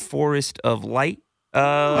Enchanted Forest of Light.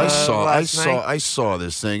 I saw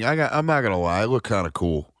this thing. I'm not gonna lie, it looked kind of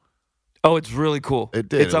cool. Oh, it's really cool. It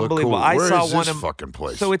did. It's unbelievable. Cool. Where is this fucking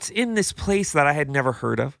place? So it's in this place that I had never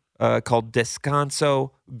heard of, called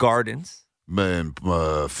Descanso Gardens. Flint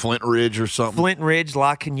Ridge or something. Flint Ridge,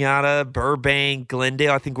 La Cañada, Burbank,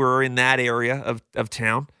 Glendale. I think we were in that area of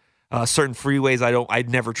town. Certain freeways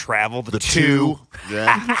I'd never traveled. The two.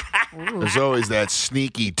 Yeah. There's always that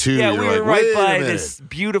sneaky two. Yeah, You're we were right by this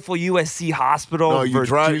beautiful USC hospital. No, you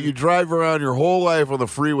drive around your whole life on the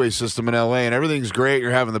freeway system in LA and everything's great.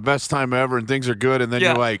 You're having the best time ever and things are good. And then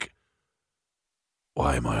you're like,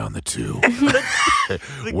 why am I on the two?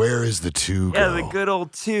 Where is the two go? Yeah, the good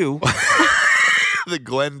old two. The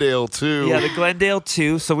Glendale 2. Yeah, the Glendale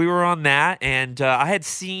 2. So we were on that, and I had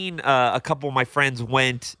seen a couple of my friends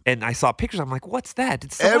went, and I saw pictures. I'm like, what's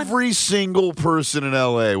that? Every single person in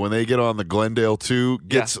L.A., when they get on the Glendale 2,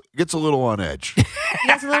 gets a little on edge.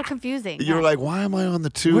 It's a little confusing. You're like, why am I on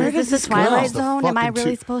the 2? Where does this Twilight Zone? Am I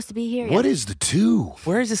really supposed to be here? What is the 2?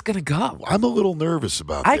 Where is this going to go? I'm a little nervous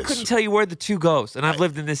about this. I couldn't tell you where the 2 goes, and I've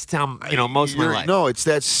lived in this town, most of my life. No, it's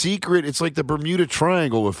that secret. It's like the Bermuda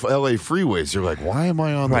Triangle with L.A. freeways. You're like, why am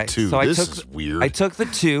I on the 2? So this is weird. I took the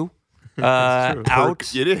 2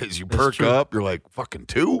 out. It is. You perk up. You're like, fucking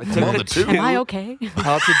 2? I'm on the 2. Am I okay?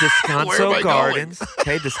 Out to Descanso Gardens.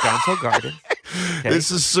 Okay, Descanso Gardens. Okay.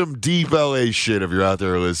 This is some deep LA shit if you're out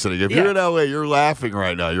there listening. If you're in LA, you're laughing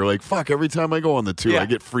right now. You're like, fuck, every time I go on the 2, I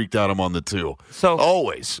get freaked out I'm on the 2. So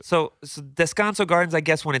always. So Descanso Gardens, I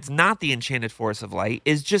guess when it's not the Enchanted Forest of Light,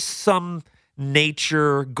 is just some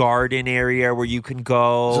nature garden area where you can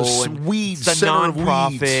go. Some weeds. It's a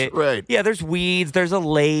nonprofit. Weeds. Right. Yeah, there's weeds, there's a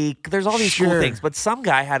lake, there's all these cool things. But some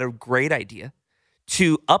guy had a great idea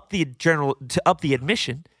to up the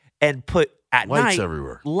admission and put at lights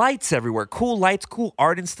night, lights everywhere, cool lights, cool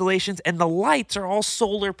art installations, and the lights are all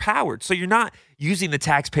solar powered. So you're not using the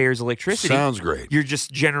taxpayers' electricity. Sounds great. You're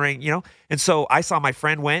just generating, And so I saw my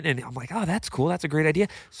friend went, and I'm like, oh, that's cool. That's a great idea.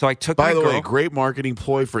 So I took By the girl. way, great marketing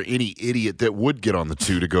ploy for any idiot that would get on the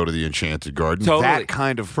 2 to go to the Enchanted Garden. Totally. That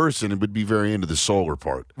kind of person would be very into the solar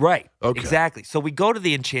part. Right. Okay. Exactly. So we go to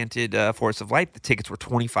the Enchanted Forest of Light. The tickets were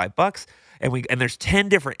 $25. And there's 10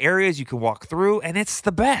 different areas you can walk through, and it's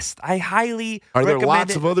the best. I highly recommend it. Are there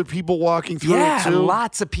lots of other people walking through it too? Yeah,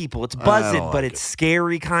 lots of people. It's buzzing, but it's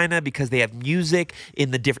scary kind of because they have music in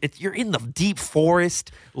the different. You're in the deep forest,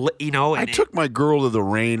 I took my girl to the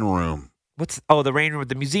Rain Room. The Rain Room at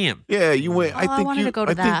the museum? Yeah, you went. I wanted to go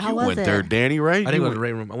to that. I think you went there, Danny, right? I didn't go to the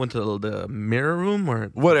Rain Room. I went to the Mirror Room or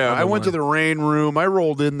whatever. I went to the Rain Room. I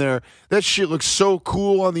rolled in there. That shit looks so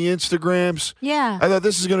cool on the Instagrams. Yeah. I thought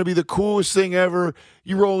this is going to be the coolest thing ever.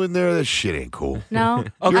 You roll in there, that shit ain't cool. No?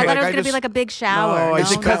 Okay. I thought it was going to be like a big shower. No,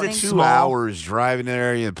 it's because it's 2 hours driving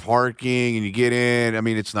there and parking, and you get in. I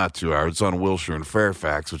mean, it's not 2 hours. It's on Wilshire and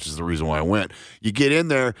Fairfax, which is the reason why I went. You get in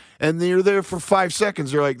there, and you're there for 5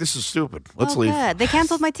 seconds. You're like, this is stupid. Let's leave. Good. They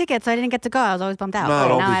canceled my ticket, so I didn't get to go. I was always bummed out.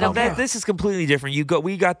 No, I don't care. This is completely different.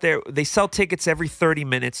 We got there. They sell tickets every 30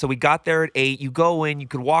 minutes, so we got there at 8. You go in, you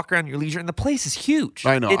could walk around your leisure, and the place is huge.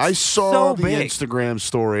 I know. It's I saw the big. Instagram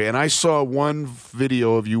story, and I saw one video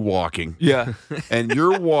of you walking. Yeah. And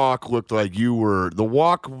your walk looked like the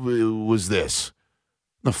walk was this.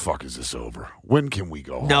 The fuck is this over? When can we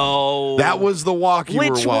go home? No. That was the walk you were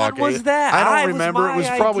walking. Which one was that? I don't remember. It was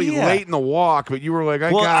probably late in the walk, but you were like,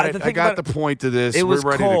 I got it. I got the point to this. It was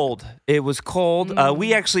cold. It was cold.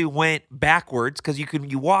 We actually went backwards because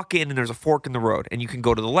you walk in and there's a fork in the road and you can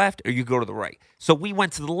go to the left or you go to the right. So we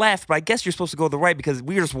went to the left, but I guess you're supposed to go to the right because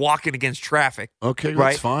we were just walking against traffic. Okay,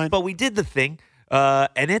 right? That's fine. But we did the thing,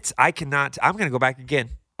 and I'm going to go back again.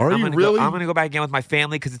 Are you really? I'm going to go back again with my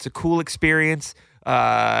family because it's a cool experience.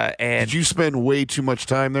 And did you spend way too much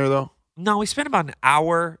time there though? No, we spent about an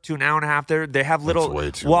hour to an hour and a half there. They have little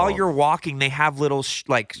while long. You're walking. They have little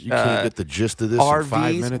you can't get the gist of this RVs. in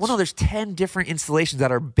 5 minutes. Well, no, there's 10 different installations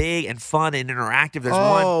that are big and fun and interactive. There's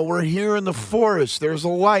one. Oh, we're here in the forest. There's a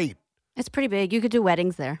light. It's pretty big. You could do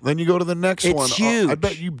weddings there. Then you go to the next one. It's huge. I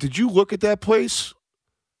bet you. Did you look at that place?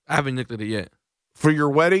 I haven't looked at it yet. For your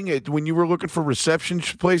wedding, when you were looking for reception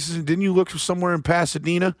places, didn't you look for somewhere in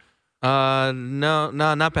Pasadena? No,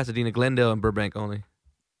 not Pasadena. Glendale and Burbank only.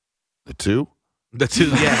 The two? The two,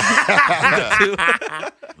 yeah. The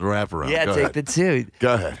two. Wrap around. Yeah, take the two.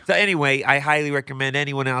 Go ahead. So anyway, I highly recommend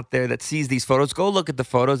anyone out there that sees these photos, go look at the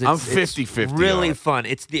photos. I'm 50-50. It's really fun.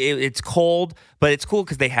 It's cold, but it's cool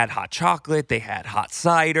because they had hot chocolate, they had hot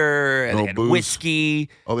cider, and they had whiskey.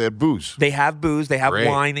 Oh, they had booze. They have booze. They have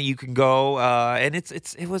wine that you can go, and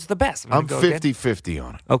it was the best. I'm 50-50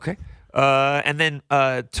 on it. Okay. And then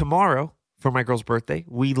tomorrow, for my girl's birthday,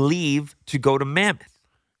 we leave to go to Mammoth.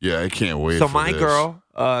 Yeah, I can't wait. So my girl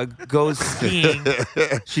goes skiing.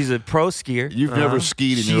 She's a pro skier. You've never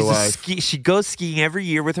skied in your life. She goes skiing every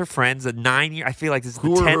year with her friends. A 9-year. I feel like this is the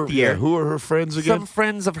 10th year. Yeah, who are her friends again? Some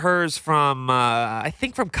friends of hers from I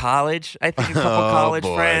think from college. I think a couple college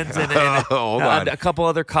friends and a couple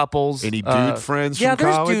other couples. Any dude friends? Yeah,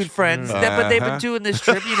 from college? There's dude friends. But they've been doing this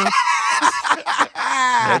trip, you know.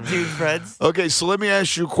 Dude friends. Okay, so let me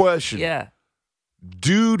ask you a question. Yeah.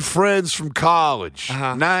 Dude friends from college.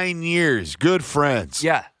 9 years. Good friends.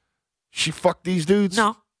 Yeah. She fucked these dudes?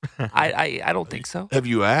 No. I don't think so. Have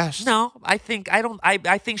you asked? No, I think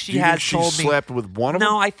she has told me. She slept with one of them?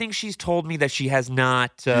 No, I think she's told me that she has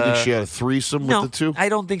not. Do you think she had a threesome with the two? I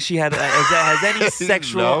don't think she had has any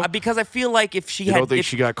sexual. No? Because I feel like if she you don't think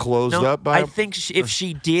she got closed up by him? I think if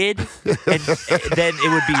she did, then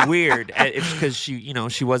it would be weird because she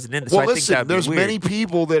wasn't in. Well, so I listen, think there's weird. many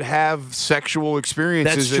people that have sexual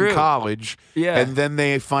experiences in college, and then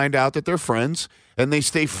they find out that they're friends. And they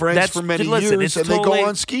stay friends for many years, and they go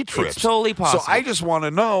on ski trips. It's totally possible. So I just want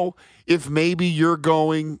to know if maybe you're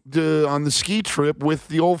going on the ski trip with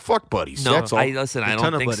the old fuck buddies. No, that's all. I don't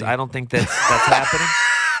think that's happening.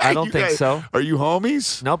 I don't think so. Are you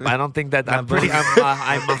homies? Nope, I don't think that. I'm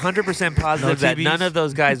 100% positive that none of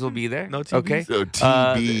those guys will be there. No TVs? Okay. So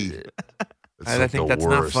TB. I think that's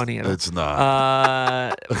not funny at all. It's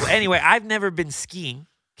not. Anyway, I've never been skiing.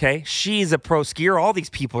 Okay, she's a pro skier. All these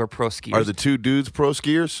people are pro skiers. Are the two dudes pro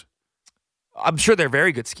skiers? I'm sure they're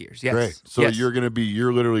very good skiers. Yes. Great. So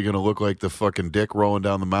you're literally gonna look like the fucking dick rolling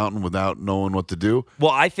down the mountain without knowing what to do.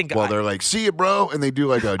 Well, I think they're like, "See you, bro," and they do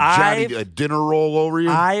like a dinner roll over you.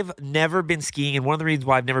 I've never been skiing, and one of the reasons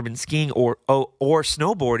why I've never been skiing or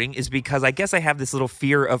snowboarding is because I guess I have this little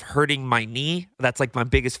fear of hurting my knee. That's like my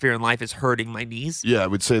biggest fear in life is hurting my knees. Yeah, I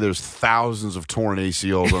would say there's thousands of torn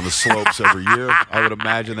ACLs on the slopes every year. I would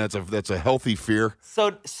imagine that's a healthy fear.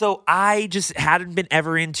 So I just hadn't been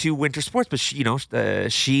ever into winter sports, but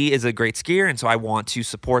she is a great skier, and so I want to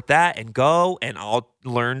support that and go, and I'll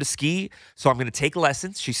learn to ski. So I'm going to take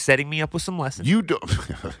lessons. She's setting me up with some lessons. You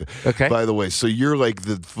don't. Okay. By the way, so you're like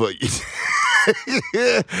the.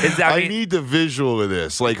 I need the visual of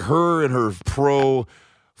this, like her and her pro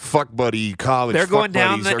fuck buddy college. They're going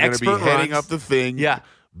down the expert runs. Are going to be heading up the thing. Yeah.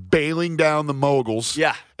 Bailing down the moguls.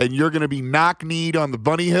 Yeah. And you're going to be knock-kneed on the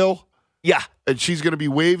bunny hill. Yeah. And she's going to be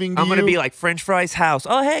waving to you. I'm going to be like French fries house.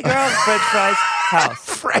 Oh, hey, girl. French fries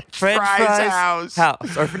house. French fries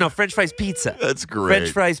house. Or no, French fries pizza. That's great.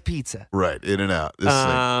 French fries pizza. Right. In and out.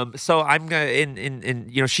 So I'm going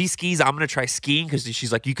to, she skis. I'm going to try skiing because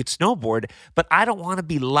she's like, you could snowboard, but I don't want to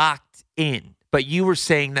be locked in. But you were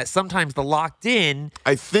saying that sometimes the locked in.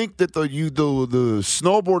 I think that the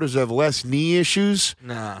snowboarders have less knee issues.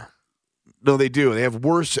 Nah. No, they do. They have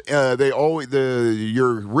worse.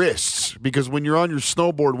 Your wrists, because when you're on your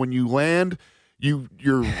snowboard, when you land, your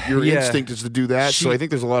instinct is to do that. So I think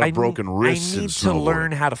there's a lot of broken wrists. I need to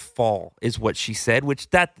learn how to fall, is what she said. Which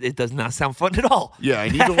it does not sound fun at all. Yeah, I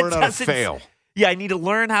need to learn how to fail. Yeah, I need to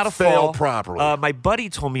learn how to fail properly. My buddy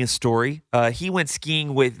told me a story. He went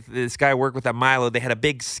skiing with this guy I work with at Milo. They had a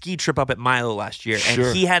big ski trip up at Milo last year. Sure.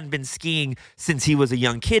 And he hadn't been skiing since he was a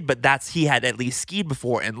young kid, but he had at least skied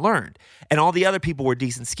before and learned. And all the other people were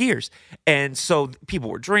decent skiers. And so people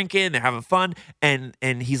were drinking, they're having fun. And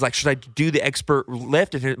he's like, should I do the expert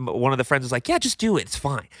lift? And one of the friends was like, yeah, just do it. It's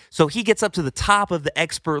fine. So he gets up to the top of the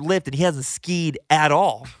expert lift and he hasn't skied at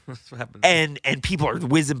all. That's what happens. And people are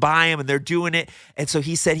whizzing by him and they're doing it. And so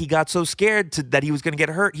he said he got so scared that he was going to get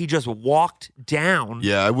hurt, he just walked down.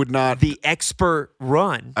 Yeah, I would not. The expert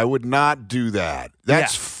run. I would not do that.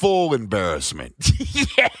 That's full embarrassment.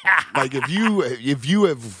 Yeah. Like if you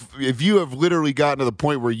have literally gotten to the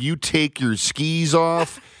point where you take your skis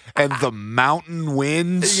off and the mountain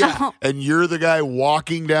winds and you're the guy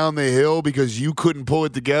walking down the hill because you couldn't pull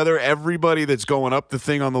it together, everybody that's going up the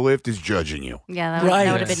thing on the lift is judging you. Yeah,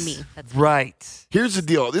 that would have been me. That's right. Here's the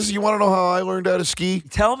deal. You want to know how I learned how to ski?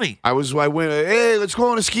 Tell me. I went, hey, let's go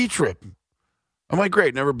on a ski trip. I'm like,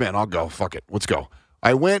 great, never been. I'll go. Fuck it. Let's go.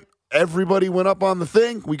 I went. Everybody went up on the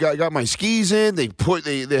thing. We got my skis in. They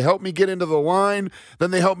helped me get into the line.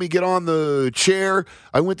 Then they helped me get on the chair.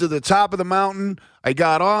 I went to the top of the mountain. I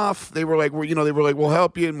got off. They were like, we'll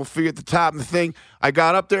help you and we'll figure at the top of the thing. I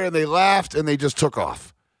got up there and they laughed and they just took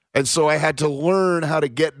off. And so I had to learn how to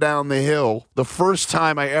get down the hill. The first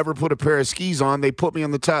time I ever put a pair of skis on, they put me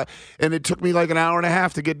on the top, and it took me like an hour and a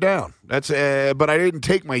half to get down. But I didn't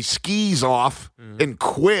take my skis off and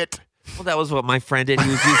quit. Well, that was what my friend did. He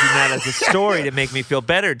was using that as a story to make me feel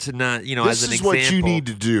better to not, as an example. This is what you need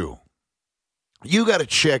to do. You got to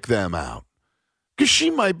check them out. Because she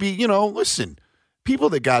might be, listen, people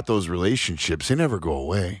that got those relationships, they never go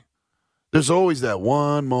away. There's always that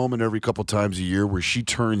one moment every couple times a year where she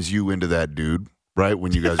turns you into that dude, right,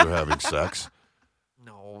 when you guys are having sex.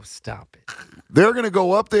 No, stop it. They're going to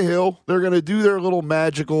go up the hill. They're going to do their little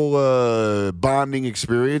magical bonding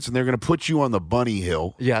experience, and they're going to put you on the bunny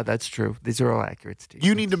hill. Yeah, that's true. These are all accurate, Steve.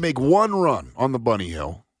 You need to make one run on the bunny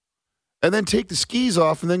hill, and then take the skis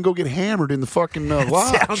off, and then go get hammered in the fucking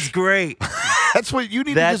lodge. Sounds great. That's what you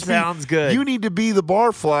need. That sounds good. You need to be the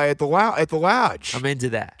barfly at the lodge. I'm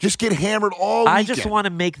into that. Just get hammered all weekend. I just want to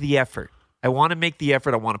make the effort. I want to make the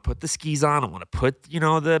effort. I want to put the skis on. I want to put,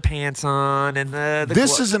 the pants on and the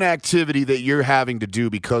This is an activity that you're having to do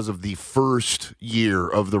because of the first year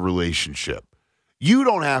of the relationship. You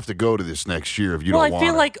don't have to go to this next year if you don't want to. Well, I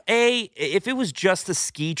feel like, if it was just a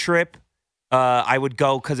ski trip, I would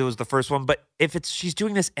go because it was the first one. But if she's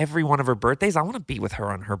doing this every one of her birthdays, I want to be with her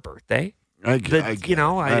on her birthday. I go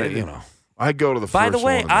to the first one. By the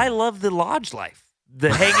way, I love the lodge life. The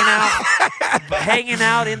hanging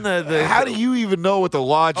out in the. How do you even know what the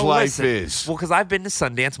lodge life is? Well, because I've been to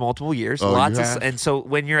Sundance multiple years, and so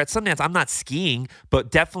when you're at Sundance, I'm not skiing, but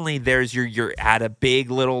definitely there's you're at a big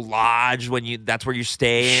little lodge that's where you're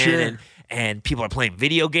staying, sure. and people are playing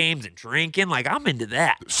video games and drinking. Like, I'm into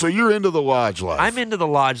that. So you're into the lodge life. I'm into the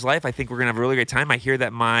lodge life. I think we're gonna have a really great time. I hear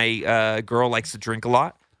that my girl likes to drink a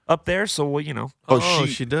lot up there, so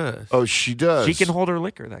she does. Oh, she does. She can hold her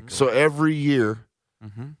liquor. That girl. So every year.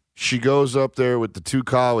 Mm-hmm. She goes up there with the two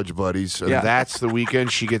college buddies, and that's the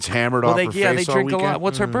weekend she gets hammered off her face all weekend. Yeah, they drink a lot.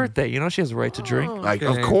 What's her birthday? She has a right to drink.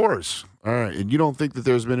 Of course. All right. And you don't think that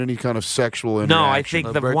there's been any kind of sexual interaction? No, I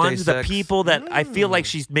think the people that I feel like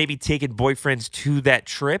she's maybe taken boyfriends to that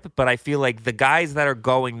trip, but I feel like the guys that are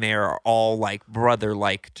going there are all like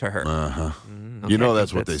brother-like to her. Uh-huh. Okay,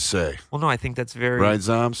 that's what they say. Well, no, I think that's very... Right,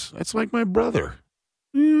 Zoms? That's like my brother.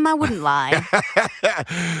 I wouldn't lie.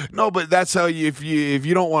 No, but that's how if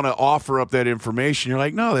you don't want to offer up that information, you're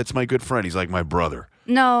like, no, that's my good friend. He's like my brother.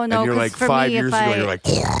 No. And you're like 5 years ago, you're like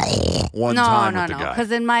one time with the guy.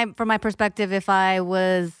 Because from my perspective, if I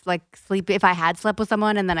was like if I had slept with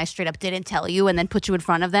someone and then I straight up didn't tell you and then put you in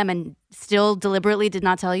front of them and still deliberately did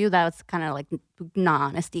not tell you, that was kind of like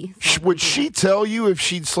non-honesty. So, would she tell you if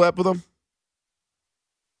she'd slept with him?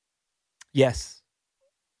 Yes.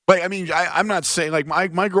 Like, I mean, I'm not saying, like,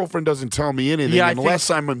 my girlfriend doesn't tell me anything unless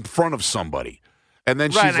I'm in front of somebody. And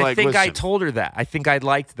then she's like, I think listen. I told her that. I think I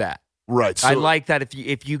liked that. Right. So, I like that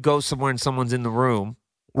if you go somewhere and someone's in the room.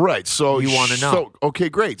 Right. So you want to know. So, okay,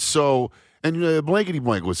 great. So, and Blankety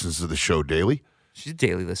Blank listens to the show daily. She's a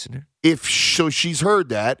daily listener. So she's heard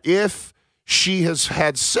that. If she has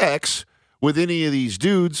had sex with any of these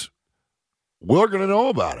dudes, we're going to know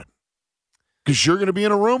about it. Because you're going to be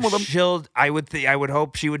in a room with them. I would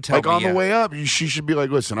hope she would tell me. Like on the way up, she should be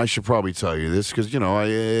like, listen, I should probably tell you this because,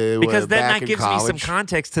 because then that gives me some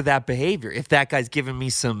context to that behavior. If that guy's giving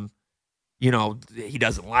me some, he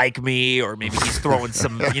doesn't like me, or maybe he's throwing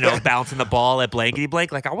some, bouncing the ball at blankety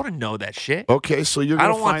blank. Like, I want to know that shit. Okay, so you're. I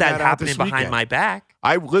don't want that happening behind my back.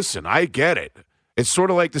 I get it. It's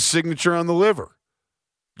sort of like the signature on the liver.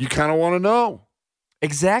 You kind of want to know.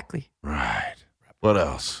 Exactly. Right. What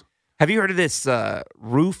else? Have you heard of this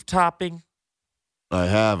roof topping? I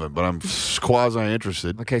haven't, but I'm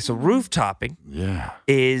quasi-interested. Okay, so roof topping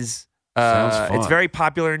is it's very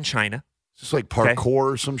popular in China. Is this like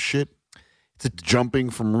parkour or some shit? It's jumping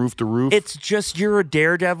from roof to roof? It's just you're a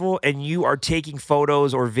daredevil and you are taking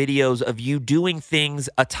photos or videos of you doing things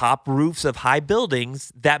atop roofs of high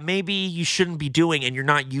buildings that maybe you shouldn't be doing, and you're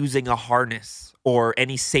not using a harness or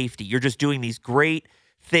any safety. You're just doing these great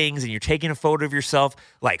things, and you're taking a photo of yourself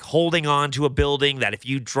like holding on to a building that if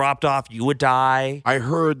you dropped off you would die. I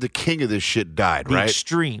heard the king of this shit died, right? The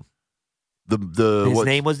extreme. His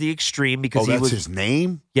name was The Extreme because that's his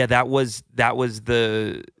name? Yeah, that was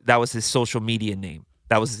his social media name.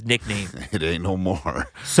 That was his nickname. It ain't no more.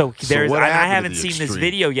 So I haven't seen this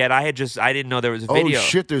video yet. I didn't know there was a video. Oh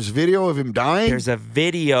shit, there's video of him dying? There's a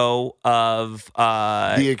video of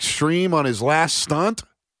The Extreme on his last stunt?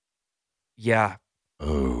 Yeah.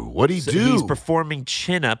 Oh, what'd he do? He's performing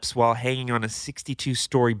chin-ups while hanging on a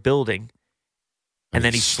 62-story building. And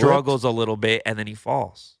then he struggles a little bit and then he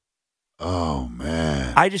falls. Oh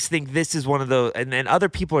man. I just think this is one of those, and other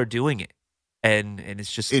people are doing it. And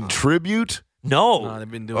it's just in tribute? No, they've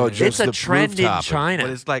been doing it. It's a trend in China.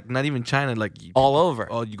 But it's like not even China, like all over.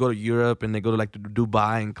 Oh, you go to Europe and they go to like to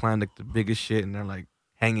Dubai and climb like the biggest shit, and they're like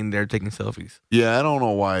hanging there taking selfies. Yeah, I don't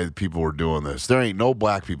know why people are doing this. There ain't no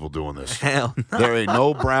black people doing this. Hell no. There ain't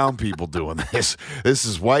no brown people doing this. This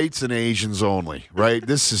is whites and Asians only, right?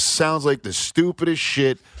 Sounds like the stupidest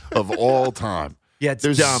shit of all time. Yeah, it's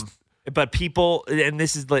dumb. But people, and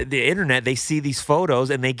this is the internet, they see these photos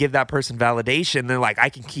and they give that person validation. They're like, I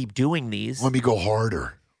can keep doing these. Let me go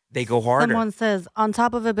harder. They go harder. Someone says, on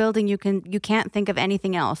top of a building, you can't think of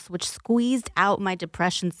anything else, which squeezed out my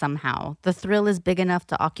depression somehow. The thrill is big enough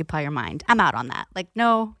to occupy your mind. I'm out on that. Like,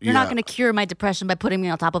 no, you're not going to cure my depression by putting me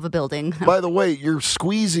on top of a building. By the way, you're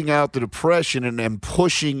squeezing out the depression and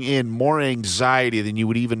pushing in more anxiety than you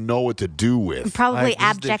would even know what to do with. Probably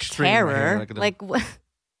abject terror. Like, what?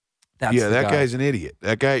 That guy's an idiot.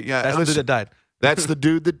 That guy, yeah. That's the dude that died. That's the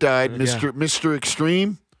dude that died, Mr.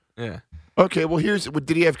 Extreme. Yeah. Okay, well,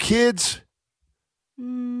 did he have kids? I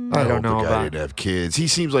don't know the guy didn't have kids. He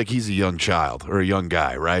seems like he's a young child or a young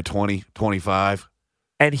guy, right? 20, 25.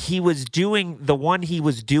 And the one he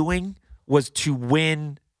was doing was to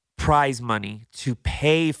win prize money to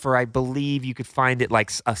pay for, I believe you could find it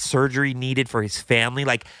like a surgery needed for his family.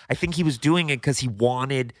 Like, I think he was doing it because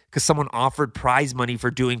someone offered prize money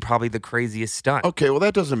for doing probably the craziest stunt. Okay, well,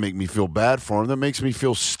 that doesn't make me feel bad for him. That makes me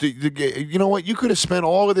feel you know what? You could have spent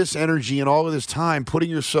all of this energy and all of this time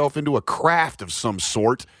putting yourself into a craft of some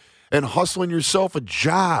sort and hustling yourself a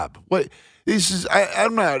job. What this is,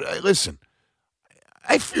 I'm not, listen,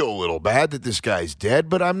 I feel a little bad that this guy's dead,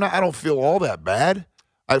 but I don't feel all that bad.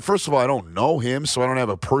 First of all, I don't know him, so I don't have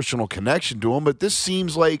a personal connection to him, but this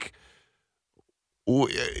seems like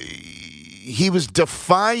he was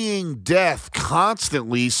defying death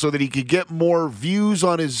constantly so that he could get more views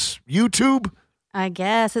on his YouTube. I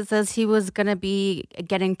guess it says he was going to be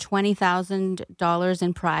getting $20,000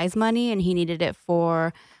 in prize money, and he needed it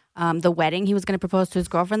for the wedding he was going to propose to his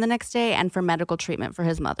girlfriend the next day and for medical treatment for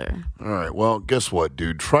his mother. All right. Well, guess what,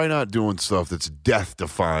 dude? Try not doing stuff that's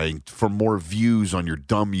death-defying for more views on your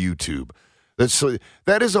dumb YouTube.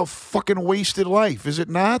 That is a fucking wasted life, is it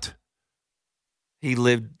not? He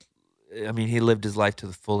lived his life to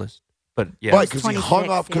the fullest. But yeah, why? Because he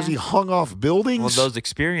hung off buildings. Well, those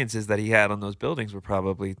experiences that he had on those buildings were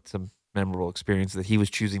probably some memorable experiences that he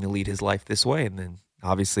was choosing to lead his life this way, and then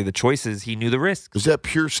obviously the choices, he knew the risks. Is that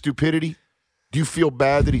pure stupidity? Do you feel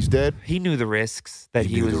bad that he's dead? He knew the risks that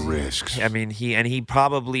he was. The risks. I mean, he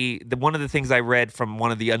probably one of the things I read from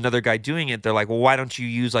another guy doing it. They're like, well, why don't you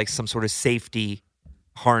use like some sort of safety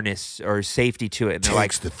harness or safety to it? And they're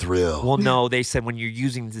Takes like, the thrill. Well, no, they said when you're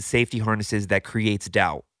using the safety harnesses, that creates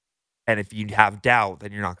doubt, and if you have doubt,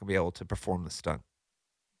 then you're not going to be able to perform the stunt.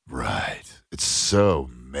 Right. It's so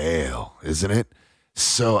male, isn't it?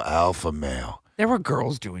 So alpha male. There were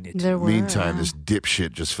girls doing it too. Meantime, this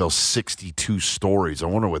dipshit just fell 62 stories. I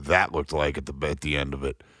wonder what that looked like at the end of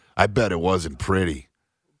it. I bet it wasn't pretty.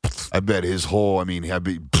 I bet his whole, come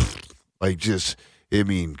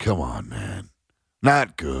on, man.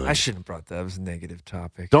 Not good. I shouldn't have brought that. It was a negative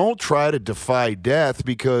topic. Don't try to defy death,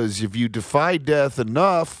 because if you defy death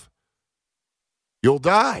enough, you'll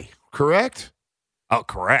die. Correct? Oh,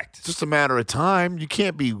 correct. It's just a matter of time. You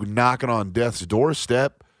can't be knocking on death's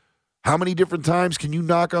doorstep. How many different times can you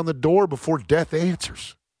knock on the door before death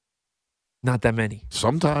answers? Not that many.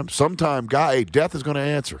 Sometime, death is going to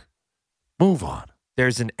answer. Move on.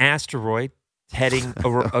 There's an asteroid heading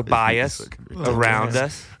by us, around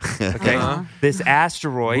us. Okay, this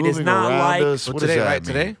asteroid moving is not like us. What today, right?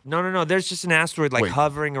 Today? No. There's just an asteroid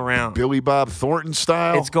hovering around, Billy Bob Thornton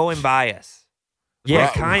style. It's going by us.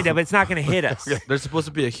 Yeah, kind of, but it's not going to hit us. There's supposed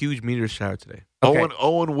to be a huge meteor shower today. Okay.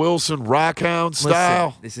 Owen Wilson Rockhound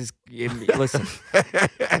style. Listen.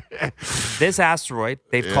 This asteroid,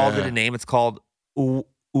 they've called it a name. It's called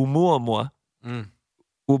Oumuamua.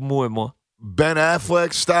 Oumuamua. Ben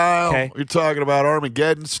Affleck style. Okay. You're talking about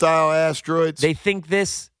Armageddon style asteroids. They think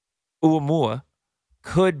this Oumuamua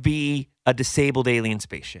could be a disabled alien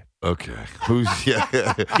spaceship. Okay.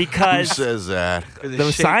 Because who says that?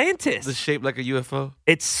 The scientists. It's shaped like a UFO.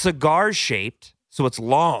 It's cigar shaped, so it's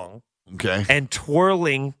long. Okay. And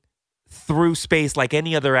twirling through space like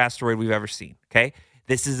any other asteroid we've ever seen. Okay.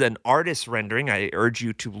 This is an artist rendering. I urge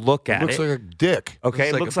you to look at it. Looks like a dick. Okay,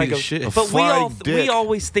 it looks like a shit. But we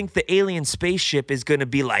always think the alien spaceship is going to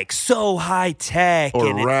be like so high tech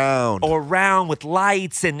or round with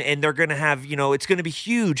lights, and they're going to have, it's going to be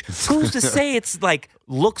huge. Who's to say it's like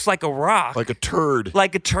looks like a rock, like a turd,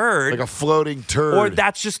 like a floating turd, or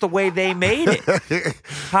that's just the way they made it?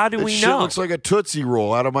 How do we know? It looks like a Tootsie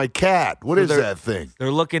Roll out of my cat. What is that thing?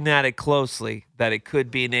 They're looking at it closely. That it could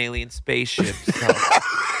be an alien spaceship. So.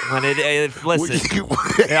 Listen,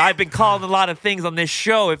 I've been calling a lot of things on this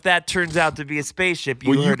show. If that turns out to be a spaceship,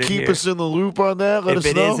 will you keep us in the loop on that? Let us know.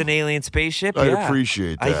 If it is an alien spaceship, I'd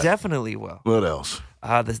appreciate that. I definitely will. What else?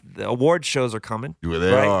 The award shows are coming. Well,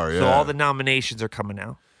 they are, yeah. So all the nominations are coming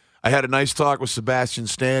out. I had a nice talk with Sebastian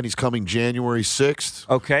Stan. He's coming January 6th.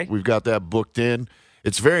 Okay. We've got that booked in.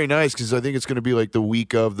 It's very nice because I think it's going to be like the week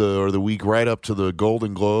the week right up to the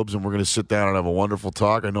Golden Globes, and we're going to sit down and have a wonderful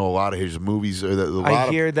talk. I know a lot of his movies. I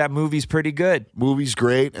hear that movie's pretty good. Movie's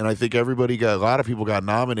great, and I think a lot of people got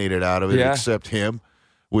nominated out of it except him.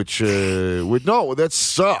 Which that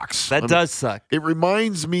sucks. That does suck. It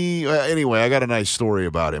reminds me, anyway, I got a nice story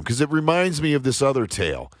about him because it reminds me of this other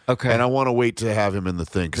tale. Okay. And I want to wait to have him in the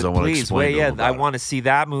thing because I want to explain to him about I want to see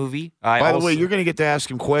that movie. By the way, you're going to get to ask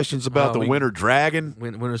him questions about the Winter Dragon.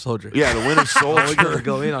 Winter Soldier. Yeah, the Winter Soldier. We're going to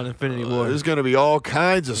go in on Infinity War. There's going to be all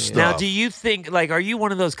kinds of stuff. Now, do you think, are you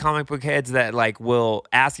one of those comic book heads that, will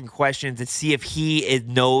ask him questions and see if he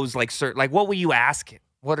knows, certain, what will you ask him?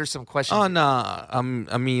 What are some questions? Oh, no. I'm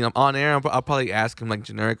on air. I'll probably ask him,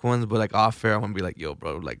 generic ones, but, off air, I'm going to be like, yo,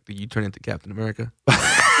 bro, do you turn into Captain America?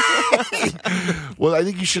 Well, I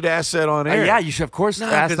think you should ask that on air. Yeah, you should, of course,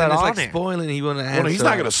 ask that on air. Spoiling, he wouldn't answer. Well, he's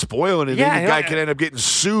not going to spoil anything. The guy could end up getting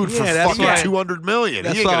sued for fucking $200 million.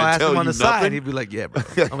 That's he ain't going to tell you on the nothing. Side. He'd be like, yeah, bro.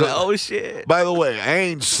 I'm like, oh, shit. By the way, I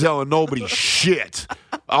ain't selling nobody shit.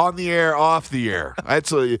 On the air, off the air.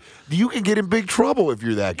 You can get in big trouble if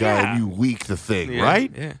you're that guy and you leak the thing, right?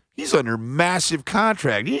 Yeah. He's under massive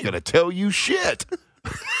contract. He ain't going to tell you shit.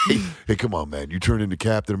 Hey, come on, man. You turn into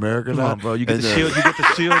Captain America now? Come on, bro. You get the shield. You get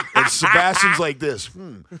the shield. And Sebastian's like this.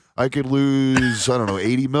 I could lose, I don't know,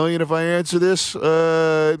 $80 million if I answer this.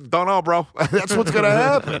 Don't know, bro. That's what's going to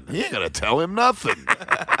happen. He ain't going to tell him nothing.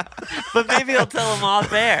 But maybe he'll tell him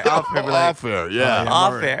off air. Off air, yeah.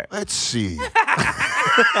 Off air. Let's see.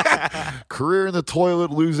 Career in the toilet,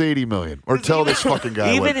 lose $80 million. Or tell this fucking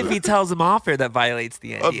guy. Even if he tells him off air, that violates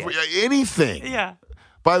the NDA. Anything. Yeah.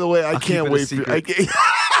 By the way, I can't wait for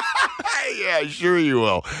yeah, sure you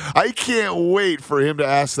will. I can't wait for him to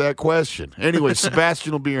ask that question. Anyway,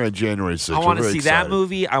 Sebastian will be here on January 6th. I want to see that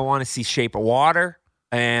movie. I want to see Shape of Water.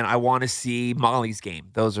 And I want to see Molly's Game.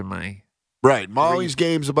 Those are my... Right. Molly's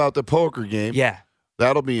Game's about the poker game. Yeah.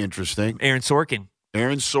 That'll be interesting. Aaron Sorkin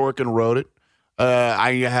wrote it.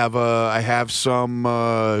 I have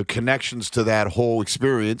some connections to that whole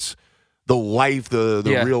experience.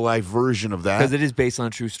 The real life version of that. Because it is based on a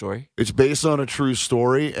true story. It's based on a true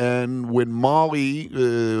story. And when Molly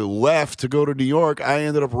left to go to New York, I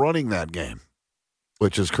ended up running that game,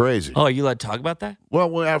 which is crazy. Oh, are you allowed to talk about that? Well,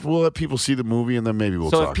 we'll let people see the movie, and then maybe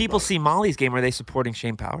we'll talk about it. So if people see Molly's Game, are they supporting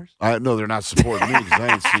Shane Powers? No, they're not supporting me because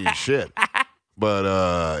I ain't seeing shit.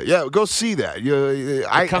 But, yeah, go see that.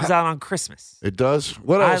 It comes out on Christmas. It does?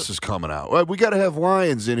 What else is coming out? Well, we got to have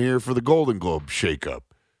Lions in here for the Golden Globe shakeup.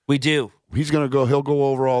 We do. He'll go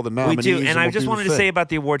over all the nominees. We do. And I just wanted to say about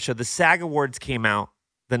the award show, the SAG Awards came out,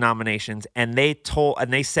 the nominations, and they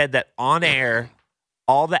said that on air,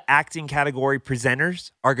 all the acting category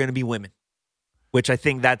presenters are going to be women, which I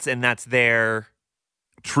think that's their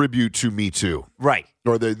tribute to Me Too. Right.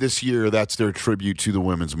 Or this year, that's their tribute to the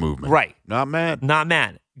women's movement. Right. Not mad. Not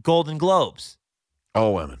mad. Golden Globes.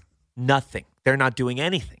 All women. Nothing. They're not doing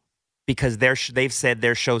anything because they've said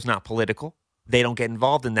their show's not political. They don't get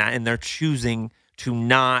involved in that, and they're choosing to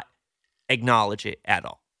not acknowledge it at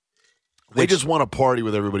all. They just want to party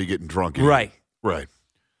with everybody getting drunk. Right. Right.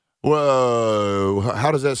 Well,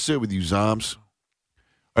 how does that sit with you, Zoms?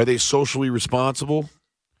 Are they socially responsible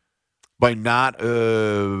by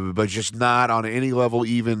just not on any level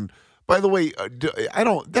even? By the way,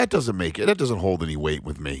 that doesn't hold any weight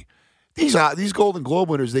with me. These Golden Globe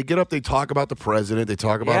winners, they get up, they talk about the president, they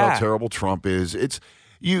talk about how terrible Trump is.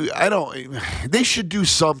 They should do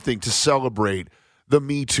something to celebrate the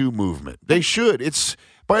Me Too movement. They should.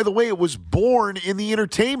 By the way, it was born in the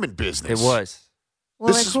entertainment business. It was.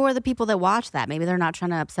 Well, who are the people that watch that? Maybe they're not trying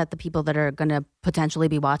to upset the people that are going to potentially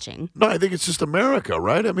be watching. No, I think it's just America,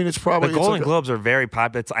 right? I mean, it's probably... The Golden Globes are very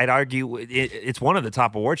popular. I'd argue it's one of the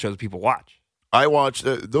top award shows people watch. I watch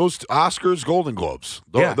those Oscars, Golden Globes.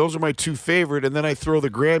 Those are my two favorite, and then I throw the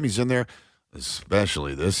Grammys in there,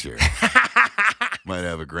 especially this year. Might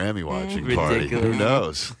have a Grammy watching party. Who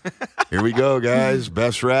knows? Here we go, guys.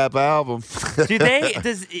 Best rap album. They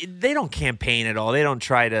don't campaign at all. They don't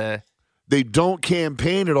try to... They don't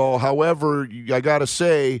campaign at all. However, I gotta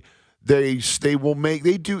say, they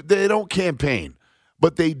don't campaign,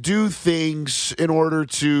 but they do things in order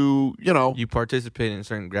to, You participate in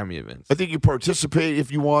certain Grammy events. I think you participate if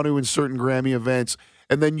you want to in certain Grammy events,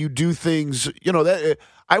 and then you do things. That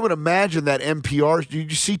I would imagine that NPR. Did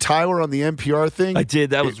you see Tyler on the NPR thing? I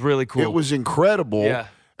did. That was really cool. It was incredible. Yeah,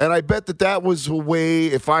 and I bet that was a way.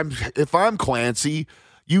 If I'm Clancy.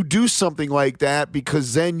 You do something like that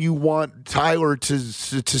because then you want Tyler to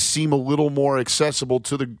seem a little more accessible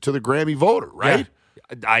to the Grammy voter, right?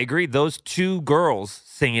 Yeah, I agree. Those two girls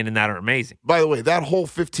singing in that are amazing. By the way, that whole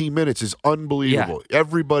 15 minutes is unbelievable. Yeah.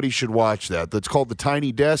 Everybody should watch that. That's called the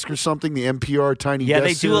Tiny Desk or something, the NPR Tiny Desk. Yeah,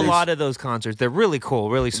 they series. do a lot of those concerts. They're really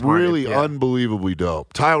cool, really smart. Really unbelievably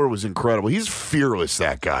dope. Tyler was incredible. He's fearless,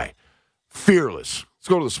 that guy. Fearless. Let's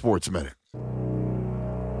go to the Sports Minute.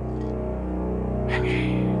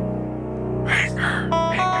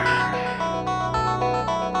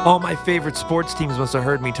 All my favorite sports teams must have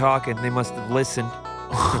heard me talking. They must have listened.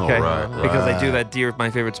 Okay? Right. Because I do that deal with my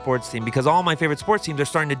favorite sports team. Because all my favorite sports teams are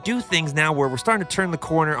starting to do things now where we're starting to turn the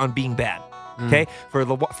corner on being bad. Okay? For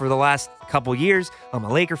the last couple years, I'm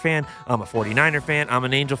a Laker fan. I'm a 49er fan. I'm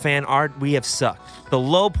an Angel fan. We have sucked. The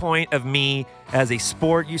low point of me as a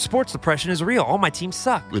sports depression is real. All my teams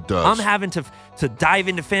suck. It does. I'm having to dive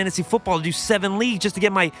into fantasy football to do 7 leagues just to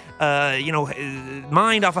get my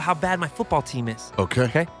mind off of how bad my football team is.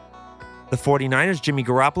 Okay. The 49ers, Jimmy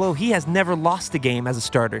Garoppolo, he has never lost a game as a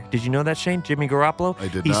starter. Did you know that, Shane? Jimmy Garoppolo? I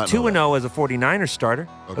did He's not 2-0 as a 49ers starter.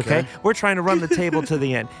 Okay. We're trying to run the table to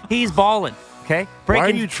the end. He's balling. Okay. Why are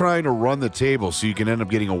you trying to run the table so you can end up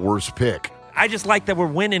getting a worse pick? I just like that we're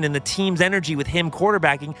winning and the team's energy with him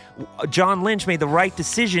quarterbacking. John Lynch made the right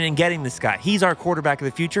decision in getting this guy. He's our quarterback of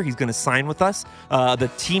the future. He's going to sign with us. The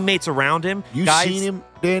teammates around him. You've seen him,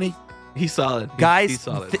 Danny? He's solid. He's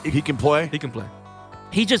solid. He can play? He can play.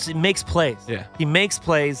 He just makes plays. Yeah. He makes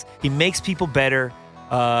plays. He makes people better.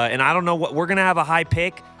 And I don't know what we're going to have a high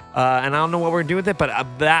pick. And I don't know what we're going to do with it, but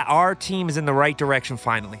that our team is in the right direction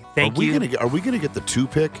finally. Thank you. Are we going to get the 2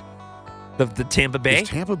 pick? The Tampa Bay? Is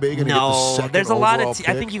Tampa Bay going to get the second there's a lot of pick?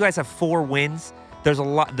 I think you guys have 4 wins. There's a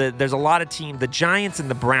lot of teams. The Giants and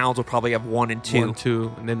the Browns will probably have 1 and 2. 1,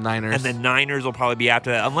 2, and then Niners. And then Niners will probably be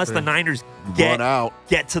after that. Unless the Niners get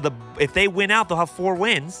to the if they win out, they'll have 4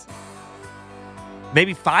 wins.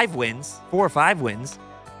 Maybe 5 wins. 4 or 5 wins.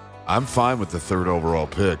 I'm fine with the 3rd overall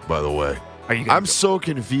pick, by the way. I'm so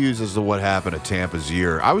confused as to what happened at Tampa's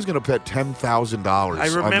year. I was going to bet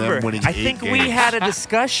 $10,000 on them winning 8 I think games. we had a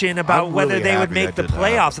discussion about whether they would make the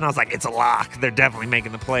playoffs, and I was like, "It's a lock. They're definitely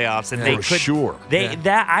making the playoffs." And they could. Sure.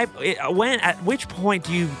 At which point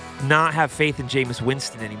do you not have faith in Jameis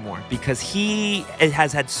Winston anymore? Because he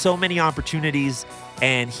has had so many opportunities,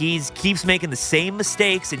 and he keeps making the same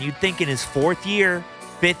mistakes. And you'd think in his 4th year,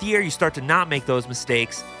 5th year, you start to not make those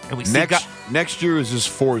mistakes. And we next year is his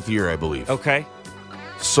 4th year, I believe. Okay.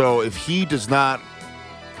 So if he doesn't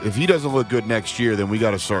look good next year, then we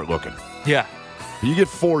got to start looking. Yeah. You get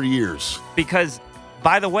 4 years. Because,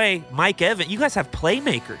 by the way, Mike Evans, you guys have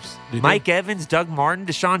playmakers. Mike Evans, Doug Martin,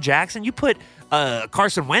 Deshaun Jackson. You put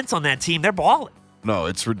Carson Wentz on that team, they're balling. No,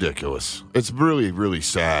 it's ridiculous. It's really, really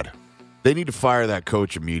sad. They need to fire that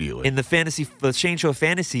coach immediately. In the Shane Show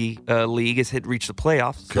Fantasy League has reached the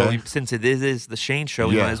playoffs. Okay. So since it is the Shane Show,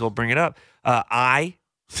 we might as well bring it up. I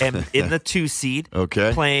am in the 2 seed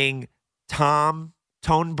playing Tone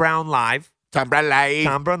Brown Live. Tom Brown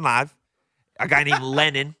Live. A guy named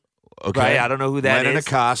Lennon. Okay. Right? I don't know who that Lennon is.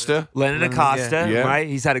 Lennon Acosta. Yeah. Right?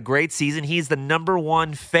 He's had a great season. He's the number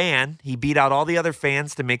 1 fan. He beat out all the other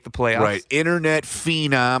fans to make the playoffs. Right. Internet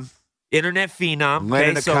phenom.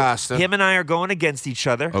 Lennon Acosta. So him and I are going against each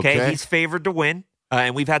other. Okay. He's favored to win.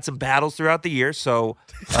 And we've had some battles throughout the year. So,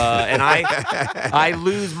 and I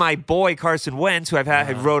lose my boy Carson Wentz, who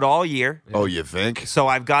I've rode all year. Oh, you think? So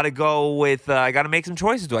I've got to go with. I got to make some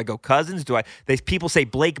choices. Do I go Cousins? People say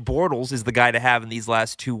Blake Bortles is the guy to have in these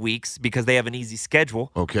last 2 weeks because they have an easy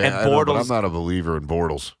schedule. Okay, and but I'm not a believer in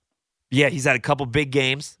Bortles. Yeah, he's had a couple big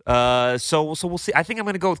games. So we'll see. I think I'm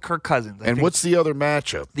going to go with Kirk Cousins. What's the other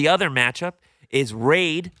matchup? The other matchup is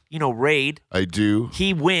Raid. You know Raid. I do.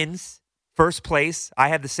 He wins. First place, I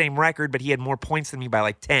had the same record, but he had more points than me by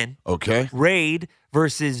like 10. Okay. Raid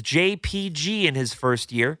versus JPG in his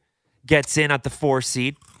first year gets in at the 4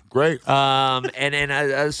 seed. Great. And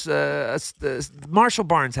Marshall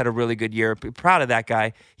Barnes had a really good year. Proud of that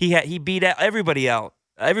guy. He beat everybody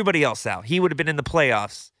else out. He would have been in the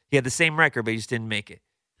playoffs. He had the same record, but he just didn't make it.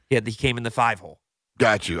 He came in the 5-hole.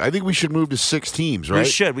 Got you. I think we should move to 6 teams, right? We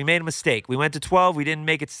should. We made a mistake. We went to 12. We didn't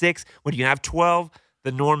make it 6. When you have 12,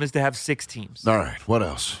 the norm is to have 6 teams. All right. What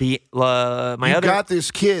else? You got this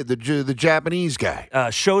kid, the Japanese guy,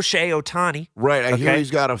 Shohei Ohtani. Right. I hear he's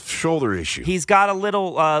got a shoulder issue. He's got a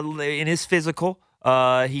little in his physical.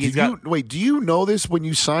 Do you know this when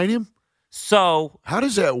you sign him? So how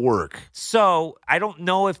does that work? So I don't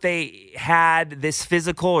know if they had this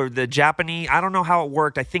physical or the Japanese. I don't know how it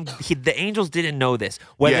worked. I think the Angels didn't know this.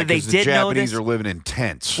 Whether they did know this, Japanese are living in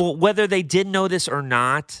tents. Well, whether they did know this or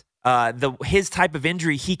not, his type of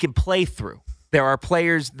injury he can play through. There are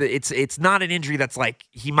players that it's not an injury that's like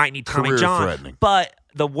he might need Tommy John, but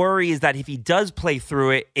the worry is that if he does play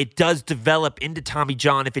through it, it does develop into Tommy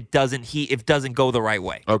John if it doesn't go the right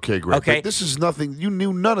way. Okay, great. Okay, but this is nothing. You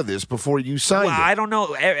knew none of this before you signed it. I don't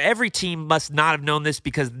know. Every team must not have known this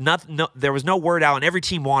because there was no word out, and every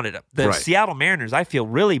team wanted him. The Seattle Mariners, I feel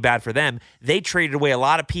really bad for them. They traded away a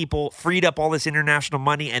lot of people, freed up all this international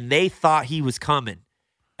money, and they thought he was coming.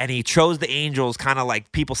 And he chose the Angels, kind of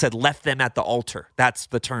like people said, left them at the altar. That's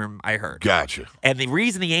the term I heard. Gotcha. And the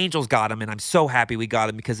reason the Angels got him, and I'm so happy we got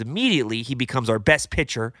him, because immediately he becomes our best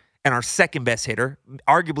pitcher and our second best hitter,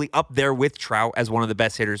 arguably up there with Trout as one of the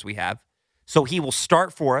best hitters we have. So he will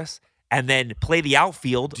start for us and then play the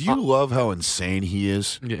outfield. Do you love how insane he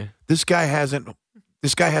is? Yeah. This guy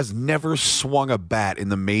has never swung a bat in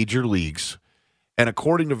the major leagues. And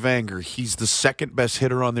according to Vanger, he's the second best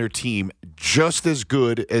hitter on their team, just as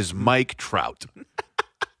good as Mike Trout.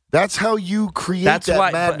 That's how you create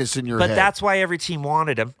madness in your head. But that's why every team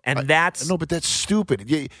wanted him, and No, but that's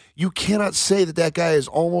stupid. You cannot say that guy is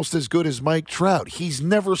almost as good as Mike Trout. He's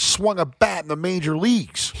never swung a bat in the major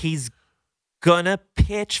leagues. He's gonna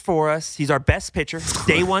pitch for us. He's our best pitcher,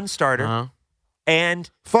 day one starter. Uh-huh.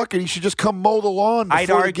 And fuck it, he should just come mow the lawn before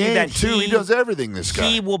I'd argue the game, that too. He does everything, this guy.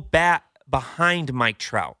 He will bat behind Mike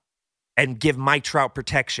Trout and give Mike Trout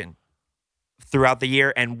protection throughout the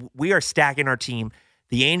year, and we are stacking our team.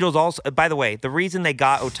 The Angels also, by the way, the reason they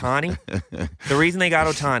got Ohtani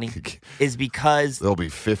is because there'll be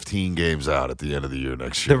 15 games out at the end of the year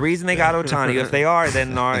next year. The reason they got Ohtani, if they are,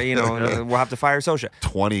 then we'll have to fire Sosha.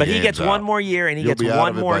 20 but he games gets out. One more year, and he gets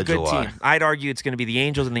one more good team. I'd argue it's going to be the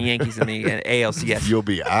Angels and the Yankees in the ALCS. You'll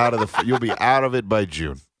be out of it by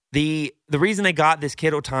June. The reason they got this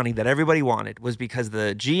kid Ohtani that everybody wanted was because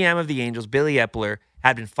the GM of the Angels, Billy Epler,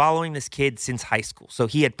 had been following this kid since high school. So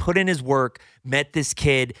he had put in his work, met this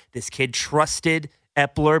kid. This kid trusted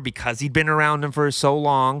Epler because he'd been around him for so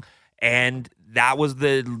long, and that was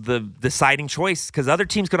the deciding choice because other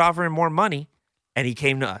teams could offer him more money, and he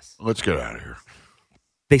came to us. Let's get out of here.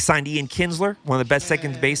 They signed Ian Kinsler, one of the best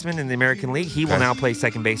second basemen in the American League. He will now play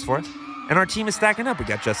second base for us. And our team is stacking up. We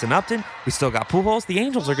got Justin Upton. We still got Pujols. The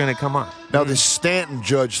Angels are going to come on. Now, this Stanton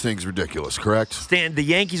Judge thing's ridiculous, correct? The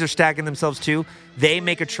Yankees are stacking themselves, too. They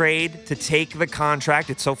make a trade to take the contract.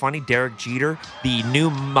 It's so funny. Derek Jeter, the new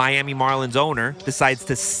Miami Marlins owner, decides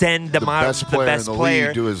to send the best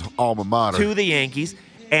player to his alma mater. To the Yankees.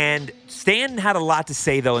 And Stanton had a lot to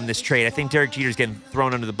say, though, in this trade. I think Derek Jeter's getting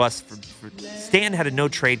thrown under the bus. Stanton had a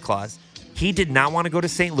no-trade clause. He did not want to go to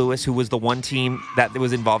St. Louis, who was the one team that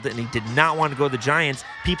was involved in it, and he did not want to go to the Giants.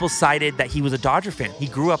 People cited that he was a Dodger fan. He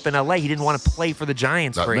grew up in L.A. He didn't want to play for the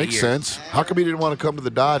Giants for a year. That makes sense. How come he didn't want to come to the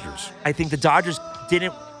Dodgers? I think the Dodgers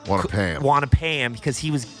didn't want to pay him because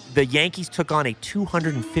the Yankees took on a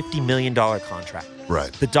 $250 million contract.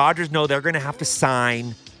 Right. The Dodgers know they're going to have to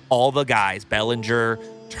sign all the guys, Bellinger,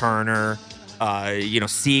 Turner,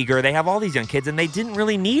 Seager. They have all these young kids, and they didn't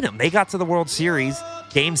really need them. They got to the World Series,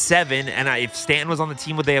 Game 7, and if Stanton was on the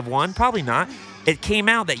team, would they have won? Probably not. It came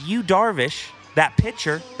out that Yu Darvish, that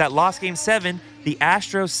pitcher that lost Game 7, the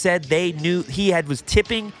Astros said they knew was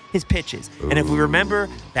tipping his pitches. Ooh. And if we remember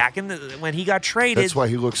back when he got traded, that's why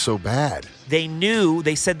he looked so bad.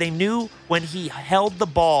 They said they knew when he held the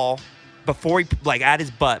ball before at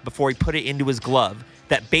his butt before he put it into his glove,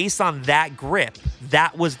 that based on that grip,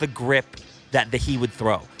 that was the grip that he would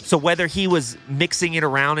throw. So whether he was mixing it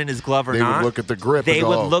around in his glove or not, they would look at the grip. They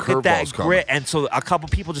would look at that grip, and so a couple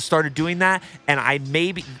people just started doing that. And I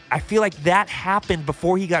feel like that happened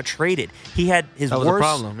before he got traded. He had his worst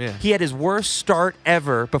problem. Yeah. He had his worst start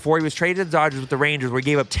ever before he was traded to the Dodgers with the Rangers, where he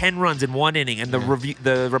gave up 10 runs in 1 inning, and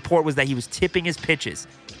the report was that he was tipping his pitches.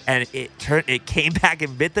 And it came back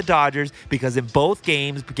and bit the Dodgers because in both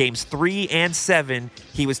games 3 and 7,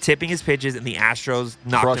 he was tipping his pitches, and the Astros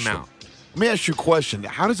knocked him out. Let me ask you a question.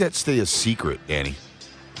 How does that stay a secret, Danny?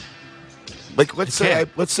 Like, let's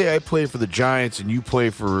say I play for the Giants and you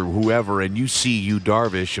play for whoever, and you see Yu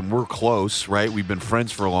Darvish, and we're close, right? We've been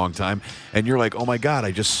friends for a long time, and you're like, "Oh my God,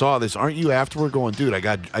 I just saw this." Aren't you afterward going, "Dude, I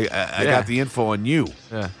got the info on you"?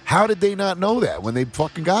 Yeah. How did they not know that when they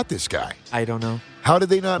fucking got this guy? I don't know. How did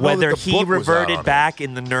they not know whether that the he book was out reverted on back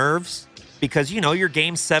in the nerves? Because your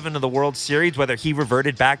Game 7 of the World Series, whether he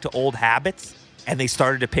reverted back to old habits. And they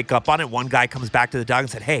started to pick up on it. One guy comes back to the dog and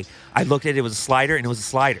said, "Hey, I looked at it. It was a slider, and it was a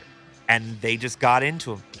slider." And they just got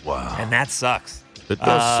into him. Wow. And that sucks. It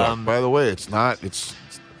does suck. By the way, it's not.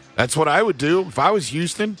 That's what I would do if I was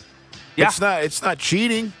Houston. Yeah. It's not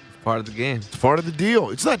cheating. It's part of the game. It's part of the deal.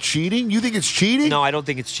 It's not cheating. You think it's cheating? No, I don't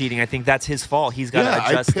think it's cheating. I think that's his fault. He's got to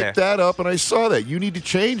adjust there. I picked that up, and I saw that. You need to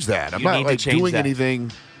change that. I'm not doing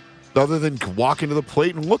anything other than walking to the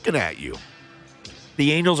plate and looking at you.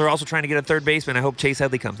 The Angels are also trying to get a third baseman. I hope Chase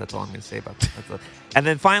Headley comes. That's all I'm going to say about that. And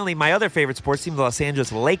then finally, my other favorite sports team, the Los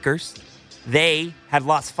Angeles Lakers, they had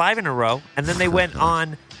lost 5 in a row, and then they went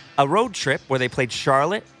on a road trip where they played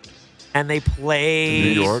Charlotte, and they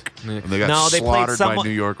played New York. And they got slaughtered by New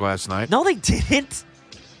York last night. No, they didn't.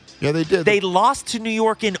 Yeah, they did. They lost to New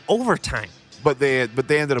York in overtime. But they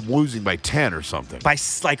ended up losing by 10 or something. By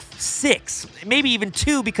like 6, maybe even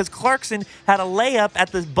 2, because Clarkson had a layup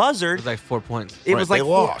at the buzzer. It was like 4 points. It was like they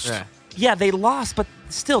lost. Yeah, they lost, but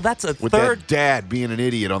still, that's a with third. That dad being an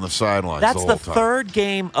idiot on the sidelines. That's the third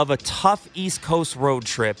game of a tough East Coast road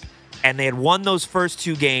trip, and they had won those first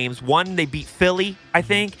 2 games. One, they beat Philly, I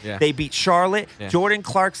think. Yeah. They beat Charlotte. Yeah. Jordan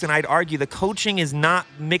Clarkson, I'd argue, the coaching is not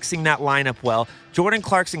mixing that lineup well. Jordan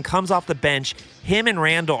Clarkson comes off the bench. Him and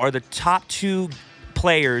Randall are the top 2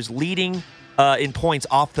 players leading in points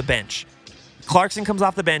off the bench. Clarkson comes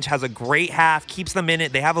off the bench, has a great half, keeps them in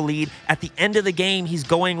it. They have a lead. At the end of the game, he's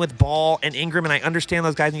going with Ball and Ingram, and I understand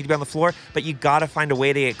those guys need to be on the floor, but you got to find a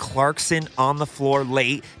way to get Clarkson on the floor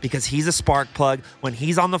late because he's a spark plug. When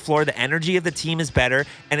he's on the floor, the energy of the team is better,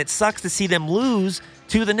 and it sucks to see them lose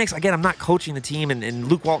to the Knicks. Again, I'm not coaching the team, and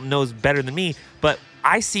Luke Walton knows better than me, but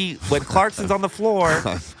I see when Clarkson's on the floor.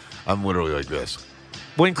 I'm literally like this.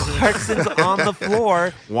 When Clarkson's on the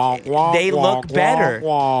floor, they look better.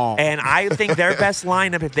 And I think their best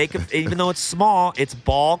lineup, if they could, even though it's small, it's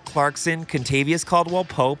Ball, Clarkson, Contavious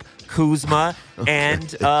Caldwell-Pope, Kuzma,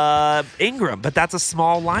 and Ingram. But that's a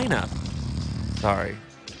small lineup. Sorry.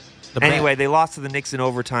 Anyway, they lost to the Knicks in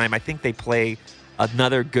overtime. I think they play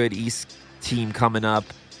another good East team coming up.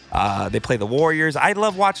 They play the Warriors. I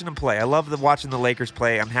love watching them play. I love watching the Lakers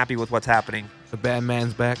play. I'm happy with what's happening. The bad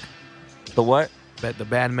man's back. The what? The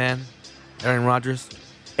bad man, Aaron Rodgers.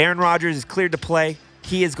 Aaron Rodgers is cleared to play.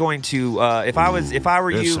 He is going to. If I were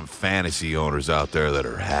there's you, some fantasy owners out there that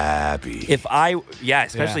are happy.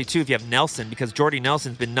 Especially too if you have Nelson, because Jordy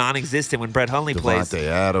Nelson's been non-existent when Brett Hundley plays. Davante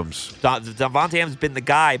Adams. Davante Adams has been the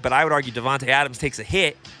guy, but I would argue Davante Adams takes a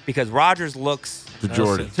hit because Rodgers looks to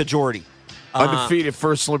Jordy. Undefeated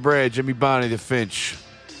first LeBron, Jimmy Bonney, the Finch.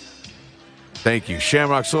 Thank you,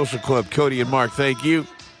 Shamrock Social Club, Cody and Mark. Thank you.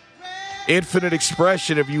 Infinite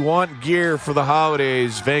Expression. If you want gear for the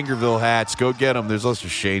holidays, Vangerville hats, go get them. There's also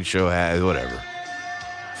Shane Show hats, whatever.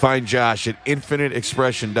 Find Josh at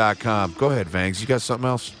infiniteexpression.com. Go ahead, Vangs. You got something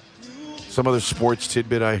else? Some other sports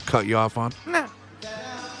tidbit I cut you off on? No.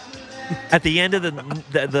 At the end of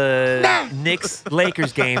the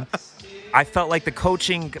Knicks-Lakers game, I felt like the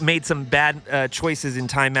coaching made some bad choices in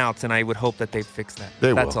timeouts, and I would hope that they fix that.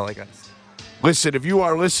 That's all I got to say. Listen, if you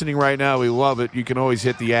are listening right now, we love it. You can always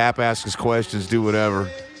hit the app, ask us questions, do whatever.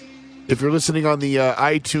 If you're listening on the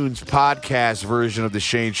iTunes podcast version of The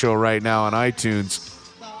Shane Show right now on iTunes,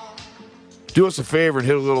 do us a favor and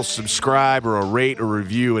hit a little subscribe or a rate or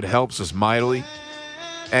review. It helps us mightily.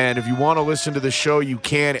 And if you want to listen to the show, you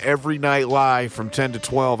can every night live from 10 to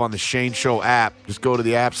 12 on the Shane Show app. Just go to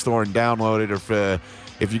the App Store and download it. Or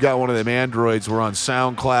if you got one of them Androids, we're on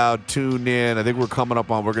SoundCloud, TuneIn. I think we're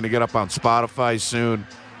going to get up on Spotify soon.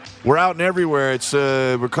 We're out and everywhere.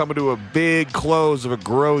 We're coming to a big close of a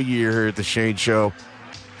grow year here at the Shane Show.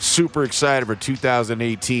 Super excited for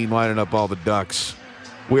 2018, lining up all the ducks.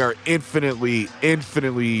 We are infinitely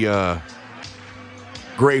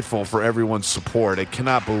grateful for everyone's support. I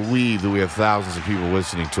cannot believe that we have thousands of people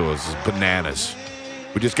listening to us. It's bananas.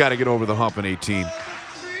 We just got to get over the hump in 18.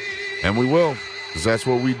 And we will, because that's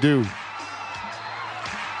what we do.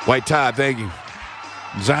 White Todd, thank you.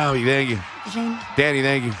 Zowie, thank you. Shane. Danny,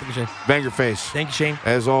 thank you. Thank you, Shane. Bangerface. Thank you, Shane.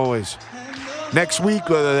 As always. Next week,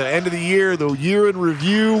 the end of the year, the year in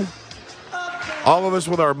review. All of us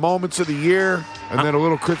with our moments of the year, and then a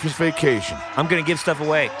little Christmas vacation. I'm going to give stuff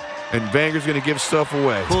away. And Vanger's going to give stuff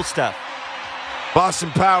away. Cool stuff. Boston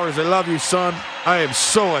Powers, I love you, son. I am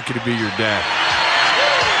so lucky to be your dad.